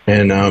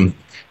 And,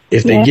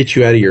 if they get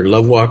you out of your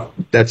love walk,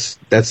 that's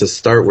a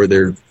start where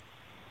they're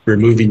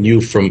removing you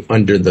from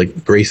under the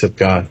grace of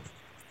God.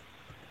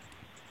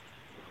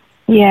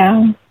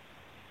 Yeah.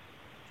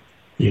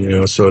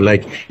 So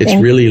like it's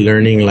really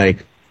learning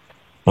like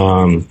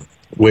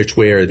which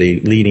way are they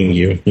leading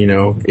you?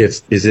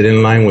 Is it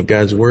in line with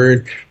God's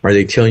word? Are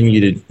they telling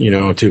you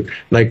to to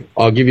like?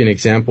 I'll give you an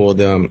example.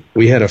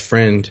 We had a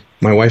friend.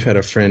 My wife had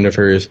a friend of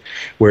hers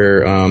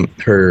where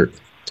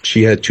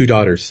she had two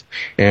daughters,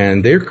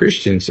 and they're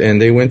Christians,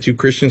 and they went to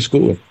Christian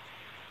school.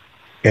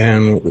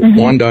 And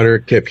one daughter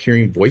kept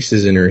hearing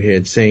voices in her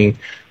head saying,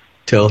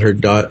 it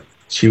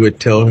would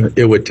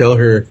tell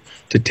her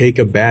to take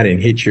a bat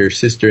and hit your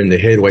sister in the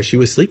head while she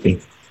was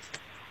sleeping.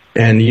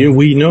 And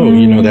we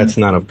know, that's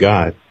not of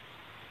God.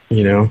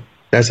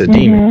 That's a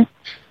demon.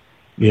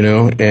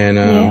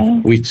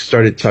 And we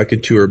started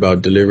talking to her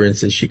about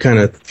deliverance, and she kind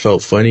of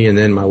felt funny. And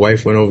then my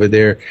wife went over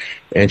there,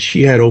 and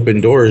she had open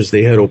doors.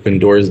 They had open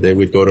doors. They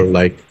would go to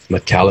like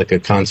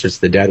Metallica concerts.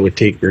 The dad would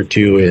take her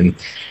to,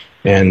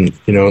 and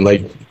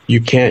like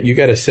you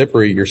got to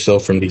separate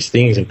yourself from these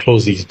things and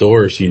close these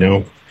doors,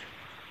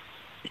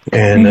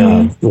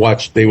 And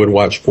they would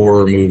watch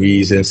horror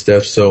movies and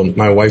stuff. So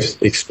my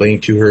wife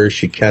explained to her,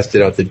 she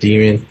casted out the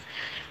demon,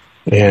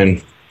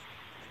 and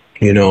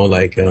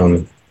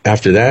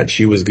after that,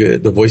 she was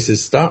good. The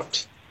voices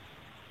stopped.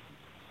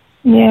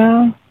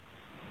 Yeah.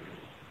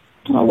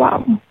 Oh,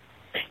 wow.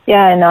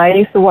 Yeah, I know. I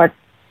used to watch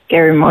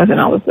scary movies when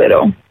I was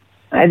little.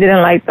 I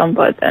didn't like them,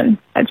 but then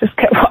I just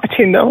kept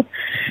watching them.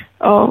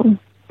 But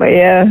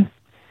yeah,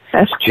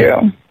 that's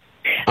true.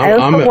 I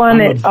also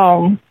wanted.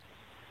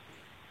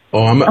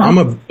 I'm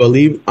a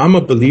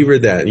believer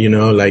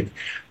that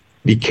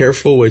be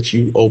careful what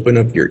you open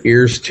up your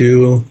ears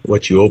to,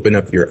 what you open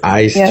up your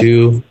eyes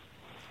to.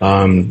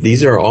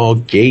 These are all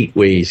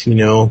gateways,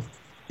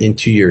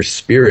 into your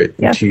spirit,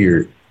 into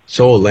your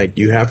soul. Like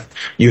you have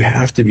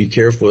to be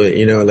careful,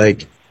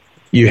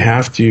 you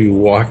have to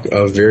walk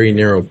a very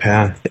narrow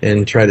path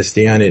and try to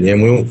stay on it.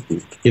 And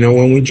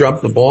when we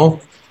drop the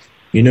ball,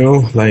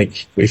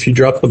 if you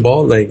drop the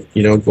ball,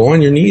 go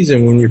on your knees.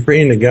 And when you're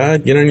praying to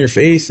God, get on your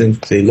face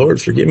and say,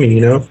 Lord, forgive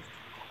me,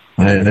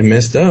 I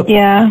messed up.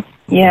 Yeah.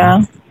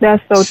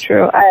 That's so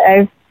true.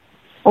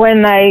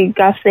 When I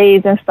got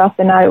saved and stuff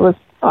and I was,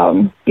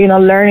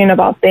 learning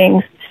about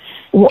things,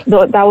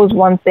 that was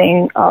one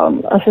thing,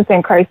 a sister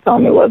in Christ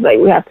told me was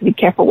we have to be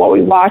careful what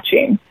we're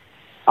watching.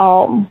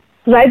 Cause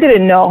I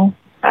didn't know,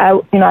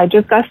 I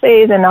just got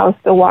saved and I was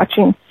still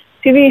watching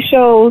TV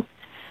shows.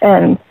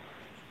 And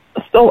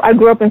so I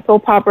grew up in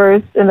soap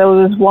operas, and there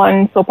was this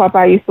one soap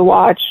opera I used to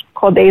watch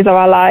called Days of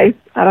Our Lives.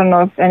 I don't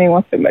know if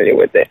anyone's familiar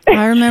with it.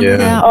 I remember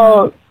that.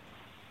 Oh,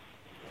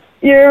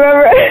 you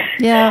remember?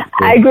 Yeah.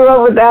 I grew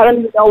up with that. I don't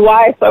even know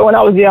why I saw it when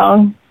I was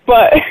young.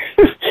 But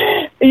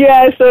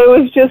yeah, so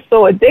it was just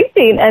so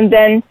addicting. And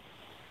then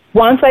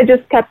once I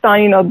just kept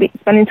on,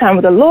 spending time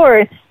with the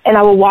Lord, and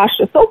I would watch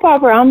the soap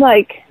opera, I'm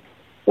like,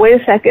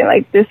 wait a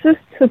second, this is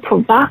too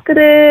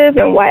provocative,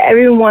 and why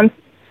everyone's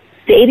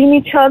dating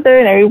each other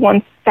and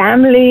everyone's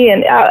family,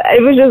 and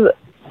it was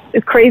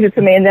it's crazy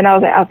to me. And then I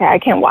was like, okay, I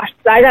can't watch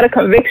this. I got a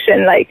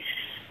conviction,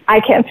 I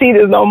can't see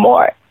this no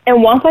more.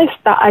 And once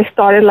I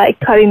started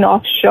cutting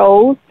off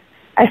shows,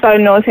 I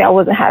started noticing I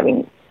wasn't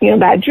having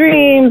bad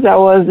dreams. I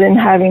wasn't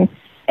having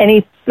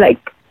any,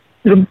 like,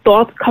 the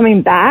thoughts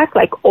coming back,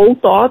 like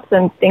old thoughts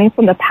and things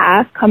from the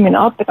past coming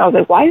up. And I was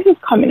like, why is this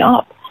coming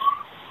up?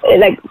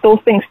 Like, those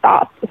things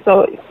stop.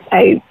 So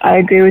I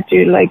agree with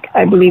you. Like,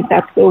 I believe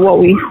that's what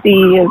we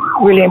see is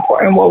really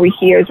important. What we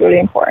hear is really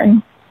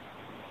important.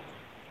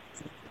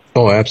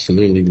 Oh,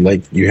 absolutely.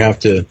 Like, you have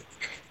to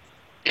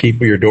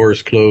keep your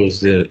doors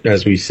closed,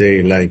 as we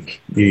say.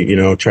 Like, you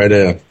know, try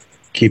to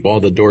keep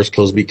all the doors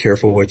closed. Be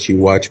careful what you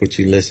watch, what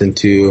you listen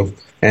to.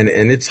 And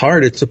it's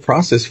hard. It's a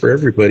process for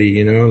everybody,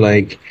 you know,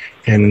 like,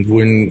 and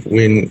when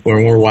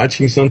we're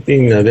watching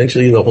something,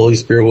 eventually the Holy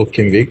Spirit will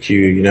convict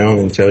you, you know,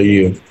 and tell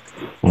you,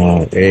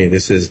 hey,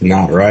 this is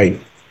not right.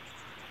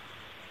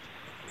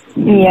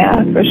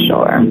 Yeah, for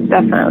sure.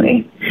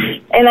 Definitely.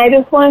 And I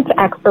just wanted to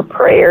ask for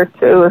prayer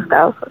too, if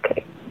that was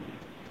okay.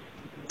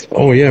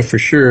 Oh, yeah, for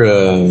sure.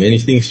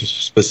 Anything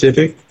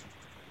specific?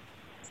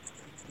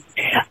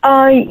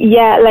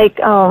 Yeah, like,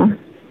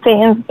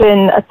 Satan's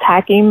been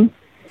attacking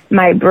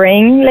my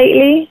brain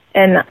lately,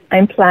 and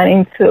I'm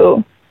planning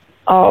to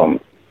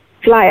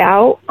fly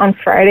out on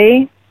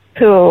Friday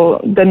to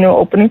the new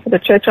opening for the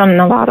church on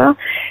Nevada.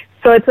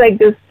 So it's like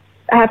this,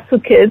 I have 2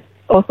 kids,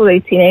 also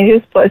like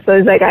teenagers, but so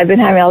it's like I've been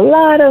having a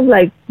lot of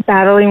like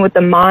battling with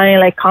the mind,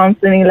 like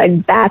constantly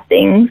like bad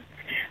things,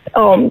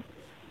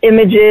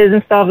 images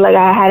and stuff. Like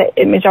I had an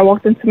image, I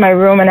walked into my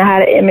room and I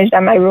had an image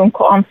that my room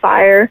caught on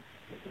fire,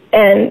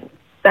 and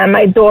that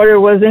my daughter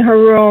was in her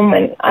room,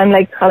 and I'm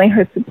like telling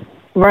her to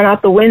run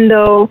out the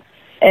window,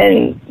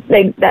 and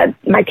like that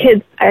my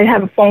kids, I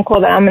have a phone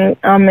call that I'm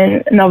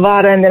in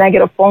Nevada, and then I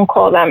get a phone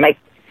call that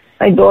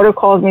my daughter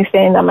calls me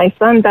saying that my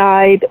son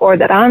died or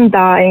that I'm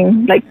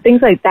dying, like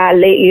things like that.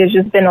 Lately, it's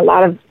just been a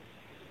lot of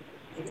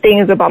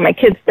things about my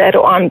kids dead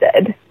or I'm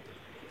dead.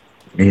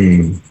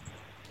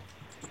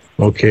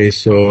 Okay,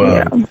 so,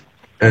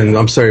 and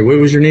I'm sorry, what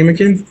was your name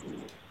again?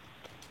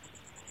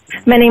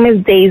 My name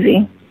is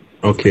Daisy.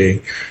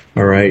 Okay,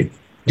 all right.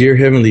 Dear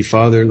Heavenly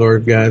Father,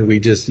 Lord God, we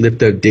just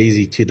lift up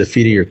Daisy to the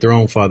feet of your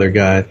throne, Father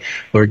God.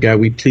 Lord God,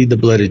 we plead the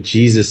blood of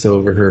Jesus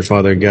over her,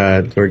 Father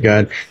God. Lord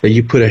God, that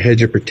you put a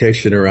hedge of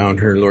protection around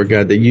her, Lord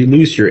God, that you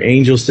loose your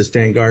angels to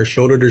stand guard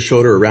shoulder to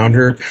shoulder around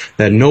her,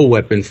 that no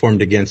weapon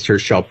formed against her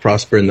shall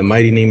prosper in the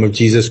mighty name of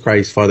Jesus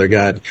Christ, Father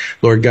God.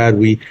 Lord God,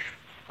 we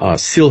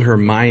seal her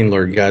mind,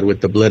 Lord God, with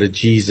the blood of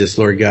Jesus,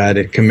 Lord God,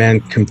 and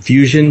command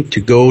confusion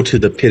to go to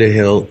the pit of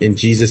hell in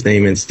Jesus'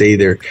 name and stay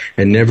there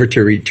and never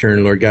to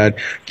return, Lord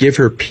God. Give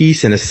her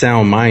peace and a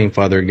sound mind,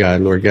 Father God,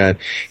 Lord God.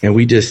 And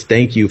we just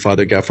thank you,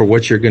 Father God, for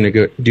what you're going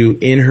to do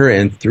in her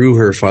and through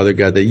her, Father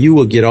God, that you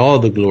will get all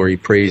the glory,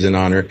 praise, and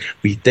honor.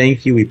 We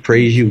thank you, we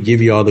praise you,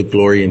 give you all the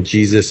glory in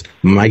Jesus'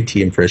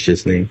 mighty and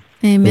precious name.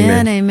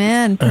 Amen,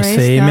 amen. Praise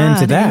say God. amen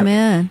to that.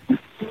 Amen.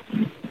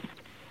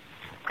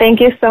 Thank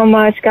you so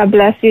much. God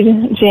bless you,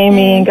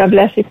 Jamie, and God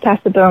bless you,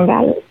 Pastor Bill and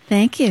Valerie.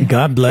 Thank you.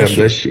 God bless God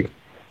bless you.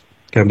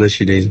 God bless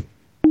you, Daisy.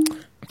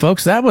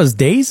 Folks, that was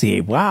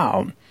Daisy.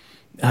 Wow.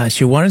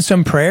 She wanted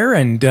some prayer,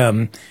 and,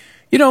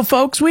 you know,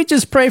 folks, we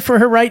just pray for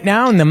her right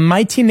now in the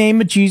mighty name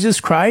of Jesus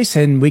Christ,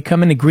 and we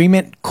come in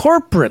agreement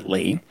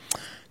corporately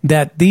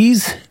that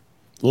these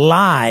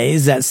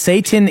lies that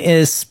Satan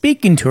is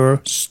speaking to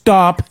her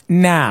stop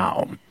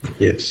now.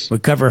 Yes. We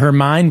cover her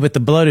mind with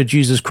the blood of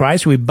Jesus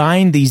Christ. We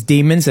bind these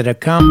demons that have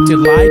come to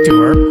lie to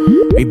her.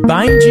 We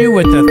bind you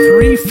with a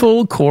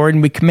threefold cord,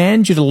 and we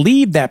command you to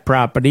leave that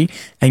property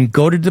and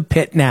go to the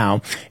pit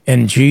now.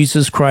 In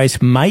Jesus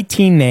Christ's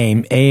mighty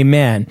name,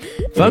 amen.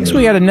 Folks,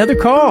 we got another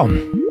call.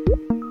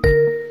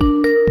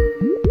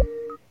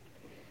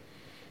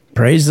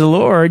 Praise the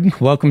Lord.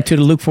 Welcome to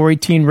the Luke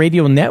 418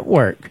 Radio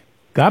Network.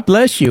 God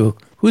bless you.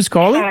 Who's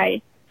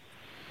calling?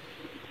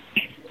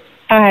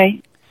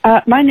 Hi.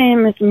 My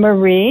name is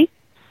Marie.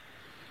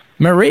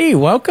 Marie,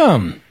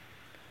 welcome.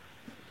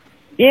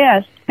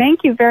 Yes,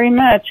 thank you very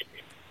much.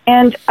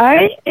 And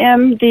I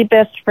am the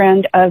best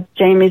friend of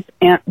Jamie's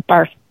Aunt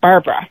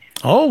Barbara.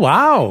 Oh,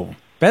 wow.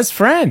 Best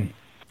friend.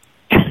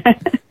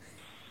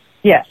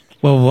 Yes.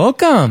 Well,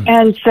 welcome.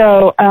 And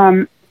so,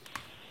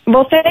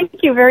 well,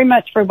 thank you very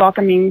much for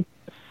welcoming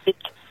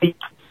me.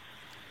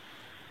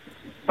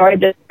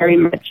 Enjoyed this very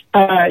much.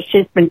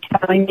 She's been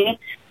telling me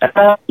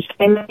about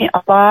Jamie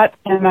a lot,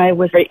 and I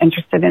was very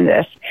interested in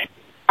this.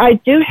 I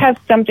do have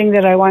something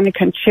that I want to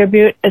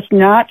contribute. It's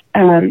not,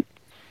 I'm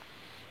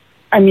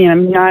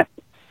not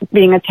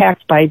being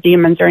attacked by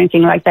demons or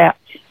anything like that.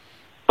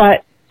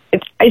 But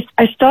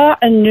I saw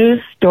a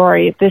news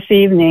story this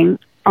evening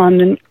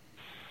on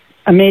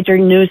a major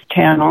news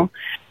channel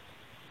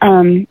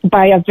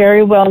by a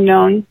very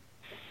well-known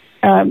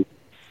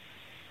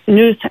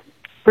news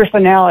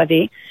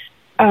personality.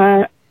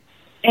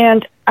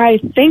 And I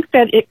think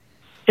that it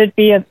should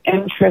be of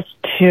interest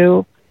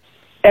to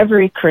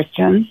every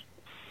Christian,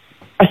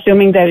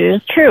 assuming that it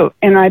is true.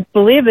 And I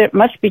believe it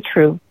must be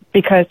true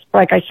because,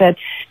 like I said,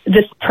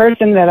 this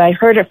person that I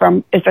heard it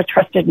from is a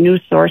trusted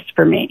news source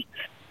for me.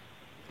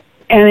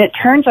 And it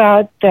turns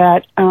out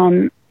that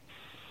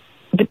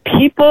the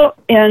people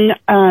in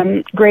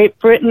Great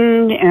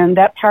Britain and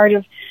that part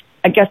of,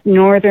 I guess,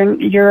 Northern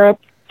Europe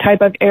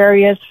type of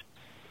areas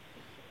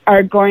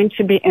are going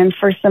to be in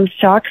for some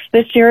shocks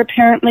this year,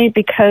 apparently,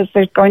 because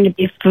there's going to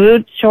be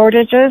food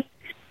shortages.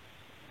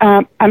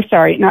 I'm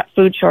sorry, not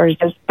food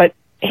shortages, but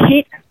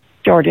heat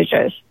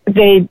shortages.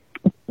 They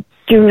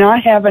do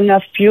not have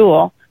enough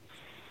fuel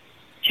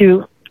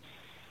to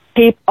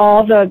keep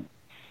all the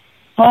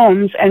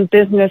homes and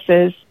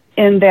businesses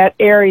in that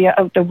area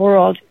of the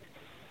world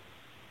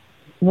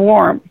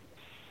warm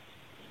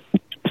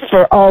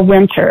for all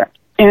winter.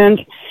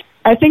 And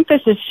I think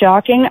this is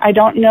shocking. I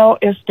don't know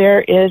if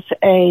there is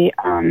a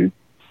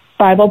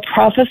Bible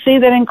prophecy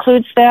that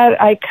includes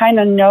that. I kind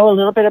of know a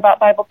little bit about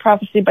Bible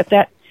prophecy, but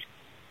that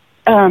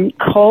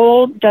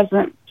cold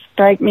doesn't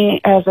strike me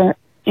as a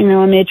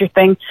major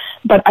thing.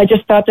 But I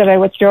just thought that I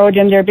would throw it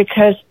in there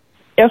because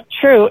if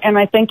true, and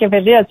I think if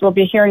it is, we'll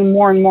be hearing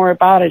more and more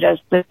about it as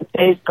the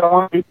days go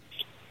on.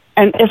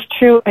 And if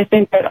true, I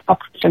think that all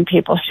Christian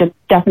people should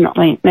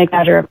definitely make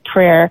that a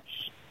prayer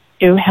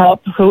to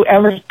help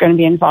whoever's going to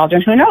be involved.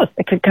 And who knows,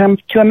 it could come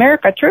to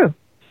America too,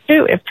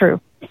 if true.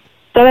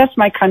 So that's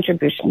my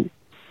contribution.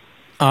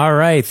 All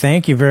right.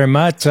 Thank you very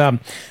much.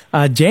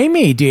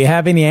 Jamie, do you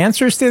have any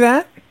answers to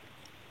that?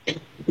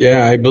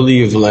 Yeah, I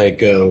believe I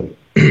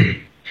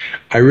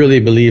really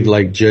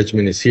believe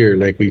judgment is here.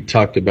 Like we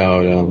talked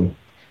about,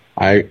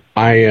 I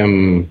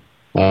am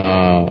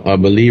a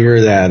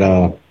believer that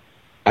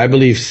I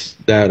believe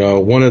that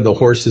one of the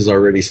horses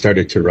already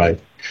started to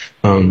ride.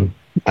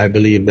 I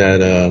believe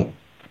that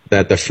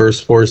the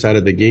first horse out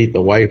of the gate,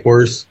 the white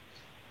horse,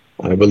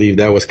 I believe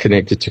that was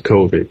connected to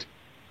COVID.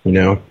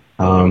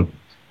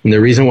 And the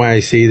reason why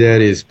I say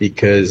that is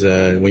because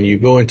when you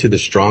go into the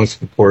Strong's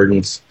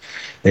Concordance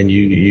and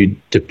you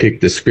depict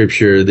the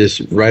scripture,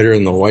 this rider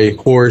on the white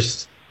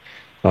horse,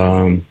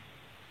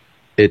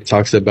 it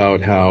talks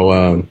about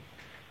how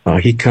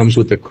he comes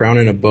with a crown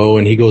and a bow,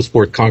 and he goes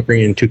forth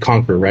conquering and to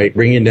conquer, right?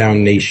 Bringing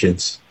down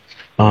nations.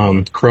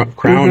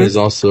 Crown is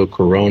also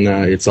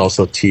corona. It's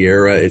also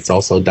tiara. It's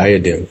also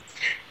diadem.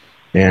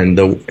 And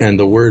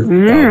the word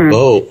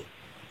bow,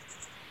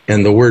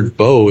 and the word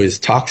bow is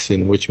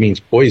toxin, which means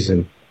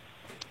poison.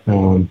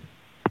 And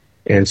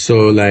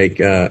so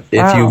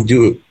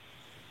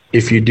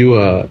if you do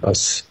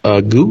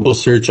a Google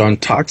search on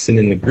toxin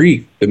in the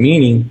Greek, the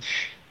meaning,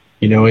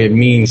 it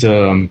means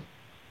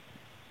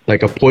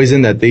like a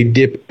poison that they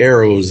dip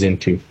arrows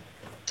into.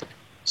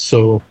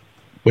 So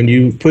when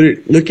you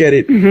look at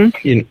it,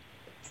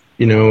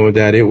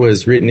 that it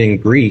was written in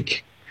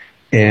Greek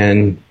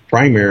and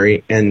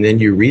primary, and then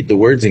you read the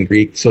words in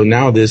Greek. So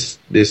now this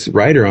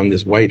rider on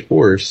this white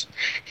horse,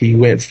 he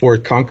went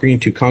forth conquering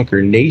to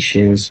conquer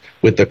nations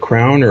with a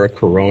crown or a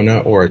corona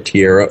or a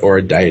tiara or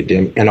a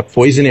diadem and a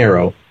poison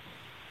arrow.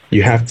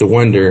 You have to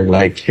wonder,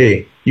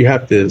 you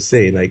have to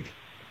say,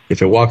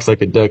 if it walks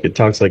like a duck, it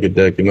talks like a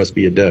duck, it must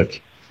be a duck,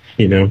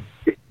 And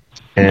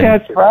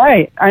that's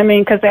right. I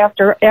mean, because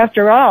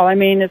after all,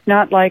 it's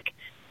not like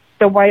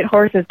the white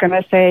horse is going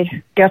to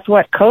say, guess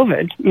what,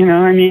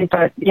 COVID,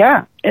 but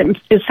yeah,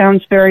 it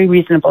sounds very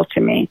reasonable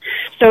to me.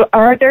 So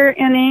are there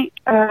any,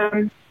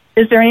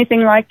 is there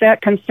anything like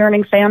that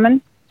concerning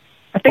famine?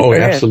 I think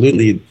there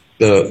absolutely.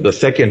 The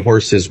second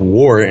horse is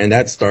war, and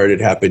that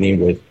started happening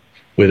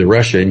with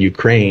Russia and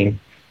Ukraine.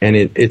 And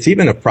it's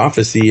even a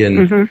prophecy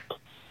in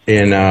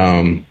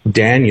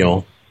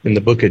Daniel, in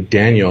the book of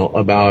Daniel,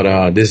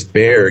 about this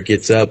bear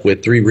gets up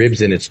with 3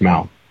 ribs in its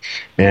mouth.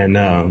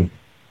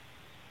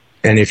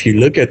 And if you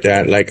look at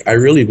that, I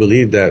really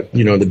believe that,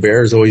 the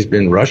bear has always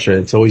been Russia.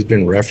 It's always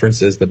been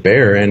referenced as the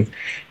bear. And,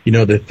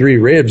 the 3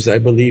 ribs, I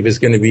believe, is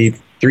going to be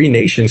 3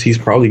 nations he's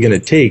probably going to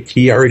take.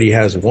 He already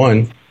has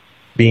one,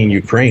 being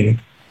Ukraine.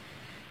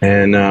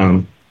 And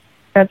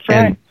that's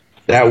right. And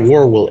that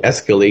war will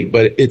escalate,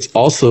 but it's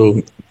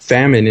also,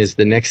 famine is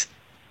the next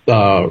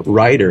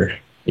rider,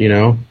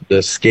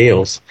 the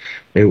scales,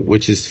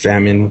 which is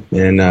famine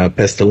and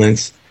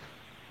pestilence.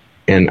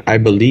 And I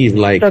believe,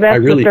 so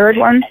that's the third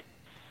one?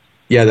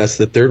 Yeah, that's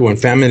the third one.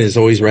 Famine is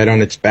always right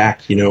on its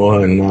back,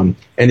 and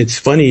it's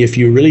funny if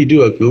you really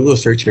do a Google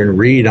search and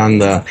read on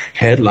the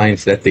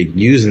headlines that they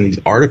use in these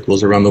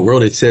articles around the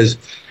world. It says,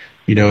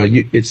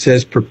 it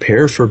says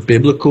prepare for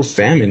biblical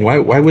famine.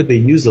 Why would they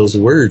use those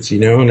words?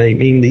 And I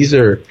mean, these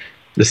are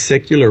the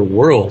secular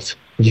world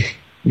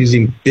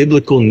using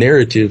biblical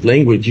narrative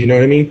language. You know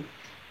what I mean?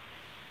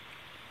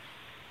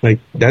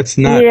 That's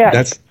not. Yeah.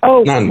 That's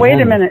not normal.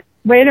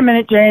 Wait a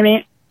minute,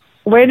 Jamie.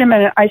 Wait a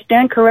minute. I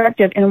stand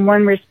corrected in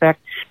one respect.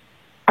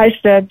 I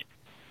said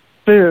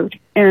food.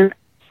 And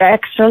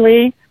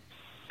actually,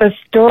 the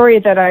story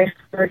that I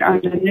heard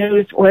on the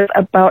news was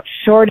about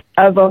short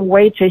of a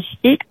way to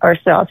heat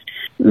ourselves.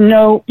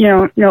 No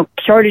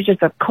shortages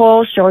of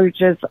coal,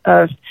 shortages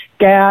of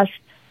gas,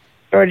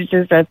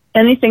 shortages of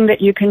anything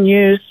that you can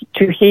use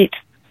to heat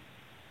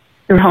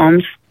your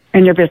homes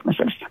and your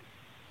businesses.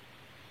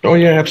 Oh,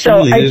 yeah,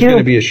 absolutely. So there's going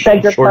to be a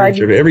shortage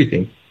of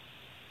everything.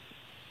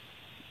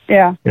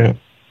 Yeah.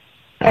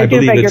 I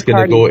believe it's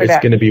going to go. It's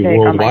going to be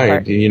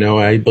worldwide.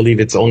 I believe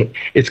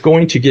it's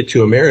going to get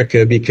to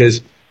America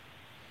because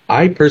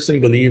I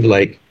personally believe,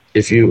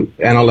 if you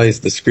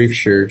analyze the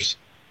scriptures,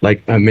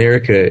 like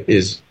America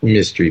is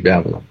Mystery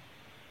Babylon.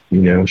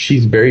 You know,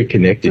 she's very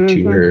connected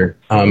to her.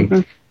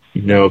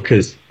 You know,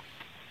 because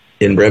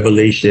in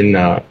Revelation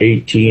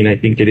 18, I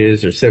think it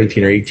is, or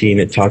 17 or 18,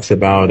 it talks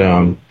about,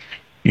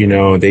 you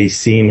know, they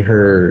seen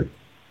her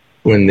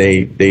when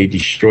they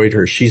destroyed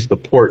her. She's the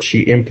port.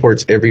 She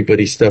imports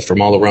everybody's stuff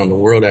from all around the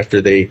world after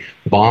they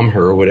bomb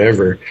her or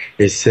whatever.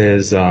 It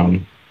says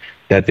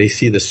that they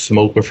see the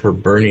smoke of her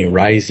burning,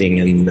 rising,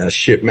 and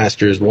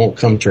shipmasters won't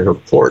come to her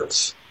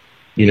ports.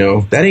 You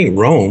know, that ain't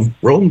Rome.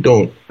 Rome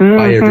don't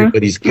buy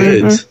everybody's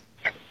goods.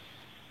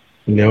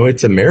 You know,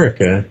 it's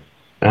America.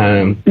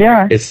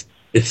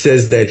 It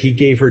says that he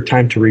gave her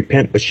time to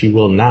repent, but she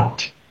will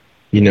not.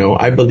 You know,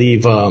 I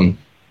believe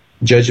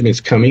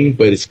judgment's coming,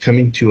 but it's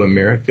coming to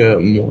America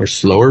more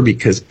slower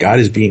because God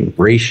is being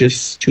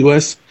gracious to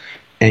us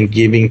and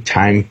giving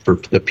time for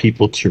the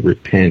people to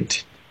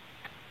repent.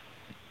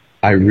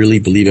 I really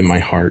believe in my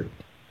heart.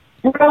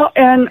 Well,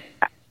 and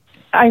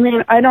I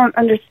mean, I don't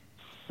understand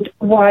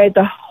why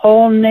the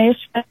whole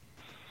nation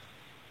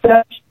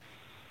does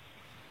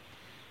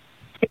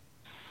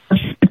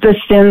the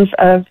sins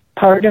of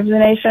part of the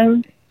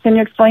nation. Can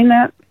you explain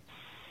that?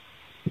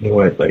 You know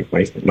what? Like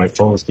my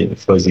phone's getting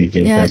fuzzy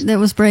again. Yeah, that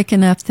was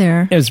breaking up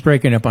there. It was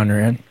breaking up on her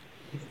end.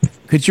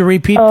 Could you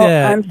repeat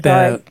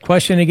the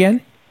question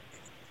again?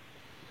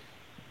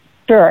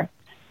 Sure.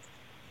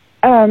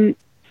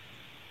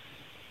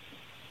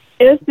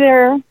 Is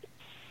there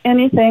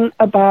anything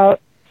about?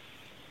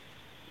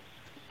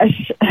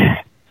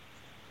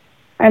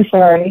 I'm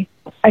sorry,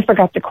 I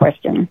forgot the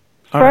question.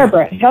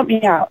 Barbara, help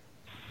me out.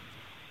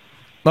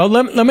 Well,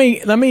 let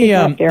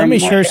me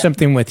share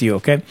something with you,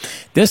 okay?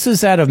 This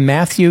is out of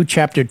Matthew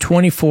chapter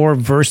 24,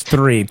 verse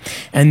 3.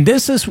 And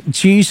this is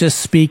Jesus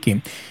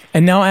speaking.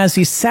 And now as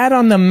he sat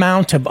on the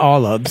Mount of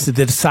Olives,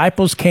 the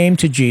disciples came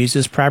to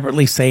Jesus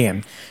privately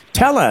saying,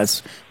 "Tell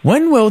us,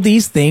 when will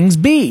these things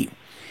be?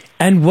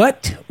 And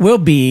what will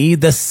be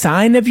the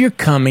sign of your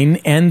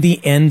coming and the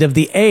end of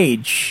the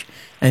age?"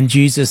 And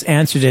Jesus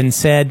answered and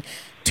said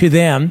to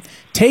them,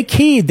 "Take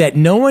heed that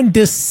no one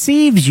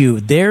deceives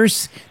you."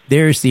 There's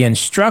the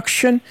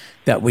instruction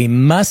that we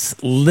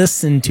must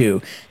listen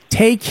to.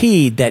 Take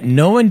heed that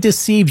no one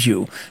deceives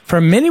you. For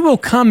many will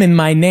come in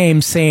my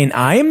name, saying,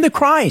 "I am the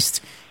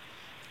Christ,"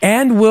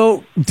 and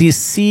will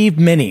deceive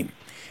many.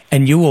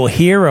 And you will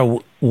hear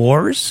of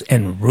wars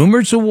and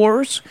rumors of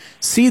wars.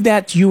 See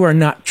that you are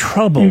not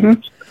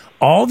troubled.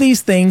 All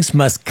these things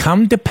must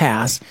come to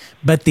pass,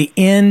 but the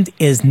end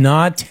is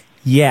not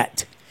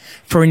yet.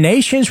 For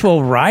nations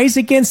will rise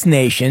against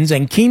nations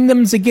and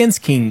kingdoms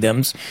against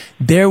kingdoms.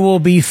 There will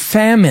be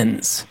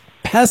famines,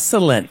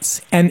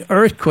 pestilence, and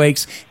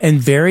earthquakes in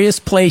various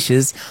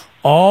places.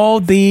 All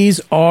these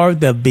are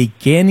the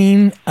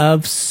beginning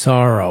of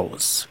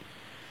sorrows.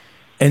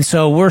 And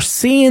so we're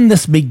seeing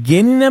this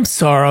beginning of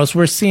sorrows.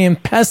 We're seeing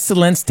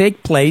pestilence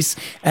take place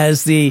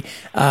as the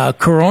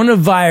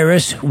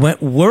coronavirus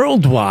went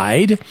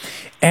worldwide.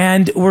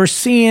 And we're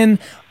seeing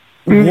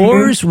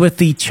wars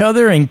with each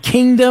other and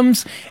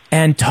kingdoms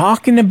and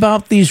talking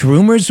about these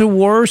rumors of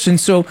wars. And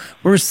so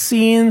we're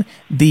seeing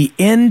the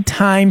end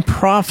time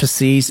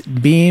prophecies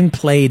being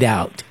played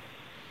out.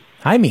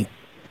 Amen.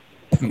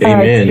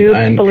 I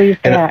do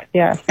believe that,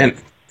 yeah.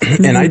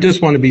 And I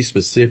just want to be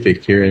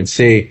specific here and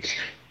say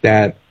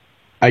that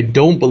I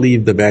don't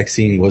believe the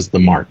vaccine was the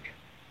mark.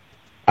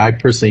 I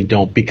personally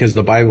don't, because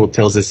the Bible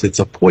tells us it's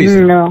a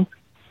poison. No.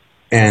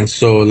 And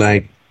so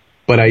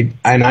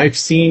I've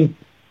seen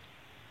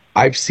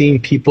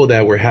people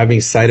that were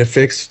having side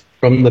effects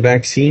from the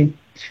vaccine,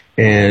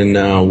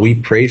 and we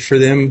prayed for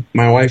them,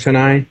 my wife and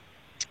I,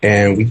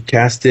 and we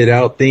casted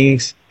out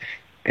things,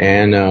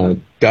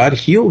 and God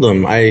healed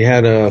them. I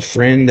had a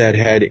friend that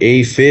had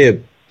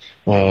AFib.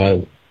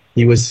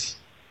 He was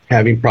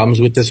having problems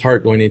with his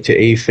heart going into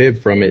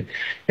AFib from it,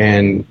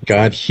 and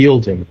God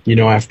healed him. You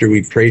know, after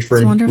we prayed for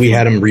him, wonderful. we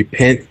had him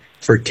repent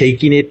for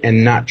taking it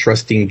and not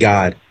trusting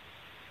God,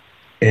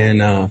 and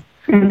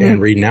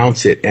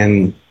renounce it.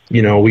 And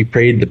you know, we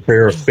prayed the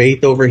prayer of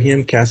faith over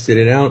him, casted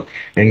it out,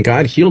 and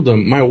God healed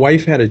him. My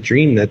wife had a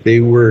dream that they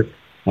were,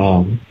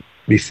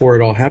 before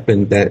it all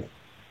happened, that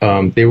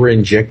they were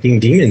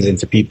injecting demons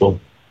into people.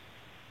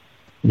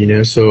 You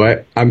know, so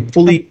I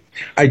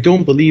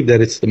don't believe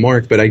that it's the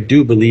mark, but I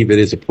do believe it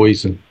is a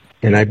poison.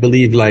 And I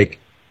believe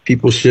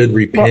people should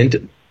repent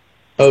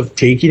of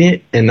taking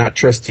it and not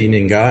trusting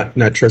in God,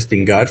 not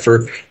trusting God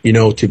for,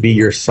 to be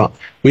your son.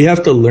 We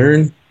have to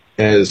learn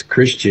as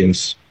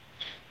Christians,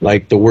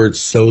 like the word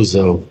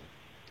sozo,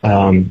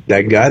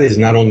 that God is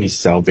not only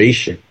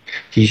salvation,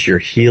 He's your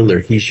healer,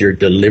 He's your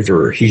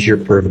deliverer, He's your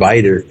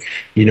provider,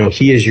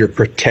 He is your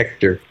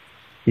protector,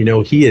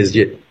 He is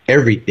your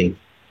everything.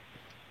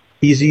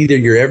 He's either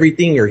your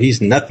everything or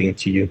He's nothing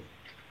to you,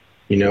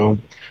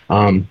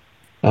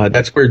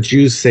 that's where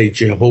Jews say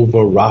Jehovah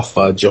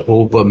Rapha,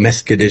 Jehovah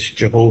Meskadish,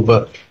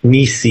 Jehovah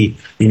Nisi,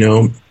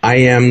 I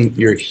am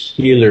your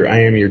healer,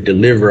 I am your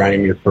deliverer, I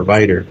am your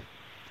provider.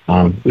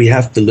 We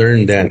have to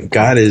learn that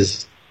God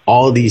is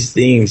all these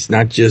things,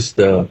 not just,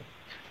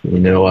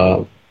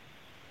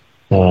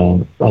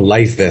 a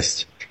life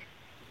vest.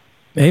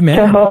 Amen.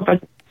 Jehovah.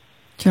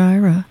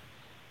 Jireh.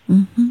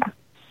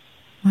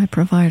 My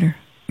provider.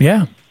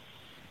 Yeah,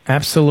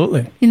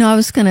 absolutely. You know, I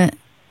was going to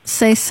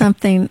say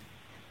something.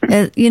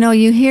 You know,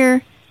 you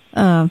hear,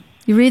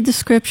 you read the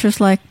scriptures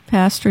like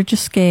Pastor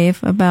just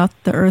gave about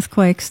the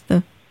earthquakes,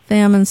 the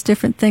famines,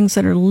 different things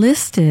that are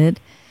listed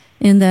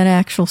in that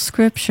actual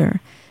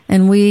scripture.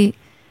 And we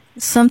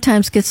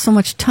sometimes get so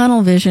much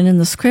tunnel vision in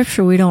the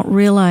scripture, we don't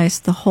realize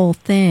the whole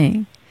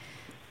thing.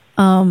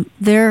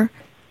 There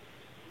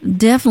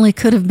definitely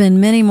could have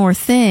been many more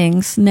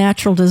things,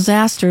 natural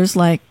disasters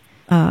like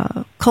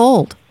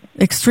cold,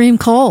 extreme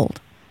cold,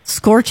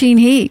 scorching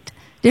heat,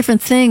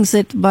 different things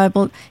that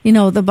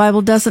the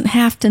Bible doesn't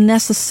have to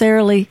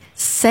necessarily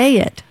say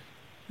it,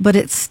 but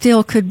it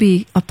still could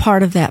be a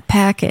part of that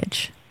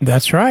package.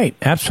 That's right.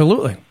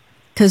 Absolutely.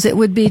 Because it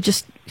would be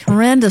just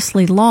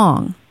horrendously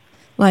long.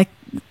 Like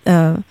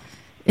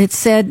it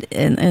said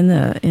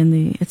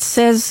it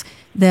says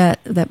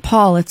that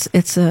Paul,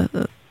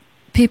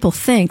 people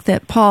think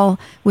that Paul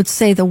would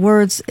say the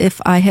words,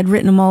 if I had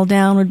written them all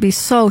down, would be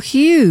so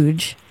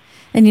huge.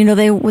 And, you know,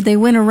 they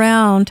went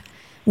around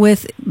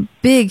with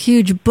big,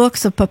 huge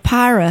books of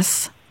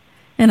papyrus.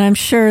 And I'm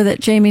sure that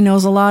Jamie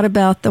knows a lot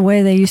about the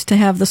way they used to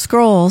have the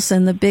scrolls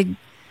and the big,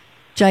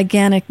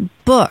 gigantic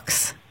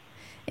books.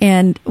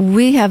 And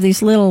we have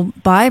these little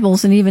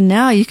Bibles, and even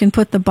now you can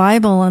put the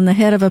Bible on the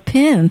head of a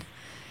pin.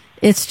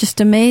 It's just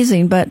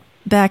amazing. But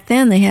back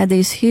then they had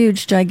these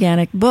huge,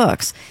 gigantic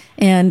books.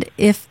 And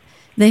if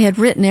they had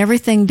written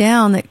everything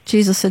down that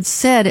Jesus had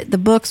said, the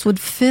books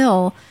would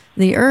fill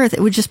the earth.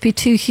 It would just be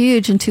too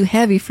huge and too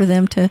heavy for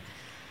them to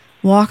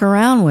walk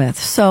around with.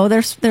 So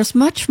there's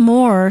much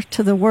more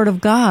to the Word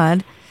of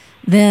God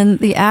than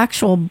the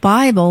actual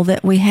Bible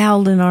that we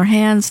held in our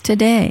hands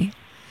today.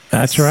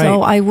 That's right.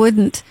 So I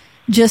wouldn't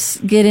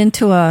just get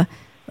into a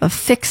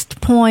fixed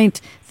point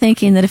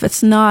thinking that if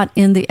it's not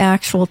in the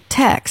actual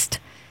text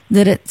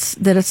that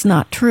it's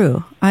not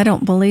true. I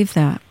don't believe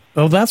that.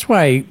 Well, that's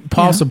why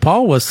Apostle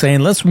Paul was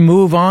saying, let's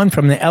move on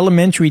from the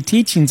elementary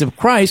teachings of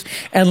Christ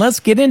and let's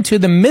get into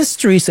the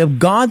mysteries of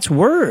God's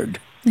Word.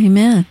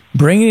 Amen.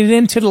 Bringing it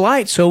into the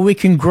light so we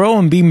can grow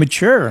and be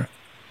mature.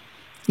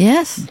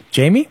 Yes.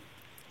 Jamie?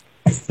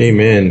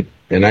 Amen.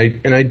 And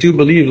I do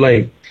believe,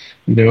 like,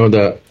 you know,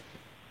 the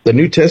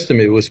New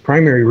Testament was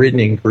primarily written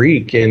in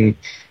Greek, and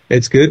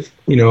it's good,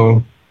 you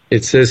know,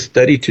 it says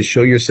study to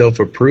show yourself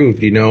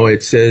approved. You know,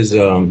 it says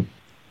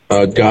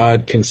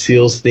God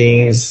conceals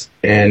things,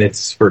 and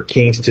it's for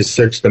kings to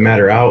search the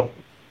matter out.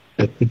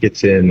 I think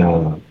it's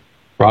in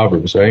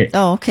Proverbs, right?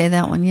 Oh, okay,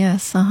 that one,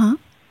 yes. Uh-huh.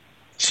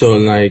 So,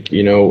 like,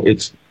 you know,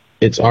 it's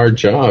our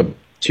job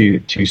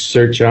to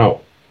search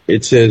out.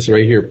 It says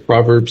right here,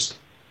 Proverbs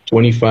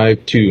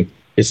 25:2.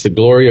 It's the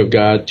glory of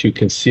God to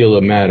conceal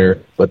a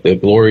matter, but the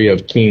glory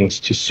of kings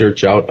to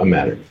search out a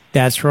matter.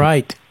 That's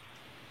right.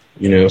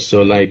 You know,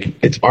 so, like,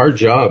 it's our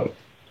job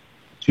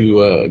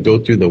to go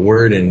through the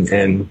Word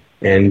and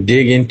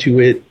dig into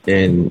it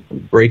and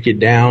break it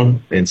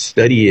down and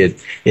study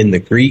it in the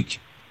Greek,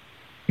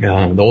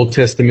 the Old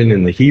Testament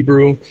in the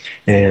Hebrew,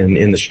 and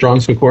in the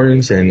Strong's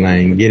Concordance, and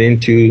like get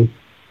into,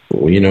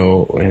 you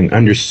know,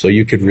 so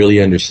you could really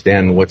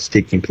understand what's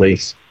taking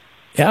place.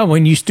 Yeah,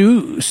 when you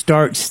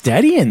start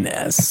studying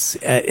this,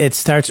 it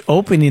starts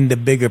opening the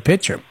bigger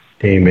picture.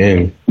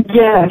 Amen.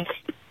 Yes.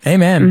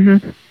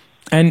 Amen. Mm-hmm.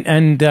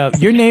 And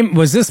your name,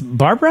 was this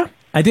Barbara?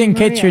 I didn't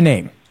catch your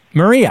name.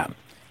 Maria.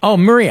 Oh,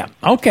 Maria.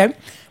 Okay.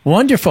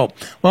 Wonderful.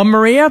 Well,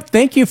 Maria,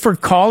 thank you for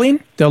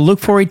calling the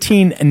Luke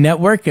 4:18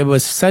 Network. It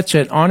was such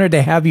an honor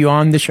to have you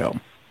on the show.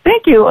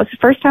 Thank you. It's the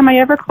first time I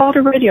ever called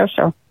a radio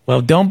show.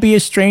 Well, don't be a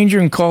stranger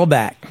and call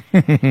back.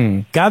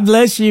 God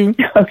bless you.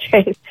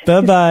 Okay.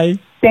 Bye-bye.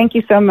 Thank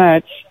you so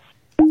much.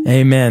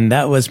 Amen.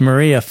 That was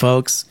Maria,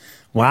 folks.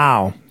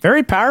 Wow.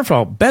 Very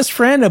powerful. Best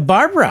friend of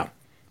Barbara.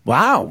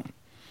 Wow.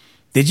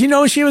 Did you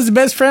know she was the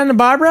best friend of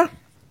Barbara?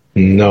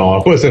 No,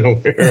 I wasn't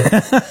aware.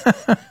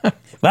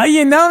 Well,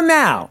 you know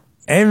now.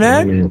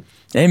 Amen. Amen.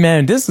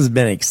 Amen. This has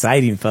been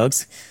exciting,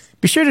 folks.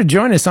 Be sure to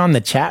join us on the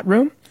chat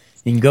room.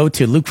 You can go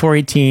to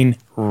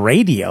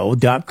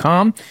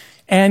Luke418radio.com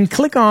and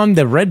click on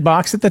the red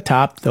box at the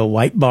top, the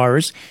white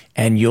bars,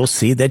 and you'll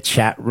see the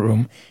chat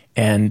room.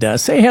 And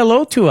say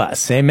hello to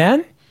us.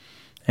 Amen.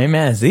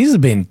 Amen. These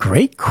have been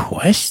great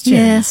questions,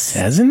 yes,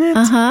 hasn't it?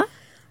 Uh-huh.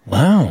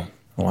 Wow.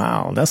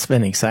 Wow. That's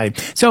been exciting.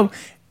 So,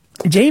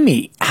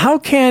 Jamie,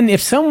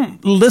 if some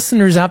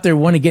listeners out there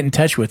want to get in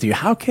touch with you,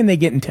 how can they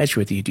get in touch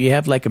with you? Do you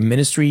have like a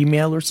ministry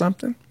email or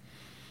something?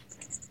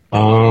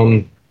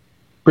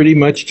 Pretty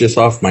much just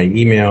off my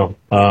email,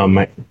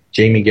 my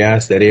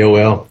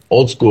JamieGast@AOL.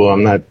 Old school.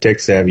 I'm not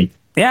tech savvy.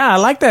 Yeah, I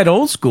like that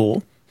old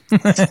school.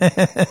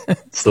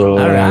 So,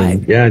 all right.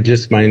 yeah,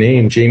 just my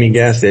name,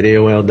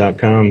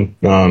 JamieGast@AOL.com.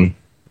 You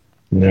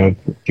know,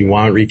 if you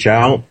want to reach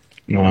out,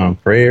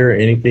 prayer,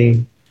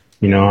 anything,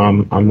 you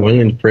know, I'm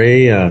willing to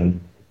pray,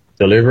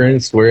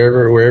 deliverance,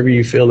 wherever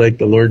you feel like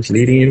the Lord's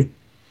leading you.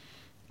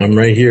 I'm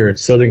right here in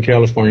Southern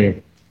California.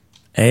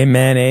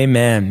 Amen.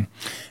 Amen.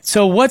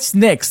 So what's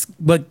next?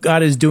 What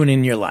God is doing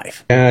in your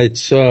life?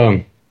 It's,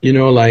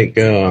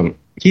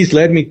 he's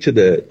led me to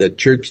the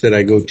church that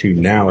I go to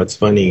now. It's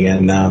funny.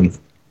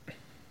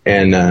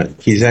 And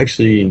he's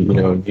actually,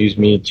 used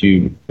me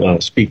to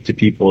speak to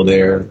people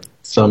there,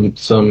 some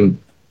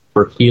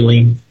for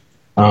healing,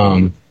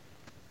 and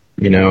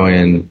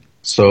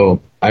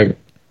so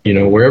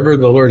wherever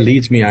the Lord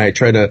leads me, I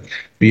try to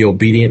be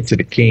obedient to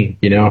the King,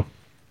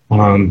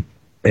 and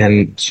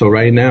so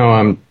right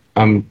now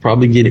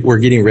we're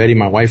getting ready,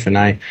 my wife and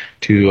I,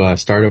 to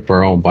start up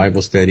our own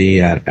Bible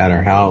study at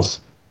our house,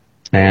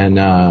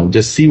 and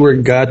just see where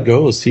God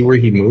goes, see where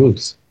He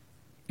moves.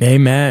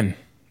 Amen.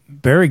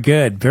 Very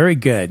good. Very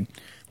good.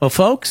 Well,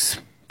 folks,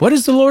 what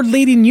is the Lord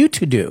leading you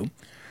to do?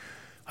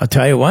 I'll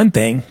tell you one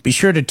thing. Be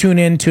sure to tune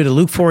in to the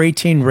Luke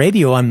 418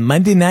 Radio on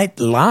Monday Night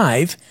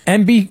Live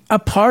and be a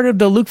part of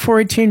the Luke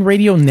 418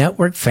 Radio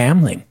Network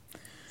family.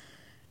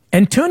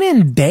 And tune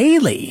in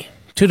daily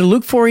to the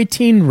Luke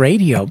 418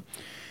 Radio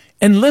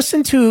and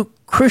listen to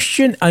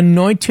Christian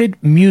anointed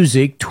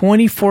music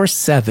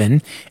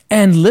 24/7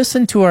 and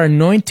listen to our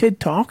anointed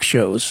talk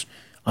shows.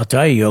 I'll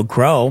tell you, you'll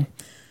grow.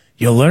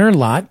 You'll learn a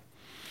lot.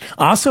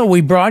 Also,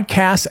 we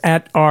broadcast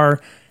at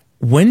our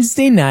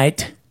Wednesday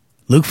night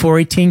Luke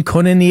 418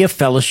 Koinonia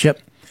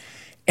Fellowship,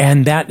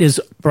 and that is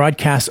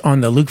broadcast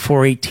on the Luke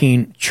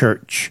 418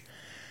 Church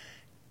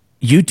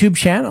YouTube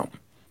channel.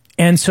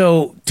 And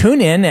so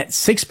tune in at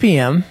 6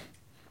 p.m.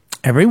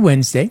 every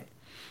Wednesday,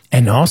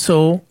 and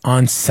also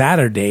on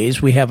Saturdays,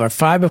 we have our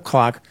 5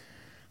 o'clock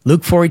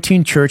Luke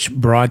 418 Church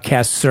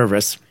broadcast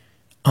service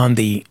on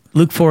the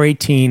Luke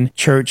 418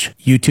 Church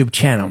YouTube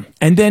channel.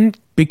 And then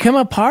become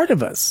a part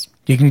of us.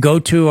 You can go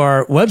to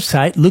our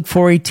website,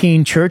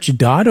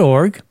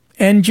 luke418church.org,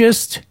 and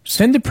just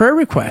send a prayer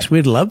request.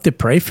 We'd love to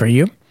pray for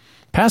you.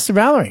 Pastor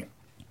Valerie.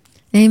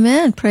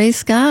 Amen.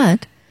 Praise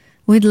God.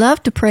 We'd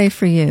love to pray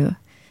for you.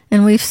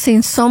 And we've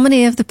seen so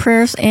many of the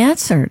prayers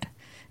answered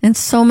and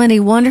so many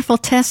wonderful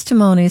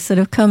testimonies that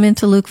have come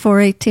into Luke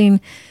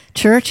 418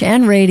 Church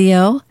and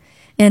radio.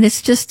 And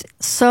it's just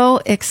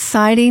so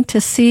exciting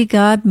to see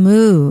God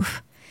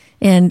move.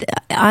 And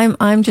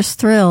I'm just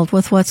thrilled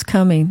with what's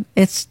coming.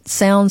 It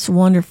sounds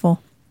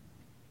wonderful.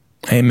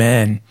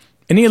 Amen.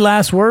 Any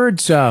last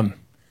words,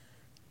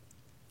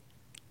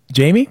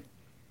 Jamie?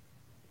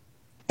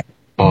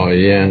 Oh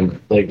yeah,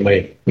 like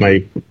my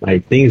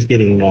thing's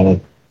getting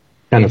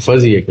kind of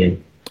fuzzy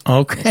again.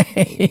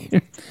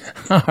 Okay.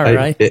 All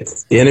right.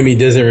 The enemy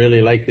doesn't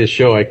really like this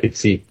show, I could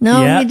see.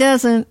 No, Yep. he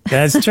doesn't.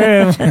 That's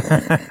true.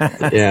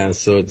 Yeah,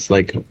 so it's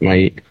like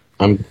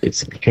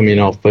it's coming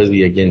all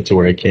fuzzy again to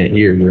where I can't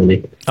hear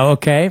really.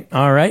 Okay.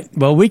 All right.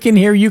 Well, we can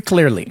hear you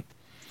clearly.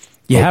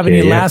 You have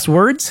any last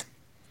words?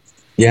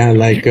 Yeah,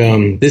 like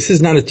this is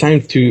not a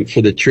time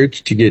for the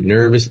church to get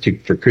nervous,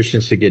 for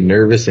Christians to get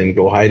nervous and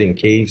go hide in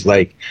caves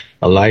like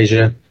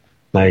Elijah.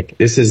 Like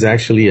this is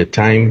actually a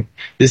time.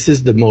 This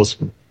is the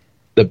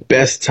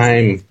best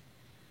time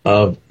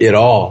of it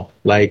all.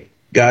 Like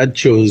God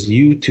chose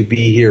you to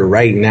be here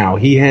right now.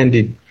 He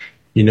handed,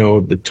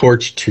 the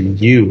torch to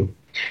you,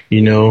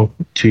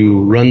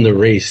 to run the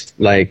race.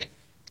 Like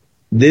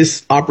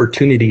this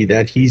opportunity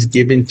that He's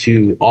given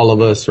to all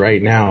of us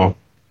right now.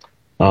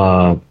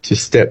 To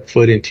step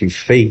foot into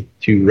faith,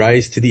 to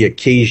rise to the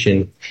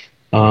occasion.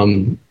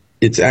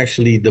 It's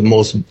actually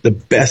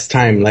the best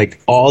time. Like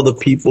all the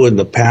people in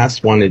the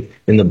past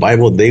in the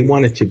Bible, they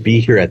wanted to be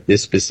here at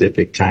this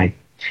specific time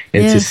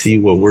and to see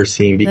what we're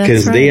seeing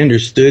because they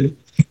understood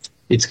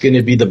it's going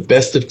to be the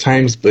best of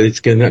times, but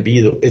it's going to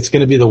be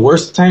the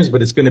worst of times,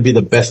 but it's going to be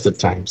the best of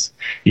times.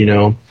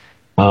 We're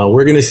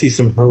going to see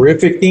some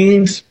horrific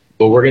things,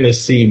 but we're going to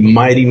see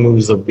mighty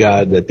moves of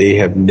God that they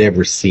have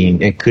never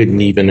seen and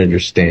couldn't even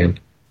understand.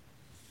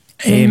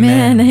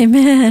 Amen.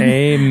 Amen.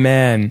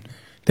 Amen.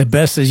 The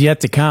best is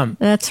yet to come.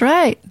 That's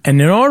right. And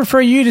in order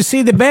for you to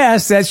see the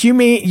best, you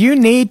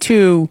need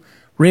to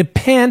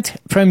repent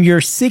from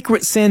your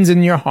secret sins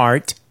in your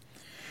heart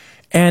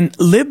and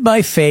live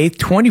by faith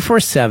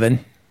 24/7,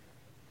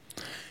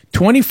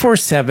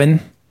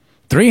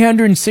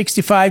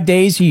 365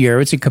 days a year.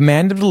 It's a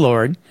command of the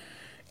Lord.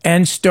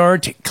 And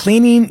start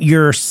cleaning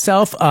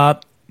yourself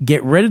up,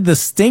 get rid of the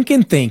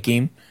stinking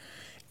thinking,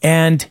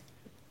 and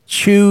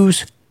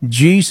choose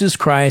Jesus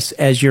Christ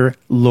as your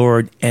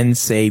Lord and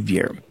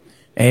Savior.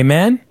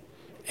 Amen?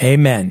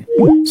 Amen.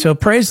 So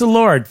praise the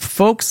Lord.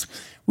 Folks,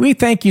 we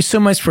thank you so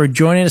much for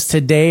joining us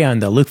today on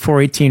the Luke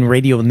 418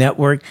 Radio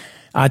Network.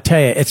 I'll tell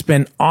you, it's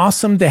been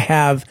awesome to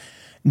have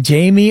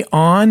Jamie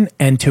on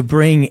and to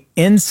bring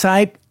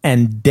insight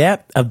and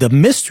depth of the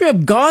mystery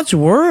of God's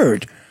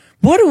Word.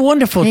 What a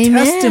wonderful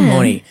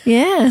testimony.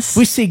 Yes.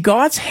 We see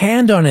God's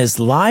hand on his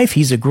life.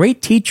 He's a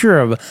great teacher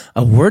of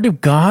a Word of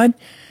God.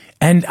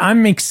 And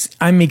I'm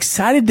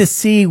excited to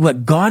see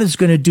what God is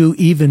going to do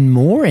even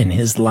more in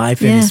his life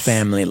and his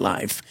family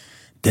life.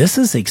 This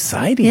is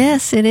exciting.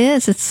 Yes, it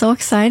is. It's so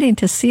exciting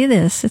to see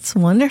this. It's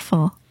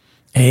wonderful.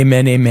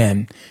 Amen,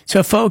 amen.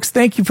 So, folks,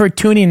 thank you for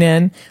tuning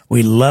in.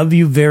 We love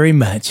you very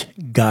much.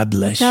 God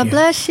bless you. God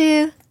bless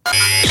you.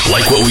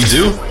 Like what we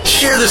do?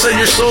 Share this on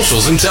your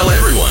socials and tell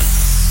everyone.